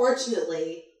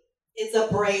 unfortunately, it's a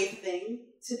brave thing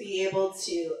to be able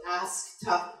to ask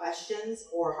tough questions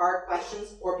or hard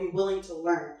questions or be willing to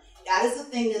learn. That is the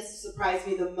thing that surprised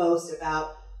me the most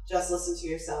about Just Listen to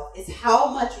Yourself, is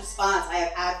how much response I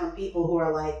have had from people who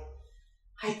are like,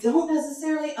 I don't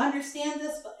necessarily understand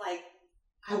this, but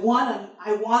I want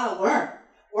to learn.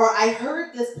 Or I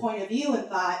heard this point of view and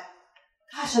thought,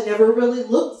 gosh, I never really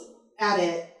looked at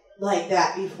it like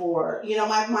that before.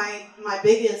 My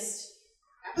biggest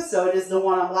episode is the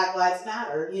one on Black Lives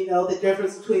Matter. The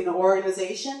difference between the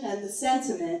organization and the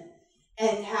sentiment,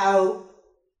 and how,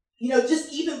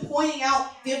 just even pointing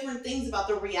out different things about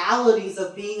the realities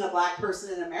of being a black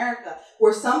person in America,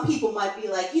 where some people might be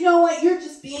like, you know what, you're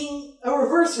just being a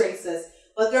reverse racist.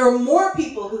 But there are more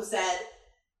people who said,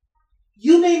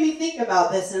 you made me think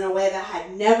about this in a way that I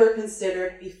had never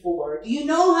considered before. Do you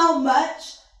know how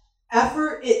much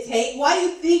effort it takes? Why do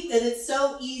you think that it's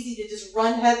so easy to just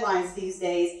run headlines these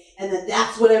days and that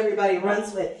that's what everybody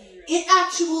runs with? It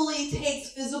actually takes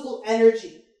physical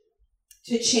energy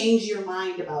to change your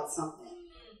mind about something.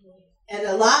 And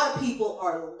a lot of people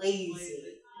are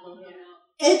lazy.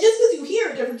 And just because you hear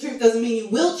a different truth doesn't mean you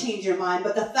will change your mind,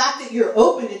 but the fact that you're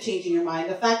open to changing your mind,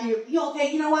 the fact that you're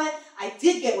okay, you know what? I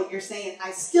did get what you're saying.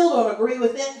 I still don't agree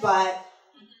with it, but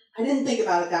I didn't think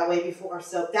about it that way before.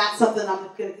 So that's something I'm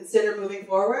going to consider moving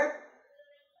forward.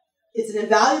 It's an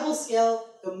invaluable skill.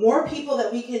 The more people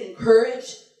that we can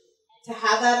encourage to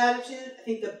have that attitude, I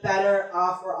think the better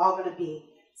off we're all going to be.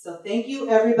 So thank you,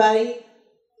 everybody.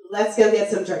 Let's go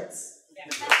get some drinks.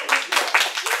 Yeah.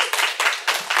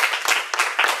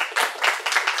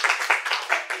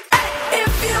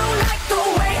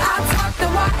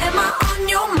 Am I on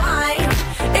your mind?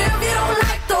 If you don't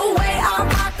like the way I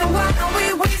rock, then why are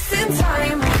we wasting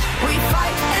time? We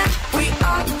fight and we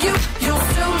argue, you'll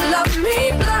still love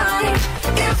me blind.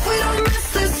 If we don't mess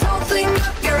this whole thing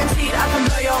up, guaranteed I can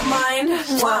blow your mind.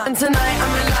 And tonight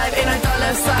I'm alive in a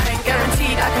dollar sign,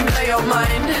 guaranteed I can blow your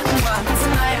mind. And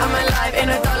tonight I'm alive in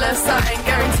a dollar sign,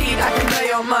 guaranteed I can blow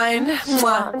your mind.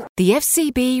 The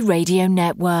FCB Radio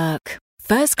Network,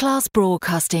 first class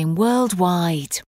broadcasting worldwide.